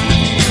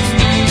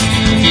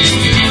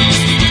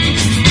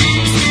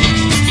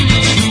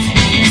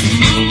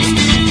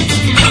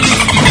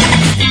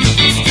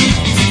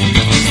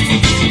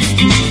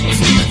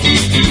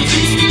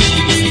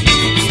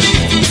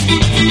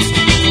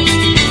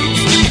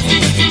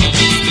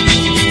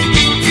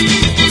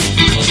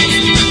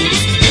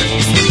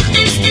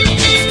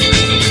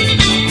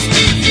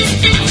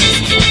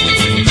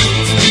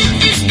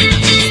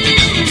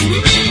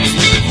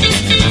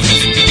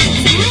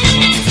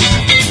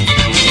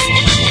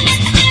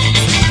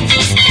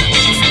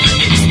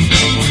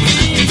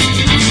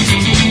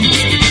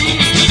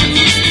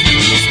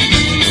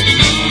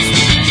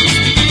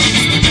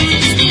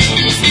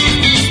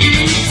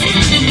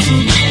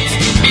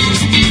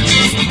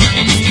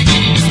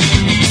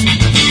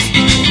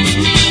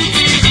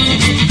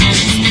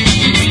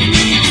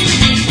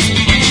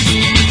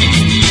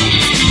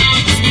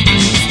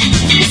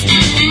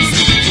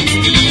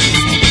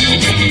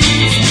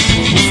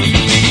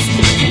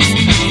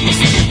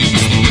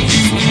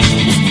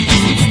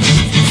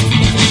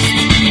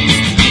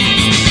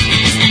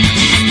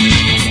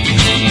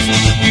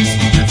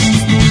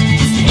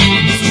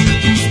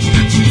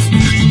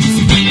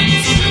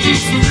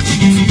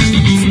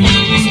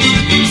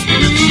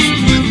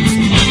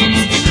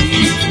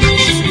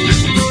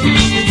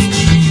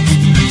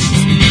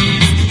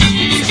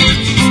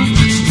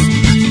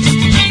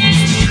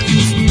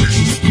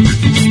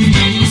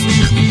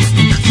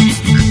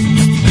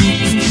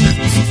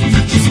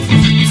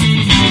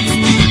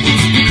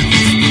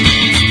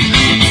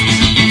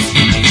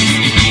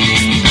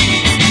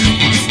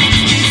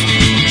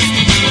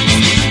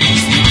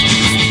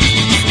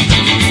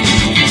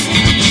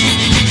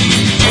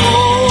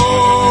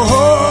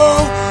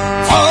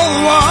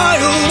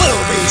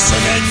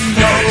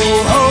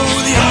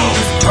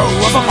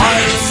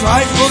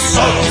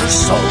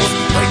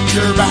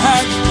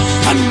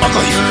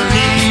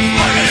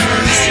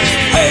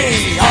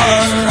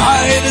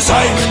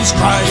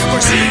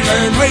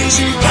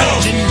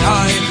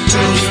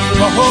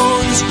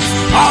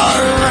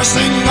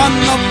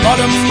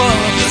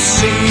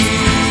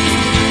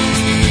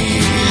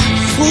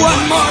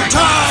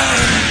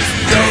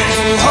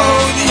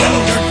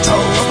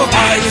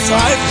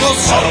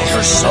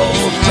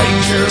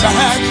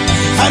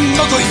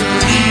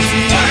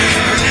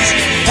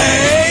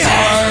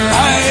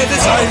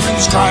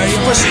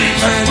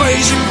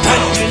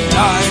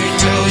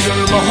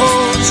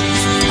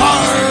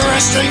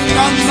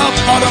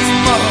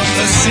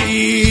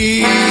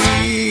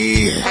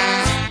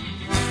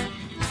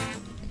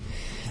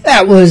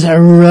 That was a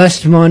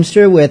Rust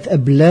Monster with a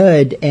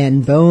Blood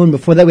and Bone.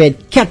 Before that we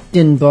had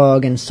Captain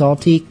Bog and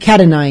Salty,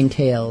 Cat o' Nine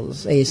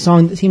Tails, a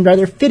song that seemed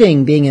rather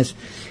fitting, being as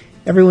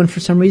everyone for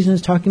some reason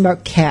is talking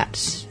about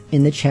cats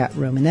in the chat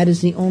room, and that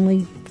is the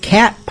only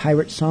cat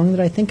pirate song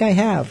that I think I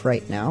have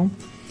right now.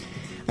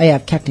 I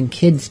have Captain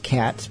Kidd's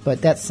Cats,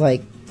 but that's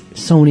like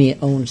Sony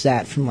owns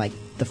that from like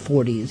the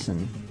 40s,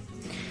 and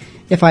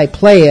if I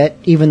play it,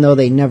 even though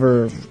they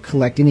never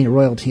collect any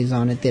royalties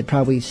on it, they'd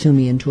probably sue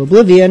me into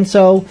oblivion,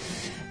 so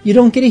you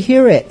don't get to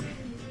hear it.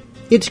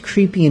 It's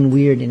creepy and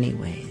weird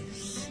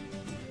anyways.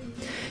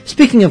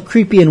 Speaking of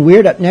creepy and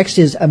weird, up next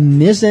is A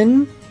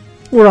Mizzen.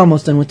 We're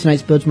almost done with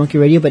tonight's Bilge Monkey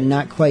Radio, but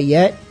not quite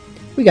yet.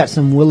 We got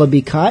some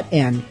Willoughby Cott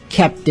and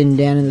Captain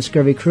Dan and the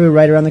Scurvy Crew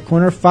right around the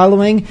corner,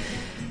 following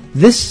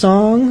this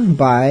song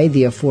by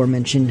the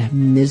aforementioned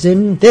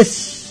Mizzen.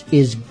 This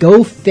is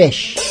Go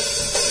Fish.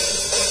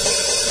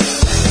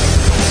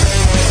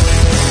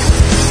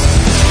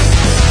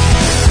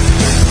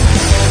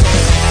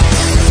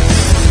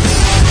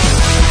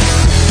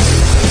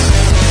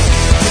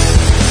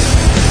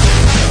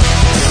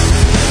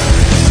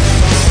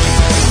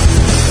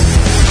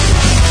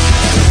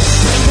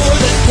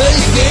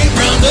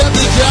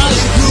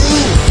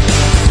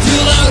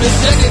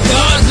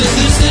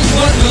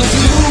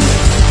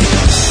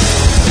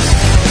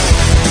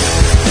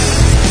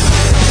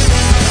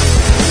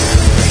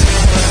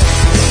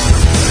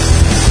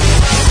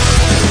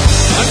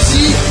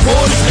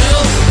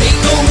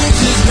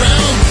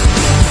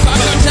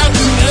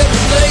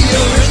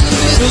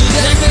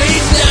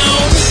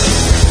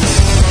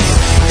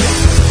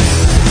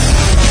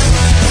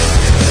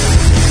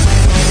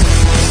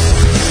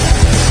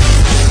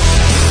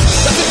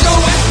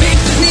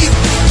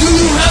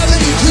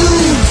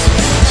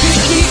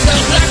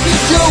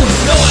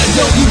 No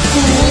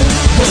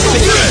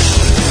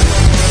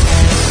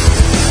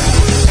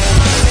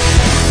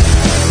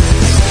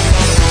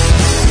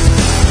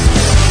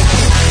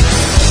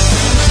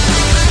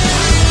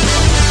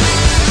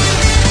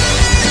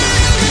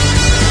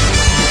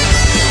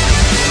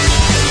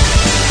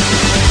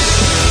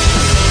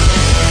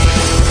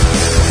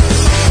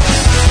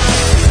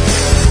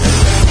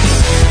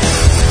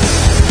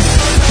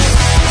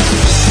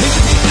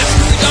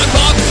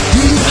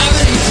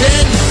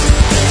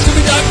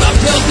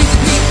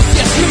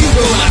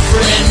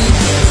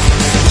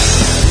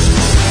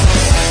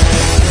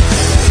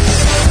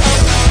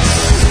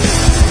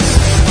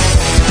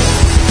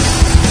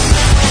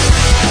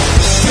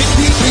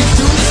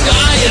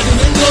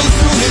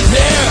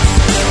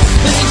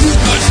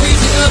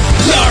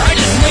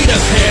head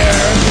of hair.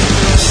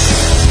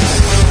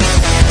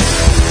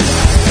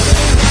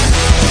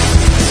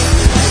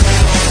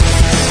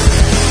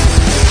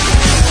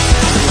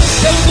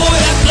 Yo boy,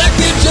 that's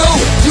Blackbeard Joe,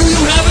 do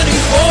you have any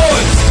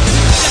boys?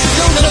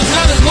 Joe that I'm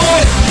having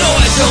more, no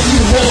I don't,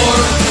 you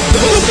whore.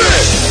 Who's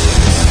this?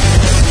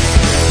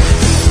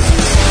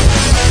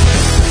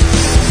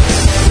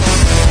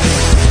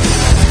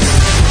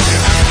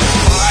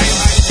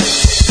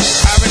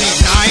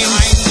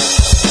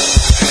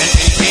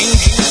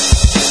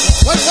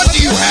 What do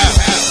you have?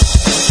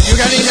 You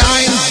got any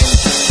nines?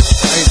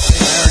 I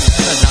already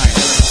said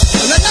nines.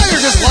 And then now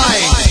you're just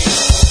lying.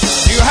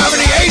 Do you have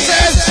any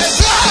aces?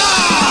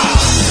 Ah!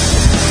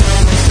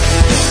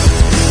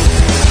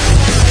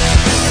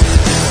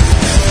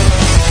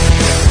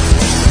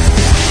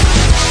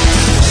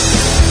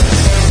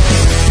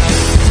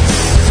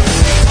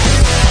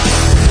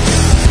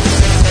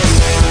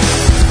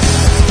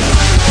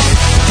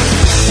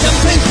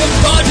 Campaign from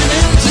barging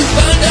in to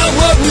find out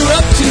what we're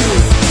up to.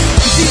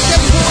 You see,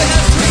 every boy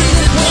has dreams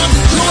and wants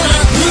to join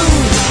our crew.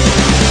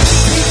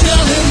 We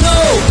tell him no,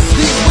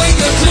 this way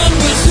your turn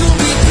will soon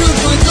be through.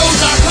 So he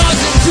throws our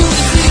cards into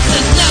the seats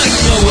and now you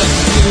know what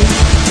to do.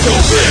 Go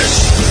fish!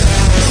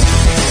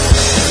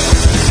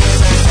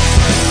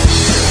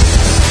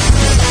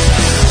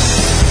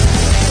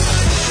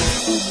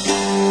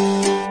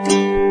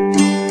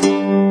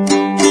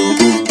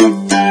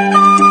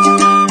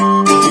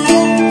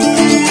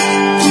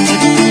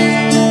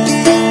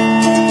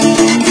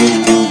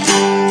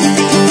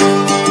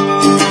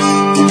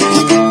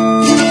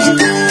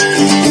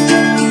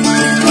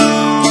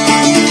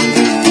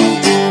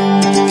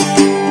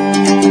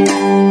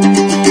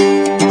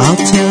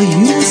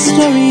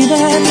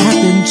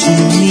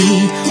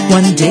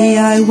 One day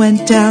I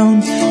went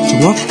down to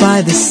walk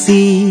by the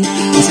sea.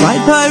 I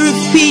spied Pirate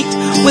Pete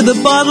with a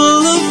bottle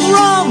of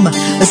rum.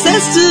 I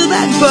says to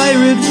that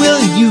pirate,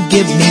 will you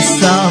give me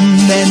some?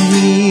 Then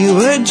we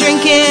were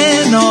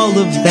drinking all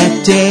of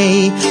that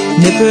day.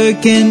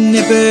 Nipperkin,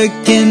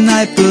 nipperkin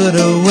I put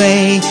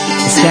away.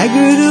 I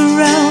staggered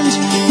around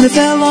and I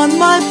fell on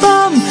my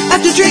bum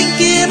after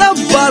drinking a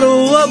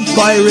bottle of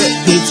Pirate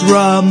Pete's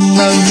rum.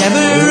 Oh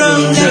never,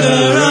 oh never,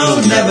 oh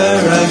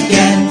never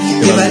again.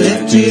 If I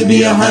live to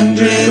be 100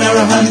 or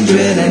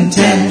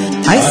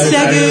 110, I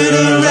staggered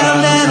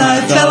around and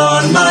I fell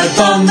on my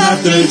bum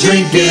after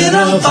drinking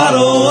a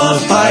bottle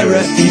of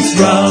Pirate Pete's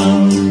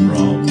rum.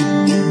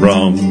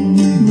 Rum.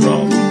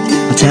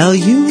 I'll tell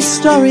you a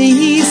story,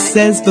 he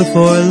says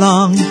before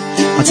long.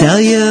 I'll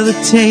tell you the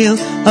tale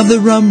of the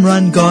rum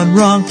run gone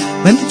wrong.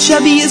 When the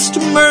chubbiest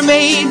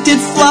mermaid did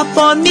flop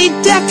on me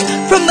deck,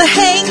 from the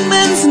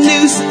hangman's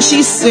noose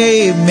she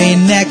saved me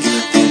neck.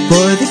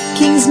 For the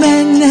king's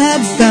men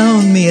had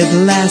found me at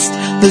last.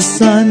 The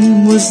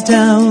sun was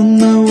down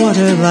the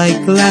water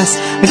like glass.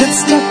 I got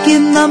stuck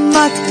in the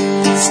muck,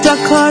 stuck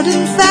hard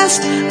and fast.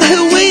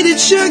 I waited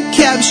sure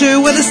capture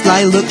with a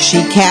sly look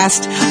she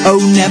cast. Oh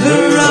never,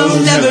 oh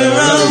never,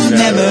 oh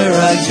never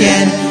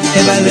again.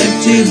 If I live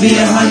to be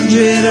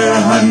 100 or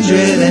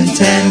 110,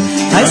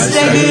 I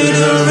staggered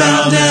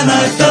around and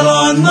I fell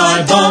on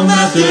my bum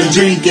after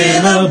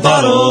drinking a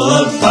bottle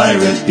of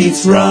Pirate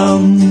Pete's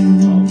rum.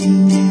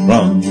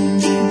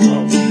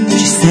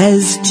 She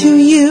says to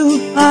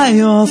you,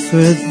 I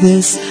offer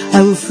this.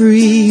 I will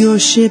free your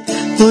ship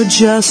for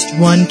just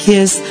one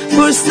kiss.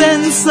 For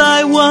since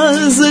I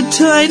was a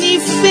tiny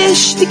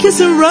fish, to kiss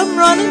a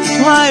rum-running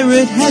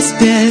pirate has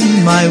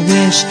been my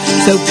wish.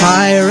 So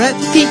Pirate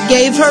Pete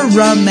gave her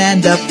rum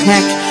and a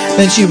peck.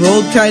 Then she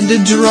rolled kinda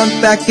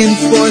drunk back and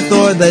forth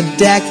o'er the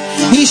deck.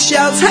 He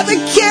shouts, have a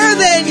care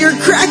then, you're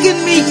cracking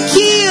me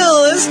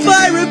keel, as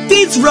Pirate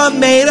Pete's rum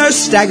made our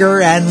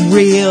stagger and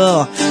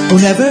reel. Oh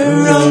never,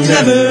 oh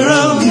never,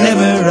 oh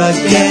never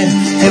again.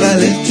 If I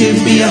live to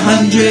be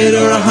 100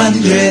 or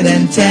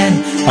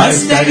 110, I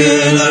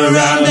staggered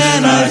around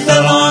and I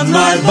fell on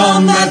my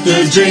bum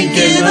after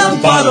drinking a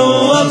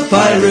bottle of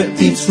Pirate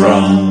Pete's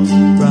rum.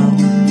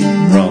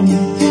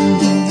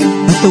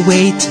 The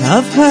weight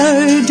of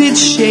her did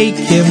shake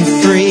him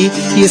free.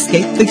 He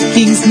escaped the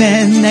king's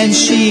men and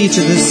she to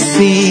the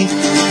sea.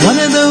 One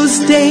of those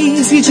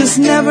days he just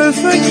never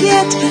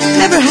forget.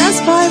 Never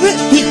has Pirate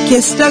Pete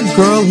kissed a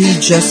girl he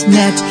just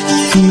met.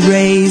 He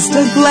raised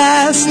a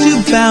glass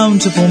to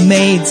bountiful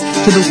maids,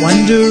 to the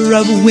wonder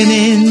of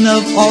women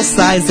of all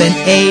size and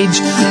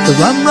age. The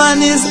rum run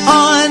is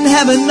on,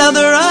 have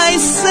another I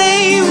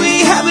say.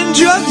 We haven't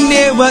drunk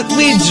near what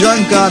we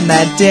drunk on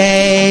that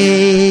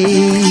day.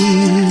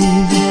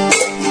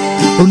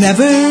 Oh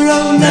never,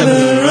 oh never,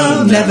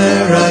 oh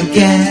never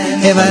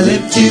again. If I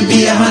live to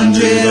be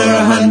 100 or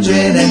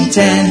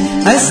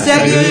 110, I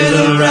staggered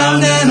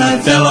around and I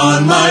fell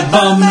on my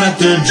bum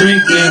after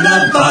drinking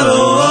a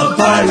bottle of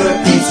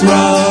Pirate Pete's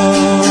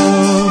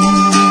rum.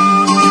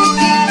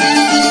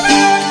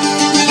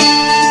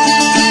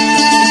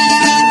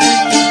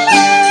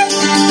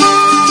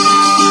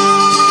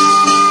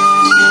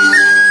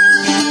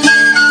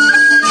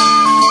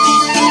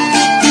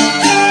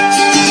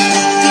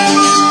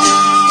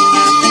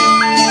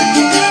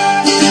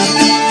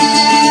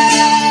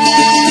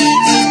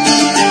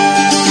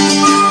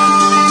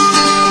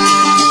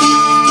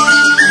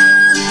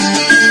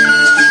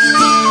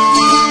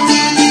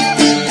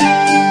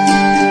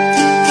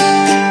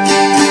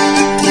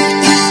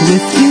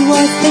 if you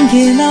are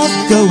thinking of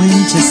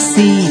going to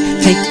sea,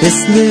 take this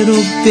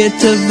little bit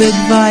of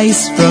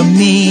advice from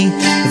me.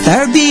 If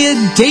there be a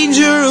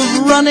danger of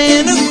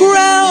running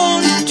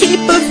aground, keep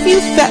a few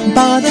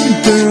fat-bottomed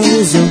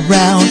girls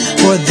around,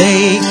 for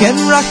they can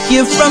rock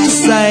you from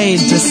side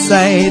to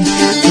side,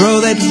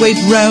 throw that weight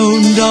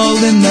round all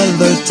in the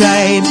low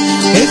tide.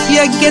 If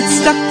you get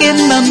stuck in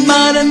the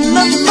mud and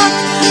the muck,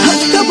 a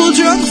couple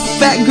drunk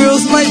fat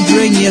girls might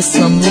bring you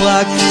some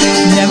luck.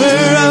 Never,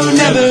 oh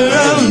never,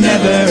 oh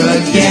never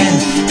again.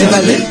 If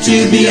I live to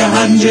be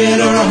 100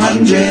 or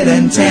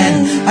 110,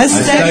 I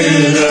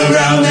staggered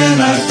around and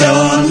I fell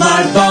on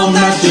my bum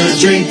after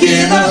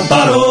drinking a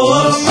bottle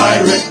of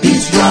Pirate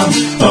Pete's rum.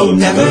 Oh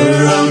never,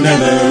 oh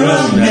never,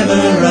 oh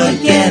never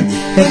again.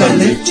 If I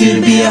live to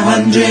be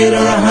 100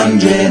 or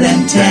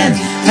 110,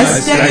 I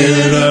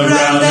staggered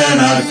around and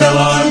I fell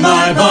on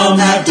my bum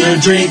after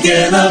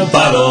drinking a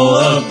bottle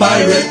of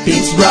Pirate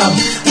Pete's rum.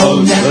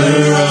 Oh never,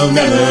 oh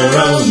never,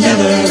 oh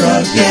never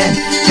again.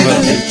 If I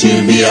live to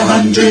be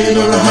 100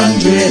 or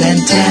 110,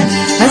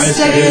 I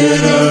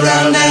staggered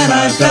around and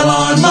I fell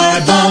on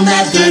my bum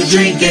after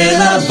drinking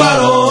a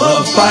bottle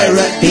of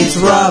Pirate Pete's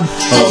rum.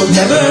 Oh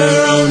never,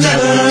 oh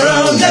never,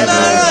 oh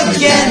never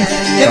again.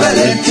 If I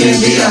live to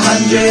be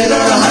 100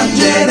 or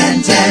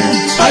 110,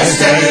 I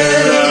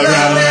staggered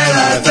around and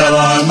I fell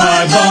on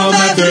my bum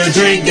after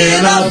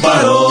drinking a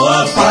bottle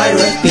of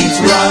Pirate Pete's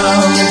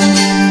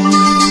rum.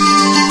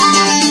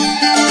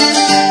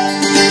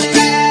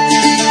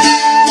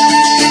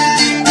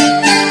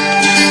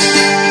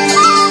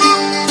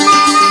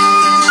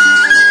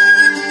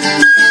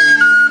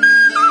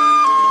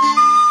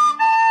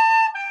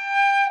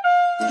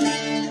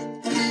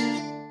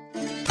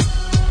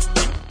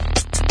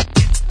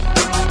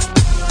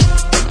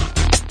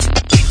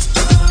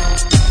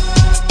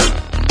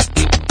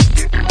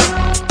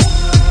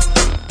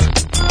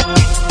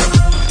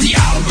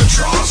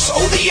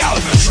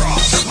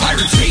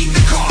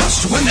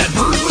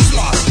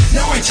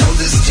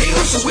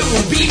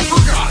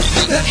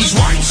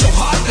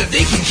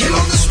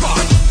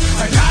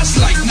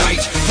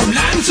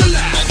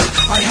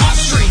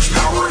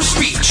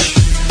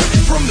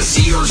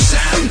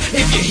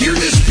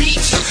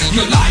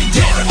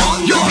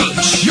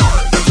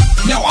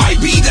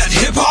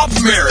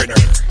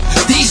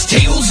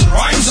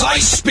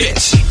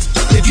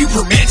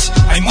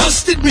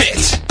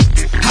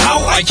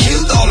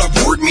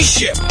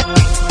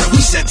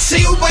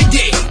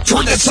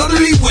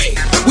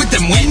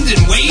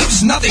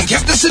 Nothing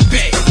kept us at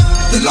bay.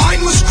 The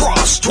line was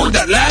crossed toward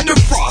that land of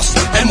frost,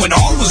 and when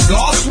all was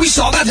lost, we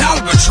saw that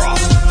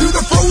albatross. Through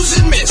the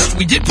frozen mist,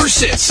 we did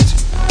persist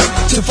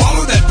to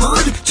follow that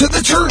bird to the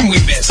turn we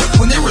missed.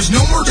 When there was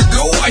no more to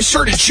go, I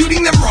started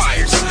shooting them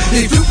riders.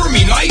 They flew for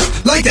me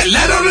like that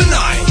let out of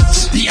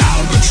knives. The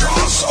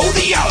albatross, oh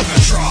the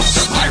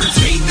albatross, pirates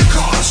paid the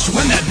cost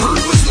when that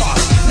bird was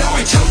lost. Now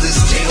I tell this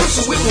tale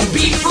so it won't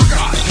be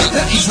forgot,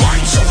 that these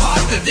rhymes so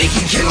hot that they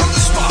can kill on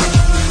the spot.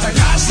 I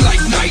pass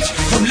like night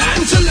from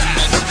land to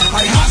land,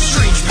 I have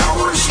strange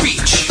power of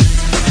speech.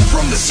 And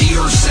from the sea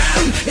or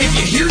sand, if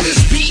you hear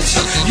this beat,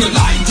 you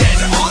lie dead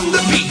on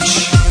the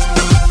beach.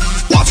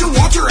 Water,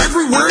 water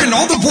everywhere and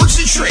all the boards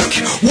that shrink.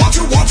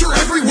 Water, water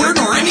everywhere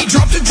nor any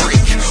drop to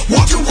drink.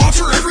 Water,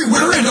 water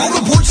everywhere and all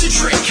the boards that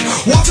shrink.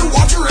 Water,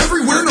 water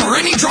everywhere nor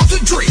any drop to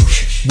drink.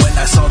 When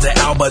I saw the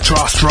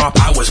albatross drop,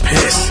 I was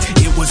pissed.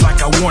 It was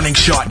like a warning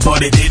shot,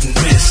 but it didn't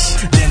miss.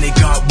 Then it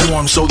got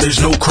warm, so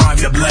there's no crime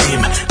to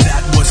blame.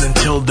 That was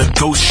until the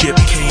ghost ship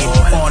came.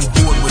 On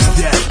board was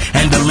Death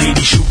and the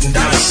lady shooting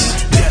dice.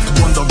 Death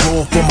won the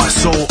role for my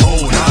soul,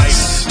 oh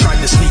nice. Tried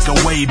to sneak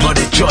away, but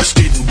it just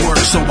didn't work.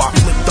 So I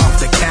flipped off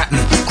the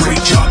captain.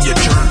 Great job, you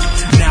jerk.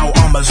 Now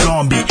I'm a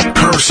zombie,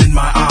 curse in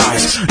my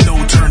eyes. No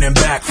turning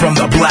back from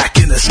the black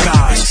in the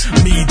skies.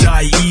 Me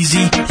die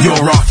easy,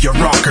 you're off your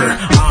rocker.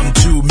 I'm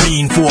too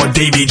mean for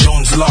Davy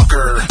Jones'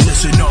 locker.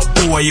 Listen up,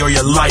 boy, or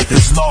your life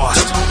is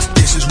lost.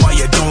 This is why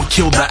you don't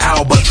kill the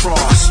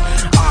albatross.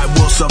 I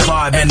will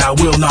survive and I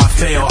will not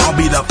fail. I'll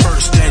be the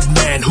first dead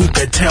man who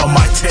could tell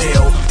my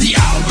tale. The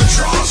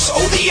albatross,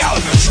 oh the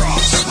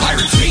albatross,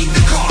 pirates paid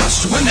the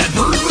cost when that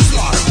bird was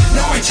lost.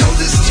 Now I tell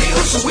this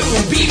tale so it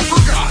won't be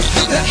forgot,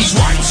 that these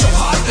rhymes so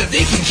hot that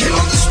they can kill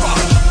on the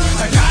spot.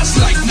 I pass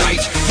like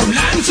night from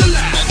land to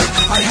land,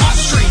 I have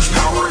strange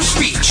power of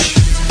speech.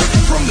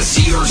 And from the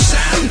sea or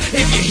sand,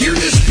 if you hear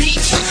this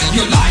beat,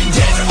 you lie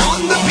dead on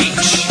the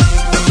beach.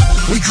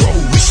 We grow,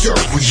 we stir,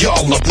 we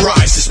all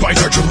uprise.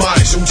 Despite our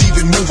demise, don't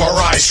even move our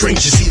eyes.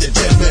 Strange to see the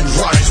dead men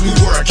rise. We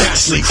were a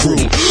ghastly crew,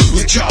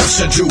 with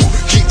jobs to do.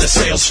 Keep the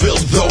sails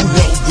filled, though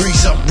no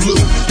breeze up blue.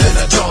 Then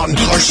at dawn,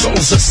 our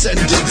souls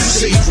ascended,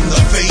 saved from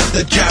the fate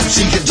that Cap's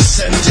he had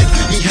descended.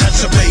 He had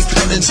to pay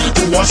penance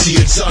for what he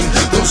had done.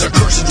 Those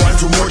accursed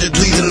rhymes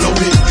rewardedly the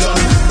loaded gun.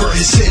 For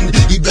his sin,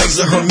 he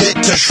begs the hermit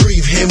to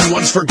shrieve him.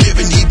 Once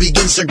forgiven, he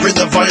begins to grin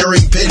the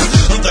firing pin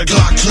of the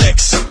Glock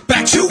clicks.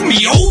 Back to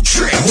me old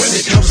tricks. When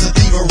it comes to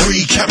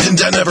thievery, Captain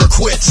Dan never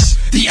quits.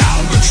 The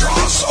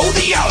albatross, oh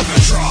the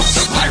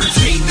albatross, pirates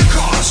paid the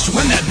cost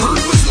when that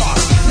bird was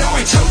lost. Now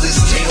I tell this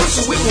tale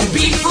so it won't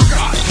be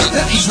forgot,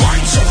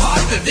 so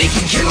hot that they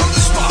can kill on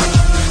the spot.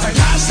 I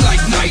pass like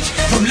night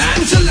from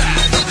land to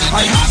land.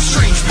 I have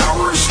strange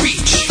power of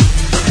speech.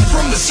 And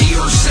from the sea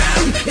or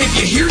sand, if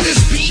you hear this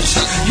beat,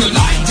 you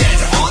lie dead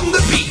on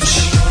the beach.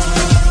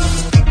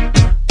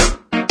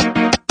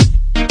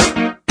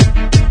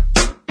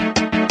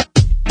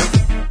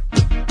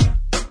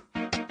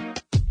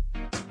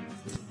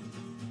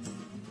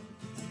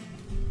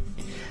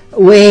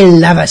 We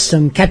love us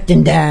some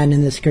Captain Dan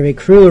and the scurvy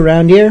crew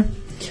around here.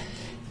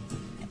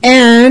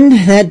 And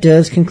that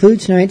does conclude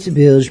tonight's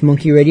Bilge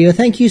Monkey Radio.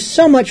 Thank you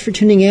so much for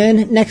tuning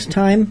in. Next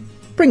time,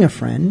 bring a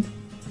friend.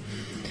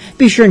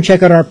 Be sure and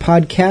check out our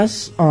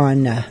podcasts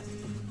on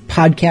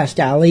Podcast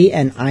Alley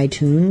and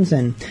iTunes,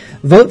 and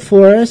vote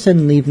for us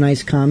and leave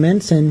nice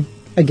comments. And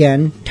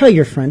again, tell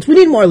your friends. We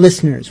need more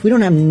listeners. We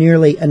don't have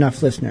nearly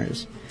enough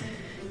listeners.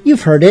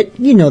 You've heard it.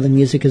 You know the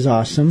music is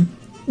awesome.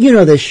 You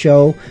know this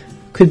show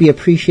could be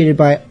appreciated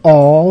by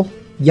all,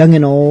 young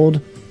and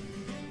old,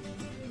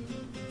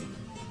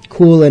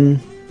 cool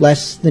and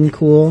less than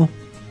cool,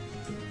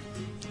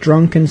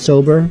 drunk and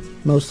sober,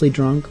 mostly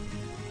drunk.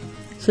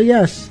 So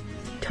yes,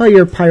 tell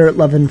your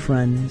pirate-loving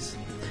friends.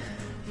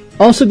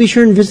 Also be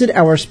sure and visit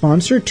our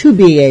sponsor,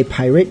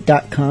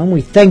 tobeapirate.com. We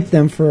thank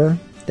them for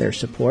their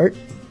support.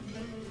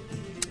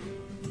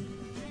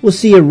 We'll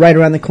see you right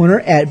around the corner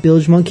at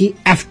Bilge Monkey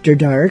After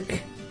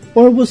Dark,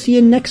 or we'll see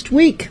you next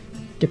week,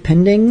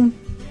 depending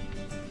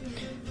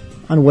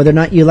on whether or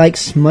not you like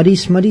smutty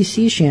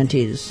sea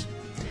shanties.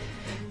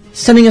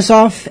 Sending us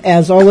off,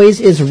 as always,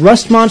 is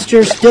Rust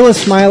Monster, still a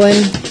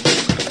smiling.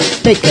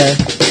 Take care.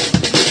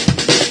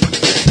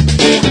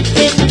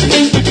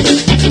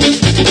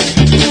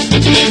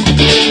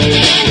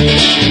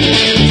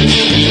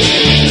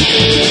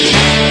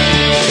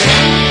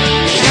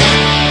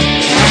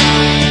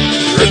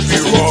 If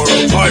you are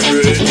a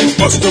pirate, you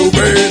must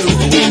obey the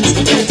rules.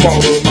 Don't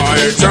follow my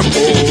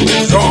example,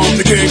 cause I'm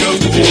the king of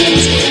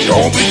fools.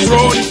 Don't be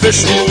throwing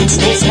fish hooks,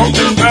 don't smoke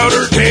their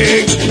powder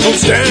kegs. Don't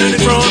stand in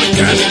front of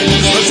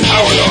cannons, let's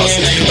power lost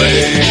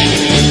relay.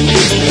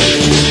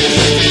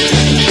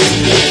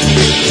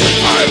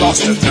 I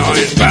lost a 9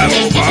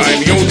 battle by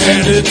my own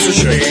hand, it's a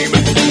shame.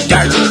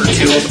 Dagger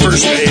killed the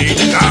first mate,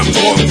 and I'm the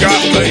one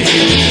got laid.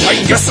 I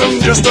guess I'm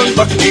just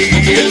unlucky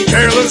and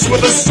careless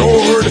with a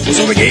sword,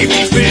 so they gave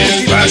me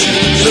 50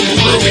 lashes and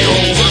threw me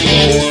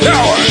overboard.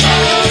 Now I'm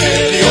out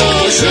in the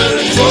ocean,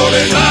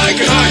 floating like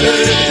an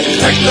island.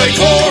 Heck like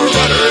for a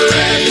rudder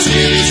and the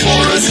skivvies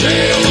for a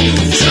sail.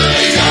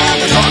 Surely I'm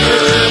a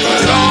goner,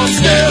 but I'm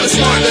still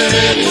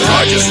smiling. For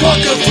I just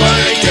walk a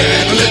plank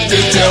and I live to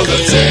tell the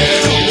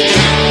tale.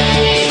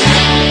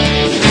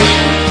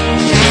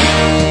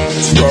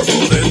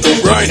 Struggled in the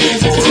grinding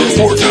for a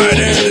fortnight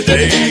and a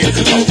day.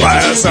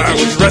 Alas, I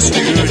was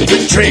rescued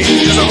with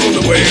changes on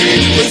the way.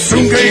 But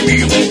soon came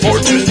evil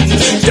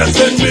fortunes, death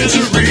and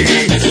misery.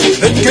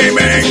 Then came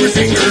angry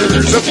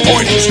fingers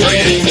pointing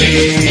straight at me.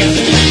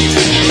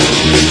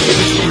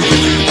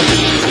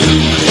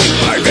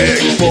 I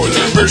begged for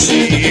their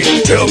mercy,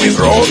 till me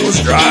throat was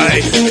dry.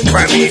 The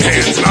clammy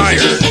hands and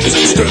irons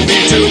stood me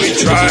till we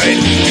tried.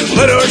 You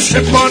lit our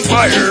ship on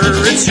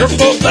fire, it's your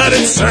fault that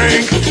it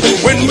sank. And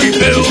when we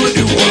build a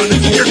new one,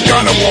 you're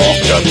gonna walk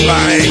the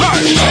plank.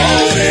 I'm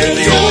out in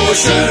the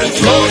ocean,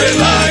 floating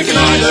like an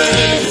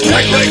island.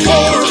 Like lake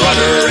for a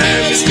rudder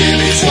and the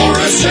skivvies for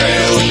a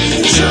sail.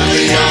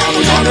 Surely I'm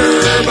a goner,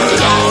 but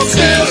I'm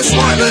still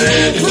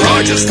smiling. For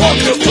I just walk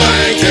the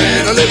plank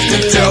and I live to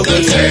tell the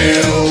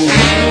tale.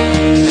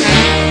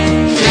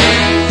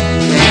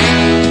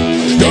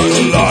 Done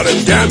a lot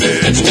of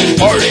damage,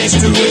 parties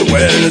to the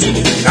west.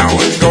 Now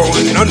I'm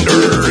going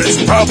under, it's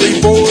probably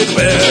for the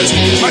best.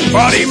 My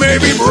body may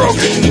be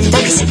broken,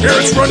 but my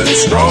spirit's running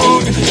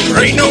strong.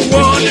 There ain't no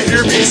one to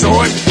hear me, so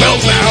I'm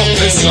belting out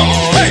this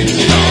song. Hey!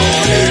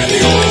 Down in the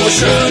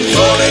ocean,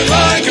 floating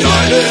like an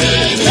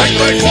island. Act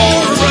like for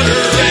a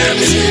rudder, and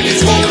the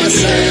skivvies for a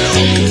sail.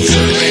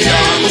 Surely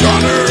I'm a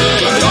goner,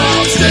 but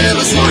I'm still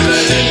a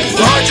smiling.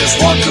 For I just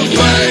walk the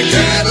plank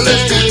and I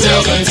live to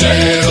tell the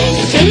tale.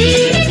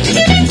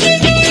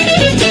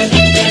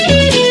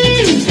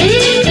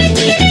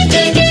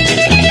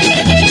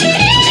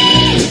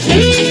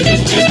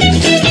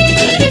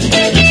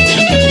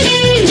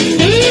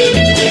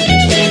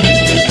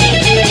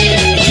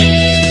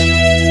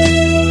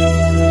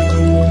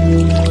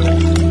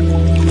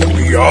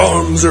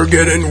 Arms are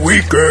getting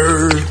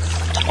weaker.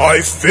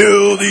 I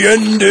feel the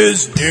end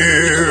is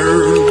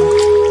near.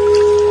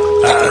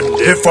 And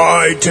if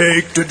I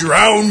take to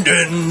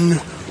drowning,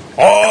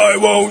 I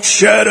won't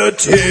shed a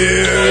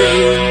tear.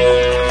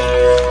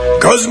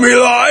 'Cause me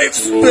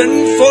life's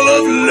been full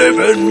of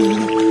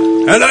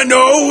living, and I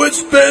know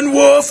it's been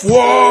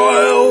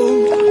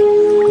worthwhile.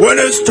 When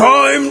it's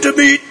time to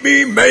meet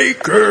me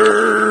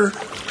maker,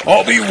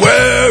 I'll be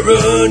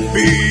wearing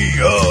me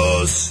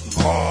a smile.